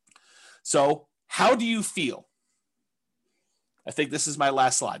 So how do you feel? I think this is my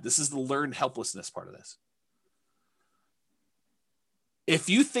last slide. This is the learned helplessness part of this. If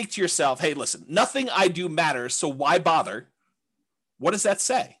you think to yourself, hey, listen, nothing I do matters, so why bother? What does that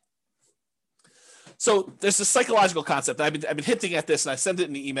say? So there's a psychological concept. I've been hinting at this, and I sent it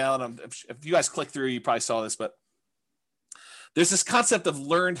in the email. And if you guys click through, you probably saw this. But there's this concept of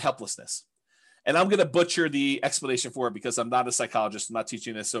learned helplessness, and I'm going to butcher the explanation for it because I'm not a psychologist. I'm not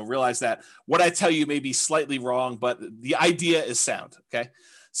teaching this, so realize that what I tell you may be slightly wrong, but the idea is sound. Okay,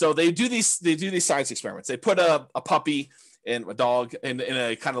 so they do these science experiments. They put a puppy and a dog in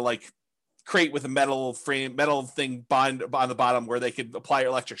a kind of like crate with a metal thing bind on the bottom where they could apply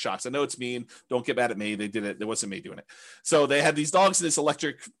electric shocks. I know it's mean. Don't get mad at me. They did it. It wasn't me doing it. So they had these dogs in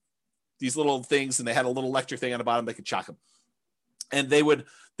these little things, and they had a little electric thing on the bottom. They could shock them. And they would,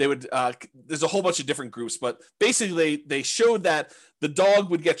 there's a whole bunch of different groups, but basically they showed that the dog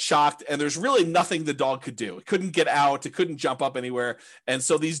would get shocked, and there's really nothing the dog could do. It couldn't get out. It couldn't jump up anywhere. And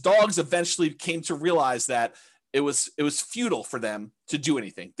so these dogs eventually came to realize that it was futile for them to do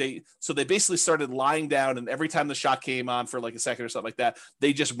anything. So they basically started lying down, and every time the shock came on for like a second or something like that,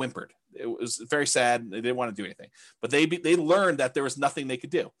 they just whimpered. It was very sad. They didn't want to do anything, but they learned that there was nothing they could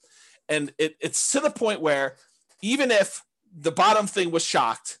do. And it's to the point where even if the bottom thing was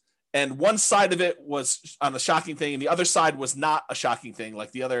shocked and one side of it was on a shocking thing and the other side was not a shocking thing,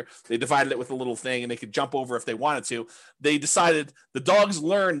 like they divided it with a little thing and they could jump over if they wanted to, they decided, the dogs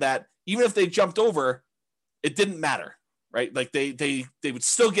learned that even if they jumped over, it didn't matter, right? Like they would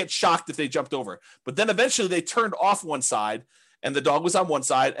still get shocked if they jumped over. But then eventually they turned off one side and the dog was on one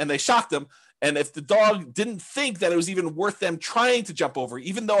side and they shocked them. And if the dog didn't think that it was even worth them trying to jump over,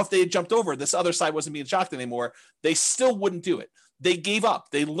 even though if they had jumped over, this other side wasn't being shocked anymore, they still wouldn't do it. They gave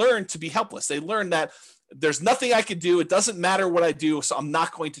up. They learned to be helpless. They learned that there's nothing I can do. It doesn't matter what I do, so I'm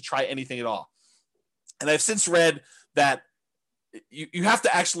not going to try anything at all. And I've since read that you have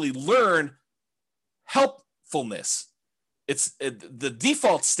to actually learn helpfulness. The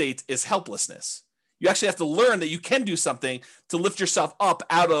default state is helplessness. You actually have to learn that you can do something to lift yourself up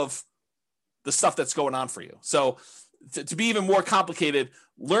out of the stuff that's going on for you. So to be even more complicated,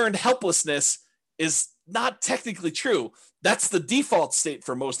 learned helplessness is not technically true. That's the default state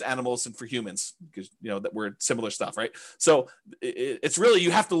for most animals and for humans, because that we're similar stuff, right? So it's really, you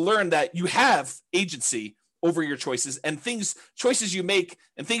have to learn that you have agency over your choices, and choices you make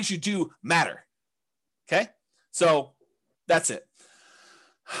and things you do matter. Okay. So that's it.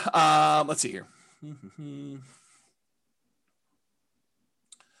 Let's see here.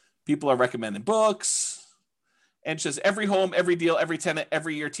 People are recommending books. And says, every home, every deal, every tenant,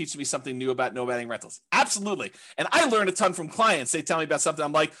 every year teaches me something new about nomading rentals. Absolutely. And I learned a ton from clients. They tell me about something.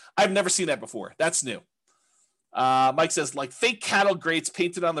 I'm like, I've never seen that before. That's new. Mike says, like fake cattle grates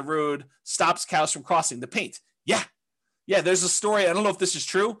painted on the road stops cows from crossing the paint. Yeah, there's a story. I don't know if this is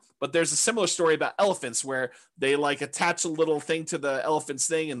true, but there's a similar story about elephants where they like attach a little thing to the elephant's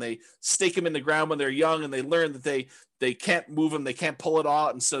thing and they stake them in the ground when they're young, and they learn that they can't move them, they can't pull it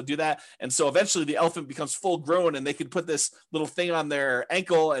out, and so do that. And so eventually the elephant becomes full grown, and they can put this little thing on their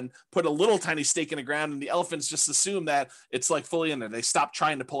ankle and put a little tiny stake in the ground, and the elephants just assume that it's like fully in there. They stop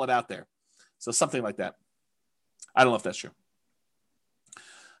trying to pull it out there. So something like that. I don't know if that's true.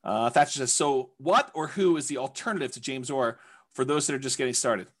 Thatcher says, so what or who is the alternative to James Orr for those that are just getting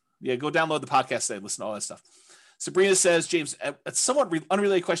started? Yeah, go download the podcast today, listen to all that stuff. Sabrina says, James, a somewhat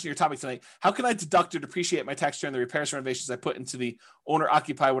unrelated question to your topic tonight. How can I deduct or depreciate my tax return the repairs and renovations I put into the owner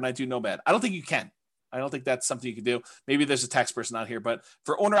occupy when I do Nomad? I don't think you can. I don't think that's something you can do. Maybe there's a tax person out here, but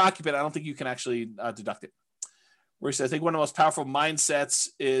for owner occupant, I don't think you can actually deduct it. Where he says, I think one of the most powerful mindsets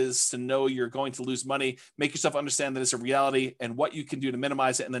is to know you're going to lose money. Make yourself understand that it's a reality and what you can do to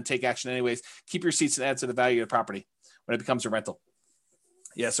minimize it, and then take action anyways. Keep your receipts and add to the value of the property when it becomes a rental.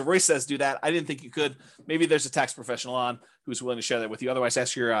 Yeah, so Royce says do that. I didn't think you could. Maybe there's a tax professional on who's willing to share that with you. Otherwise,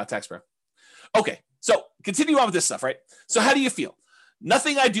 ask your tax pro. Okay, so continue on with this stuff, right? So how do you feel?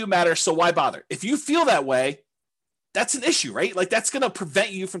 Nothing I do matters, so why bother? If you feel that way, that's an issue, right? Like that's going to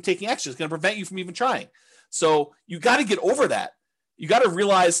prevent you from taking action. It's going to prevent you from even trying. So you got to get over that. You got to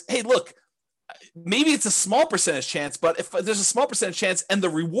realize, hey, look, maybe it's a small percentage chance, but if there's a small percentage chance and the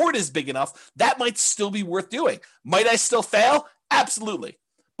reward is big enough, that might still be worth doing. Might I still fail? Absolutely.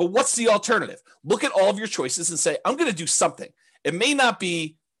 But what's the alternative? Look at all of your choices and say, I'm going to do something. It may not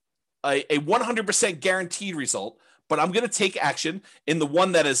be a 100% guaranteed result, but I'm going to take action in the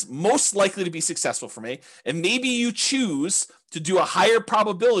one that is most likely to be successful for me. And maybe you choose to do a higher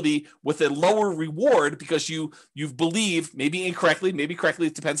probability with a lower reward because you've believed, maybe incorrectly, maybe correctly,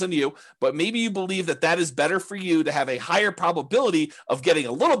 it depends on you, but maybe you believe that that is better for you to have a higher probability of getting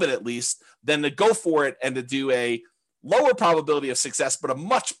a little bit at least than to go for it and to do a lower probability of success, but a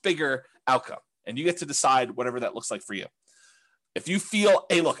much bigger outcome. And you get to decide whatever that looks like for you. If you feel,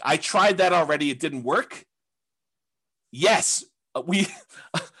 hey, look, I tried that already, it didn't work. Yes, we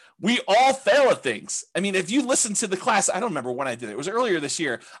all fail at things. I mean, if you listen to the class, I don't remember when I did it. It was earlier this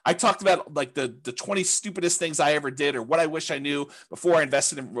year. I talked about like the 20 stupidest things I ever did or what I wish I knew before I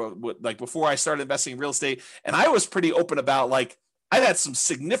invested in, like before I started investing in real estate. And I was pretty open about like, I've had some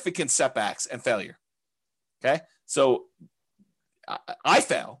significant setbacks and failure. Okay. So I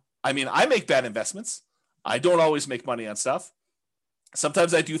fail. I mean, I make bad investments. I don't always make money on stuff.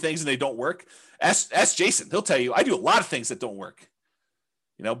 Sometimes I do things and they don't work. Ask Jason. He'll tell you I do a lot of things that don't work,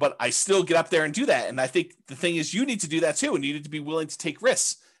 but I still get up there and do that. And I think the thing is you need to do that too. And you need to be willing to take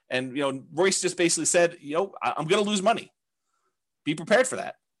risks. And, Royce just basically said, I'm going to lose money. Be prepared for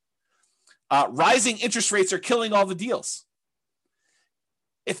that. Rising interest rates are killing all the deals.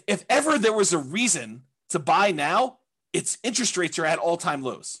 If ever there was a reason to buy now, it's interest rates are at all-time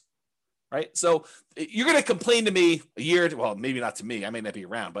lows. Right. So you're going to complain to me a year, well, maybe not to me, I may not be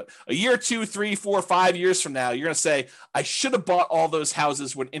around, but a year, 2, 3, 4, 5 years from now, you're going to say, I should have bought all those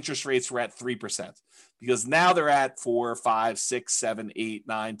houses when interest rates were at 3%, because now they're at 4, 5, 6, 7, 8,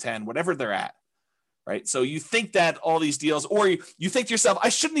 9, 10, whatever they're at. Right. So you think that all these deals, or you think to yourself, I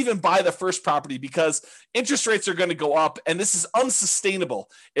shouldn't even buy the first property because interest rates are going to go up and this is unsustainable.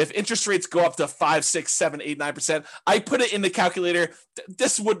 If interest rates go up to 5, 6, 7, 8, 9%, I put it in the calculator.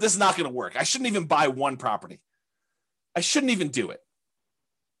 This is not going to work. I shouldn't even buy one property. I shouldn't even do it.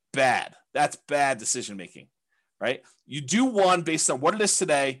 Bad. That's bad decision making. Right. You do one based on what it is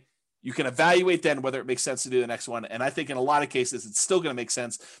today. You can evaluate then whether it makes sense to do the next one. And I think in a lot of cases, it's still going to make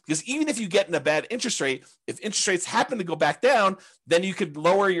sense because even if you get in a bad interest rate, if interest rates happen to go back down, then you could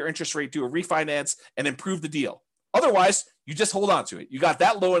lower your interest rate, do a refinance and improve the deal. Otherwise, you just hold on to it. You got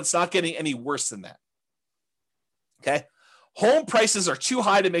that low and it's not getting any worse than that. Okay. Home prices are too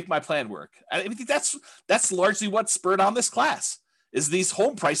high to make my plan work. I think that's largely what spurred on this class is these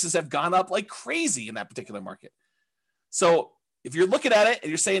home prices have gone up like crazy in that particular market. So if you're looking at it and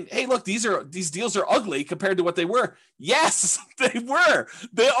you're saying, hey, look, these deals are ugly compared to what they were. Yes, they were.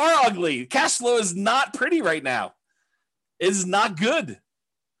 They are ugly. Cash flow is not pretty right now. It is not good.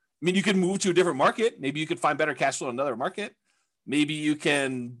 I mean, you can move to a different market. Maybe you could find better cash flow in another market. Maybe you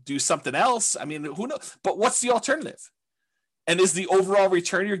can do something else. I mean, who knows? But what's the alternative? And is the overall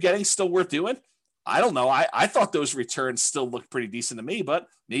return you're getting still worth doing? I don't know. I thought those returns still looked pretty decent to me, but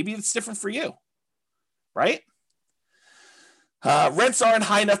maybe it's different for you, right? Rents aren't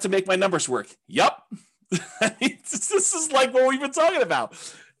high enough to make my numbers work. Yup. This is like what we've been talking about.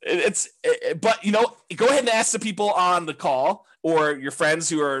 But go ahead and ask the people on the call or your friends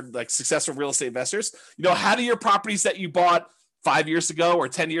who are like successful real estate investors, how do your properties that you bought 5 years ago or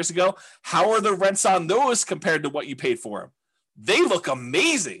 10 years ago, how are the rents on those compared to what you paid for them? They look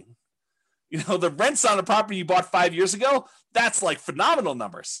amazing. The rents on a property you bought 5 years ago, that's like phenomenal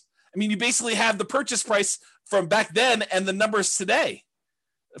numbers. I mean, you basically have the purchase price from back then and the numbers today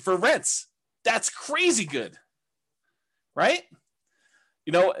for rents. That's crazy good, right?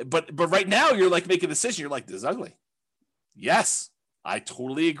 But right now you're like making a decision. You're like, this is ugly. Yes, I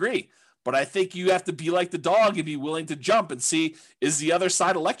totally agree. But I think you have to be like the dog and be willing to jump and see, is the other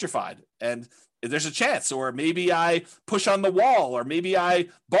side electrified? And there's a chance, or maybe I push on the wall, or maybe I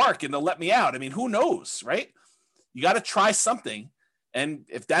bark and they'll let me out. I mean, who knows, right? You got to try something. And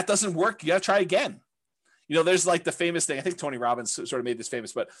if that doesn't work, you got to try again. There's like the famous thing. I think Tony Robbins sort of made this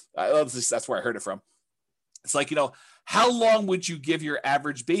famous, but that's where I heard it from. It's like, how long would you give your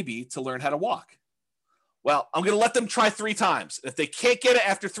average baby to learn how to walk? Well, I'm going to let them try 3 times. If they can't get it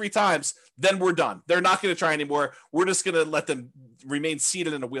after 3 times, then we're done. They're not going to try anymore. We're just going to let them remain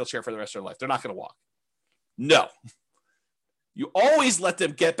seated in a wheelchair for the rest of their life. They're not going to walk. No. You always let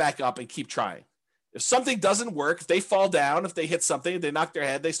them get back up and keep trying. If something doesn't work, if they fall down, if they hit something, if they knock their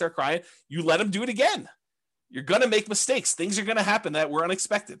head, they start crying, you let them do it again. You're going to make mistakes. Things are going to happen that were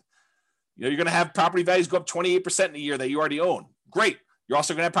unexpected. You're going to have property values go up 28% in a year that you already own. Great. You're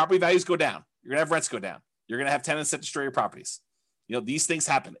also going to have property values go down. You're going to have rents go down. You're going to have tenants that destroy your properties. These things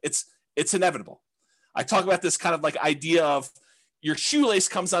happen. It's inevitable. I talk about this kind of like idea of your shoelace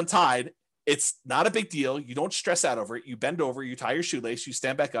comes untied. It's not a big deal. You don't stress out over it. You bend over, you tie your shoelace, you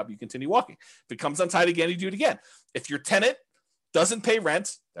stand back up, you continue walking. If it comes untied again, you do it again. If your tenant doesn't pay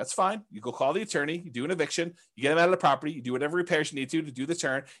rent, that's fine. You go call the attorney, you do an eviction, you get them out of the property, you do whatever repairs you need to do the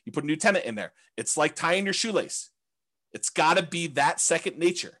turn, you put a new tenant in there. It's like tying your shoelace. It's got to be that second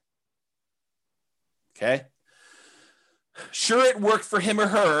nature. Okay? Sure, it worked for him or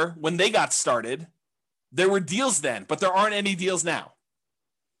her when they got started. There were deals then, but there aren't any deals now.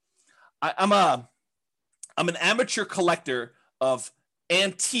 I'm an amateur collector of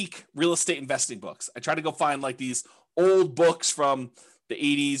antique real estate investing books. I try to go find like these old books from the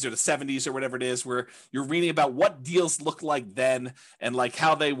 80s or the 70s or whatever it is, where you're reading about what deals look like then and like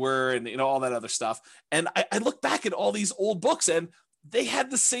how they were and all that other stuff. And I look back at all these old books and they had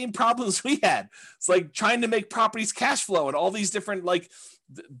the same problems we had. It's like trying to make properties cash flow and all these different like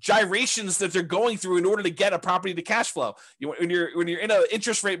gyrations that they're going through in order to get a property to cash flow. When you're in an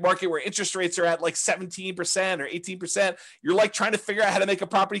interest rate market where interest rates are at like 17% or 18%, you're like trying to figure out how to make a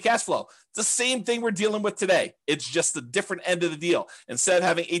property cash flow. It's the same thing we're dealing with today. It's just the different end of the deal. Instead of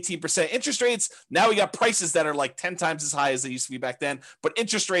having 18% interest rates, now we got prices that are like 10 times as high as they used to be back then, but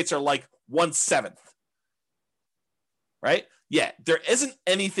interest rates are like 1/7. Right? Yeah, there isn't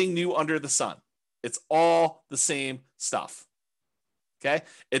anything new under the sun. It's all the same stuff. Okay?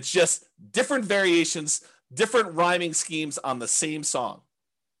 It's just different variations, different rhyming schemes on the same song.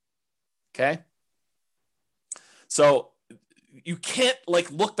 Okay? So you can't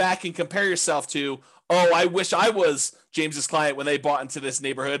like look back and compare yourself to, oh, I wish I was James's client when they bought into this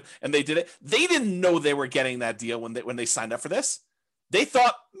neighborhood and they did it. They didn't know they were getting that deal when they signed up for this. They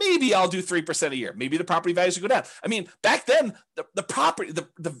thought maybe I'll do 3% a year. Maybe the property values would go down. I mean, back then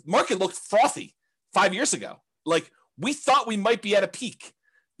the market looked frothy 5 years ago. Like we thought we might be at a peak.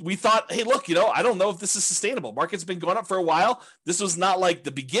 We thought, hey, look, I don't know if this is sustainable. Market's been going up for a while. This was not like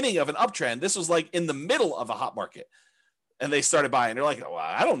the beginning of an uptrend. This was like in the middle of a hot market. And they started buying. They're like, oh,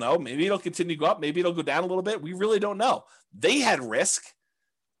 I don't know. Maybe it'll continue to go up. Maybe it'll go down a little bit. We really don't know. They had risk.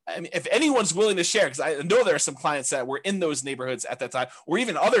 I mean, if anyone's willing to share, because I know there are some clients that were in those neighborhoods at that time, or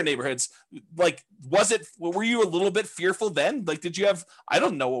even other neighborhoods, like, were you a little bit fearful then? Like, I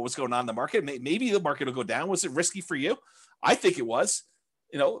don't know what was going on in the market. Maybe the market will go down. Was it risky for you? I think it was.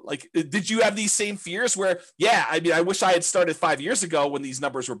 Like, did you have these same fears where, yeah, I mean, I wish I had started 5 years ago when these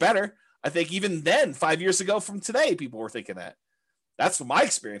numbers were better. I think even then, 5 years ago from today, people were thinking that. That's what my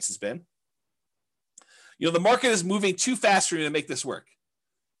experience has been. The market is moving too fast for me to make this work.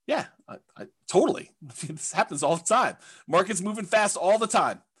 Yeah, I totally. This happens all the time. Market's moving fast all the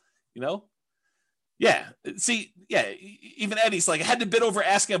time, Yeah. See, yeah, even Eddie's like, I had to bid over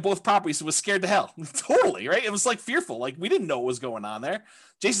asking on both properties, so was scared to hell. Totally, right? It was like fearful. Like we didn't know what was going on there.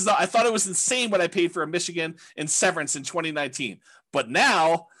 Jason's, I thought it was insane what I paid for a Michigan in severance in 2019. But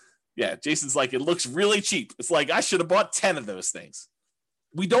now, yeah, Jason's like, it looks really cheap. It's like, I should have bought 10 of those things.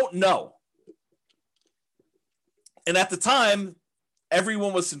 We don't know. And at the time,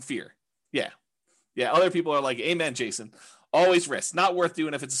 everyone was in fear. Yeah. Yeah. Other people are like, amen, Jason. Always risk. Not worth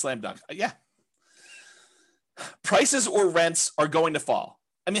doing if it's a slam dunk. Yeah. Prices or rents are going to fall.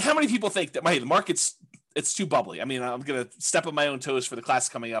 I mean, how many people think that the market's it's too bubbly? I mean, I'm going to step on my own toes for the class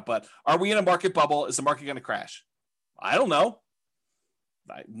coming up, but are we in a market bubble? Is the market going to crash? I don't know.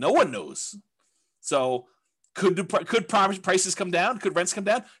 No one knows. So could prices come down? Could rents come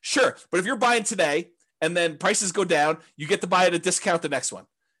down? Sure. But if you're buying today and then prices go down, you get to buy at a discount the next one.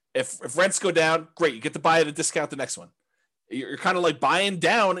 If rents go down, great. You get to buy at a discount the next one. You're kind of like buying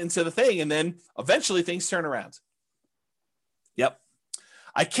down into the thing, and then eventually things turn around. Yep.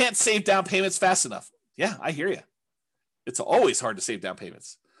 I can't save down payments fast enough. Yeah, I hear you. It's always hard to save down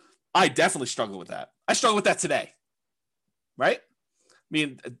payments. I definitely struggle with that. I struggle with that today. Right? I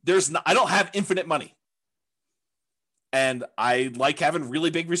mean, I don't have infinite money. And I like having really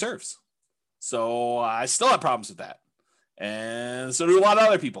big reserves. So I still have problems with that. And so do a lot of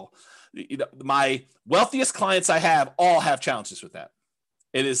other people. You know, my wealthiest clients I have all have challenges with that.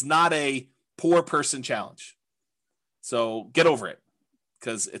 It is not a poor person challenge. So get over it,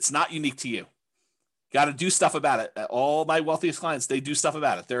 because it's not unique to you. Got to do stuff about it. All my wealthiest clients, they do stuff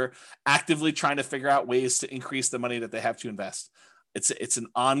about it. They're actively trying to figure out ways to increase the money that they have to invest. It's an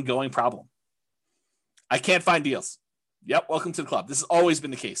ongoing problem. I can't find deals. Yep, welcome to the club. This has always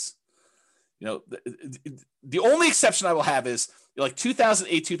been the case. You know, the only exception I will have is like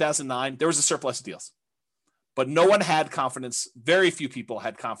 2008, 2009, there was a surplus of deals. But no one had confidence. Very few people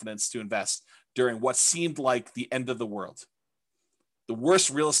had confidence to invest during what seemed like the end of the world. The worst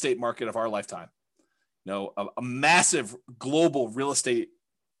real estate market of our lifetime. You know, a massive global real estate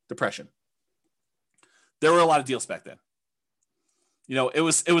depression. There were a lot of deals back then. You know, it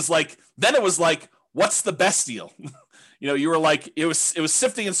was like, what's the best deal? You know, you were like, it was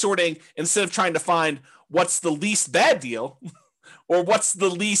sifting and sorting instead of trying to find what's the least bad deal or what's the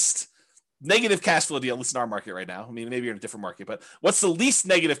least negative cash flow deal, at least in our market right now. I mean, maybe you're in a different market, but what's the least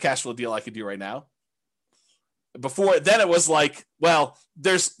negative cash flow deal I could do right now? Before then it was like, well,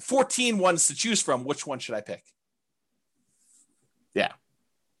 there's 14 ones to choose from. Which one should I pick? Yeah.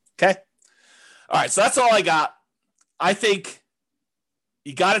 Okay. All right. So that's all I got. I think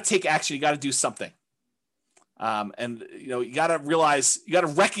you got to take action. You got to do something. And you know, you got to realize, you got to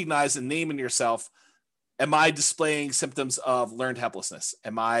recognize and name in yourself, am I displaying symptoms of learned helplessness?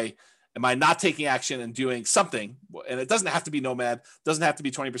 Am I not taking action and doing something? And it doesn't have to be Nomad, doesn't have to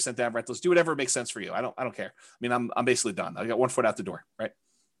be 20% down rentals. Do whatever makes sense for you. I don't care. I mean, I'm basically done. I got 1 foot out the door, right?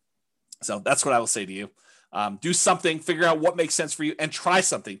 So that's what I will say to you. Do something, figure out what makes sense for you, and try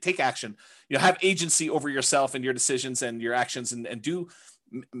something. Take action. You know, have agency over yourself and your decisions and your actions, and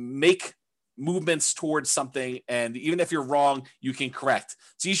make movements towards something. And even if you're wrong, you can correct.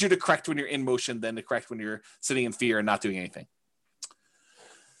 It's easier to correct when you're in motion than to correct when you're sitting in fear and not doing anything.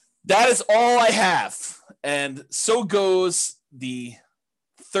 That is all I have. And so goes the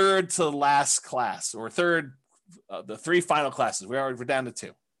third to last class, or the 3 final classes. We're down to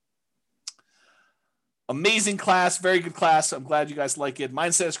 2. Amazing class, very good class. I'm glad you guys like it.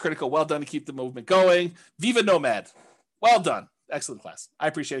 Mindset is critical. Well done to keep the movement going. Viva Nomad. Well done. Excellent class. I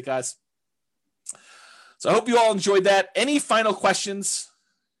appreciate it, guys. So I hope you all enjoyed that. Any final questions?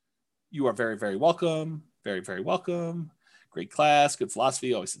 You are very, very welcome. Very, very welcome. Great class. Good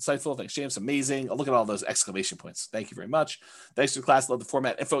philosophy. Always insightful. Thanks, James. Amazing. I'll look at all those exclamation points. Thank you very much. Thanks for the class. Love the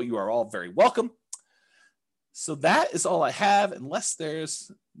format info. You are all very welcome. So that is all I have, unless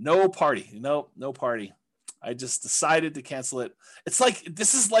there's no party. No party. I just decided to cancel it. It's like,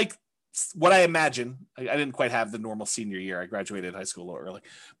 this is like what I imagine. I didn't quite have the normal senior year. I graduated high school a little early,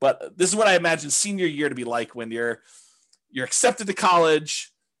 but this is what I imagine senior year to be like when you're accepted to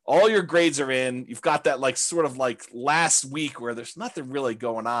college, all your grades are in, you've got that like sort of like last week where there's nothing really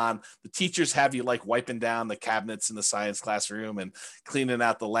going on. The teachers have you like wiping down the cabinets in the science classroom and cleaning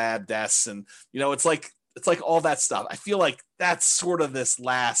out the lab desks. And, you know, it's like all that stuff. I feel like that's sort of this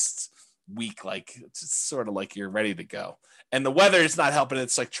last week, like it's sort of like you're ready to go. And the weather is not helping.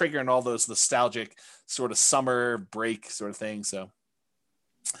 It's like triggering all those nostalgic sort of summer break sort of thing. So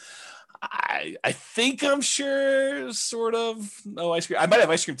I think I'm sure sort of no ice cream. I might have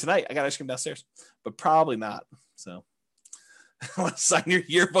ice cream tonight. I got ice cream downstairs, but probably not. So I want to sign your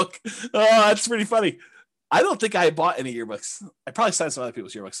yearbook. Oh, that's pretty funny. I don't think I bought any yearbooks. I probably signed some other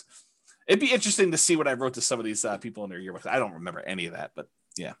people's yearbooks. It'd be interesting to see what I wrote to some of these people in their yearbooks. I don't remember any of that, but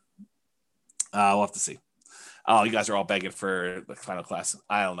yeah. We'll have to see. Oh, you guys are all begging for the final class.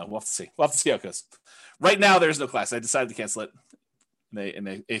 I don't know. We'll have to see. We'll have to see how it goes. Right now, there's no class. I decided to cancel it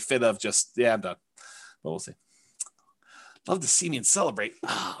in a fit of just, yeah, I'm done. But we'll see. Love to see me and celebrate.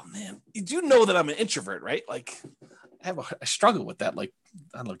 Oh, man. You do know that I'm an introvert, right? Like, I struggle with that. Like,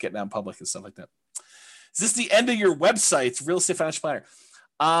 I don't know, getting out in public and stuff like that. Is this the end of your website, Real Estate Financial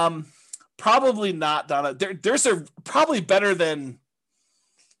Planner? Probably not, Donna. There's a probably better than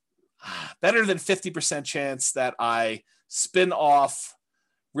better than 50% chance that I spin off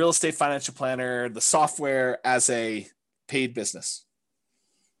Real Estate Financial Planner, the software, as a paid business.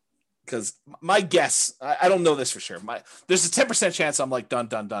 Because my guess, I don't know this for sure. There's a 10% chance I'm like,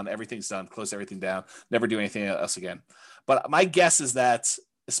 done. Everything's done. Close everything down. Never do anything else again. But my guess is that,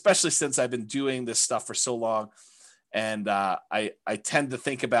 especially since I've been doing this stuff for so long, and I tend to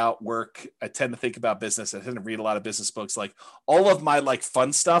think about work. I tend to think about business. I tend to read a lot of business books. Like all of my like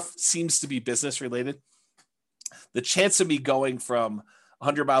fun stuff seems to be business related. The chance of me going from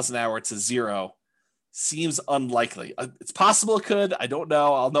 100 miles an hour to 0 seems unlikely. It's possible it could. I don't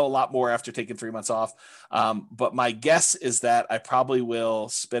know. I'll know a lot more after taking 3 months off. But my guess is that I probably will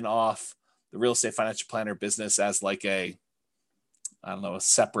spin off the Real Estate Financial Planner business as like a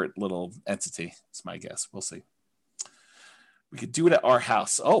separate little entity. It's my guess. We'll see. We could do it at our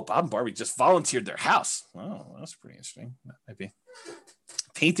house. Oh, Bob and Barbie just volunteered their house. Oh, that's pretty interesting. Maybe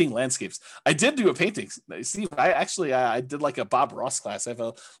painting landscapes. I did do a painting. Steve, I did like a Bob Ross class. I have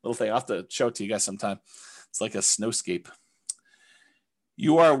a little thing. I'll have to show it to you guys sometime. It's like a snowscape.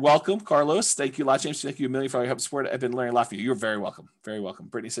 You are welcome, Carlos. Thank you a lot, James. Thank you a million for your help and support. I've been learning a lot from you. You're very welcome. Very welcome.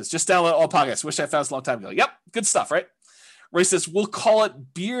 Brittany says, just download all podcasts. Wish I found this a long time ago. Yep. Good stuff, right? Ray says, we'll call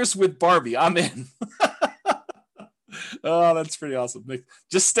it Beers with Barbie. I'm in. Oh, that's pretty awesome.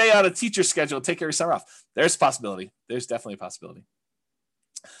 Just stay on a teacher schedule. Take your summer off. There's a possibility. There's definitely a possibility.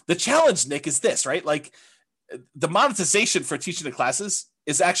 The challenge, Nick, is this, right? Like the monetization for teaching the classes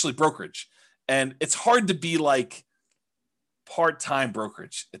is actually brokerage. And it's hard to be like part-time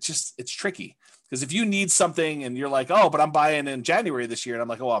brokerage. It's tricky. Because if you need something and you're like, oh, but I'm buying in January this year. And I'm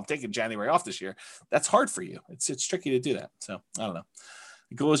like, oh, I'm taking January off this year. That's hard for you. It's tricky to do that. So I don't know.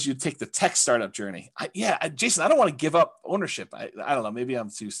 The goal is you take the tech startup journey. Jason, I don't want to give up ownership. I don't know. Maybe I'm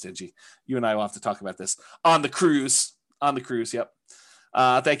too stingy. You and I will have to talk about this on the cruise. Yep.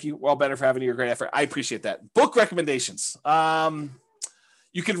 Thank you. We're all better for having your great effort. I appreciate that. Book recommendations.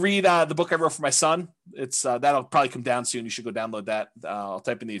 You can read the book I wrote for my son. It's that'll probably come down soon. You should go download that. I'll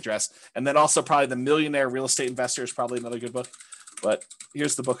type in the address. And then also probably The Millionaire Real Estate Investor is probably another good book. But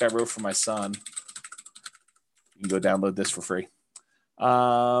here's the book I wrote for my son. You can go download this for free.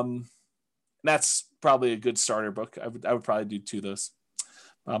 That's probably a good starter book. I would probably do 2 of those.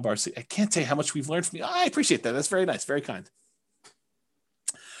 Bob Barcy. I can't tell you how much we've learned from you. I appreciate that. That's very nice. Very kind.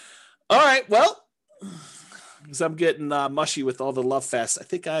 All right. Well, because I'm getting mushy with all the love fest, I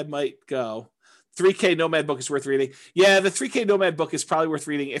think I might go. 3K Nomad book is worth reading. Yeah, the 3K Nomad book is probably worth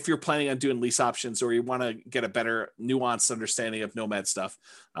reading if you're planning on doing lease options or you want to get a better nuanced understanding of Nomad stuff.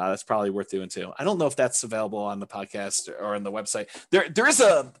 That's probably worth doing too. I don't know if that's available on the podcast or on the website. There is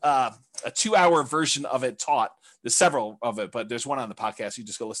a 2-hour version of it taught. There's several of it, but there's one on the podcast. You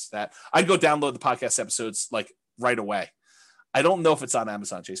just go listen to that. I'd go download the podcast episodes like right away. I don't know if it's on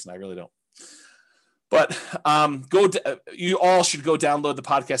Amazon, Jason. I really don't. But you all should go download the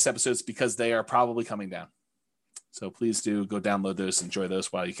podcast episodes because they are probably coming down. So please do go download those, enjoy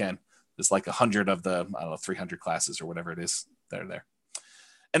those while you can. There's like 100 of the 300 classes or whatever it is that are there.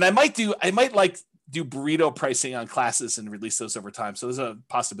 And I might do burrito pricing on classes and release those over time. So there's a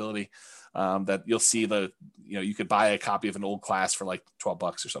possibility that you'll see you could buy a copy of an old class for like $12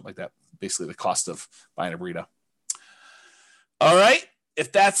 or something like that. Basically the cost of buying a burrito. All right.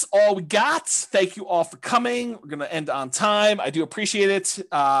 If that's all we got, thank you all for coming. We're going to end on time. I do appreciate it.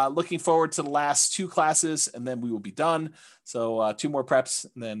 Looking forward to the last 2 classes, and then we will be done. So 2 more preps,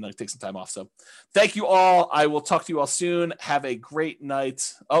 and then take some time off. So thank you all. I will talk to you all soon. Have a great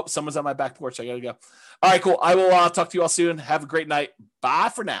night. Oh, someone's on my back porch. I got to go. All right, cool. I will talk to you all soon. Have a great night. Bye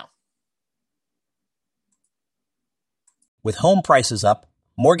for now. With home prices up,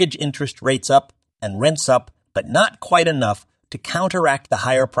 mortgage interest rates up, and rents up, but not quite enough to counteract the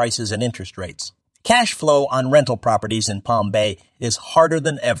higher prices and interest rates. Cash flow on rental properties in Palm Bay is harder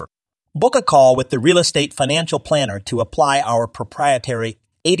than ever. Book a call with the Real Estate Financial Planner to apply our proprietary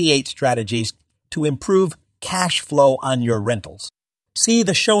 88 strategies to improve cash flow on your rentals. See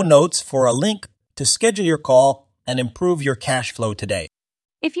the show notes for a link to schedule your call and improve your cash flow today.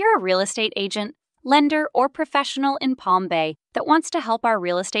 If you're a real estate agent, lender, or professional in Palm Bay that wants to help our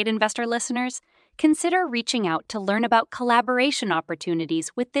real estate investor listeners, consider reaching out to learn about collaboration opportunities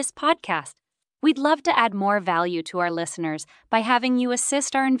with this podcast. We'd love to add more value to our listeners by having you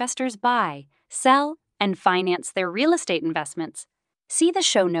assist our investors buy, sell, and finance their real estate investments. See the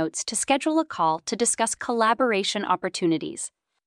show notes to schedule a call to discuss collaboration opportunities.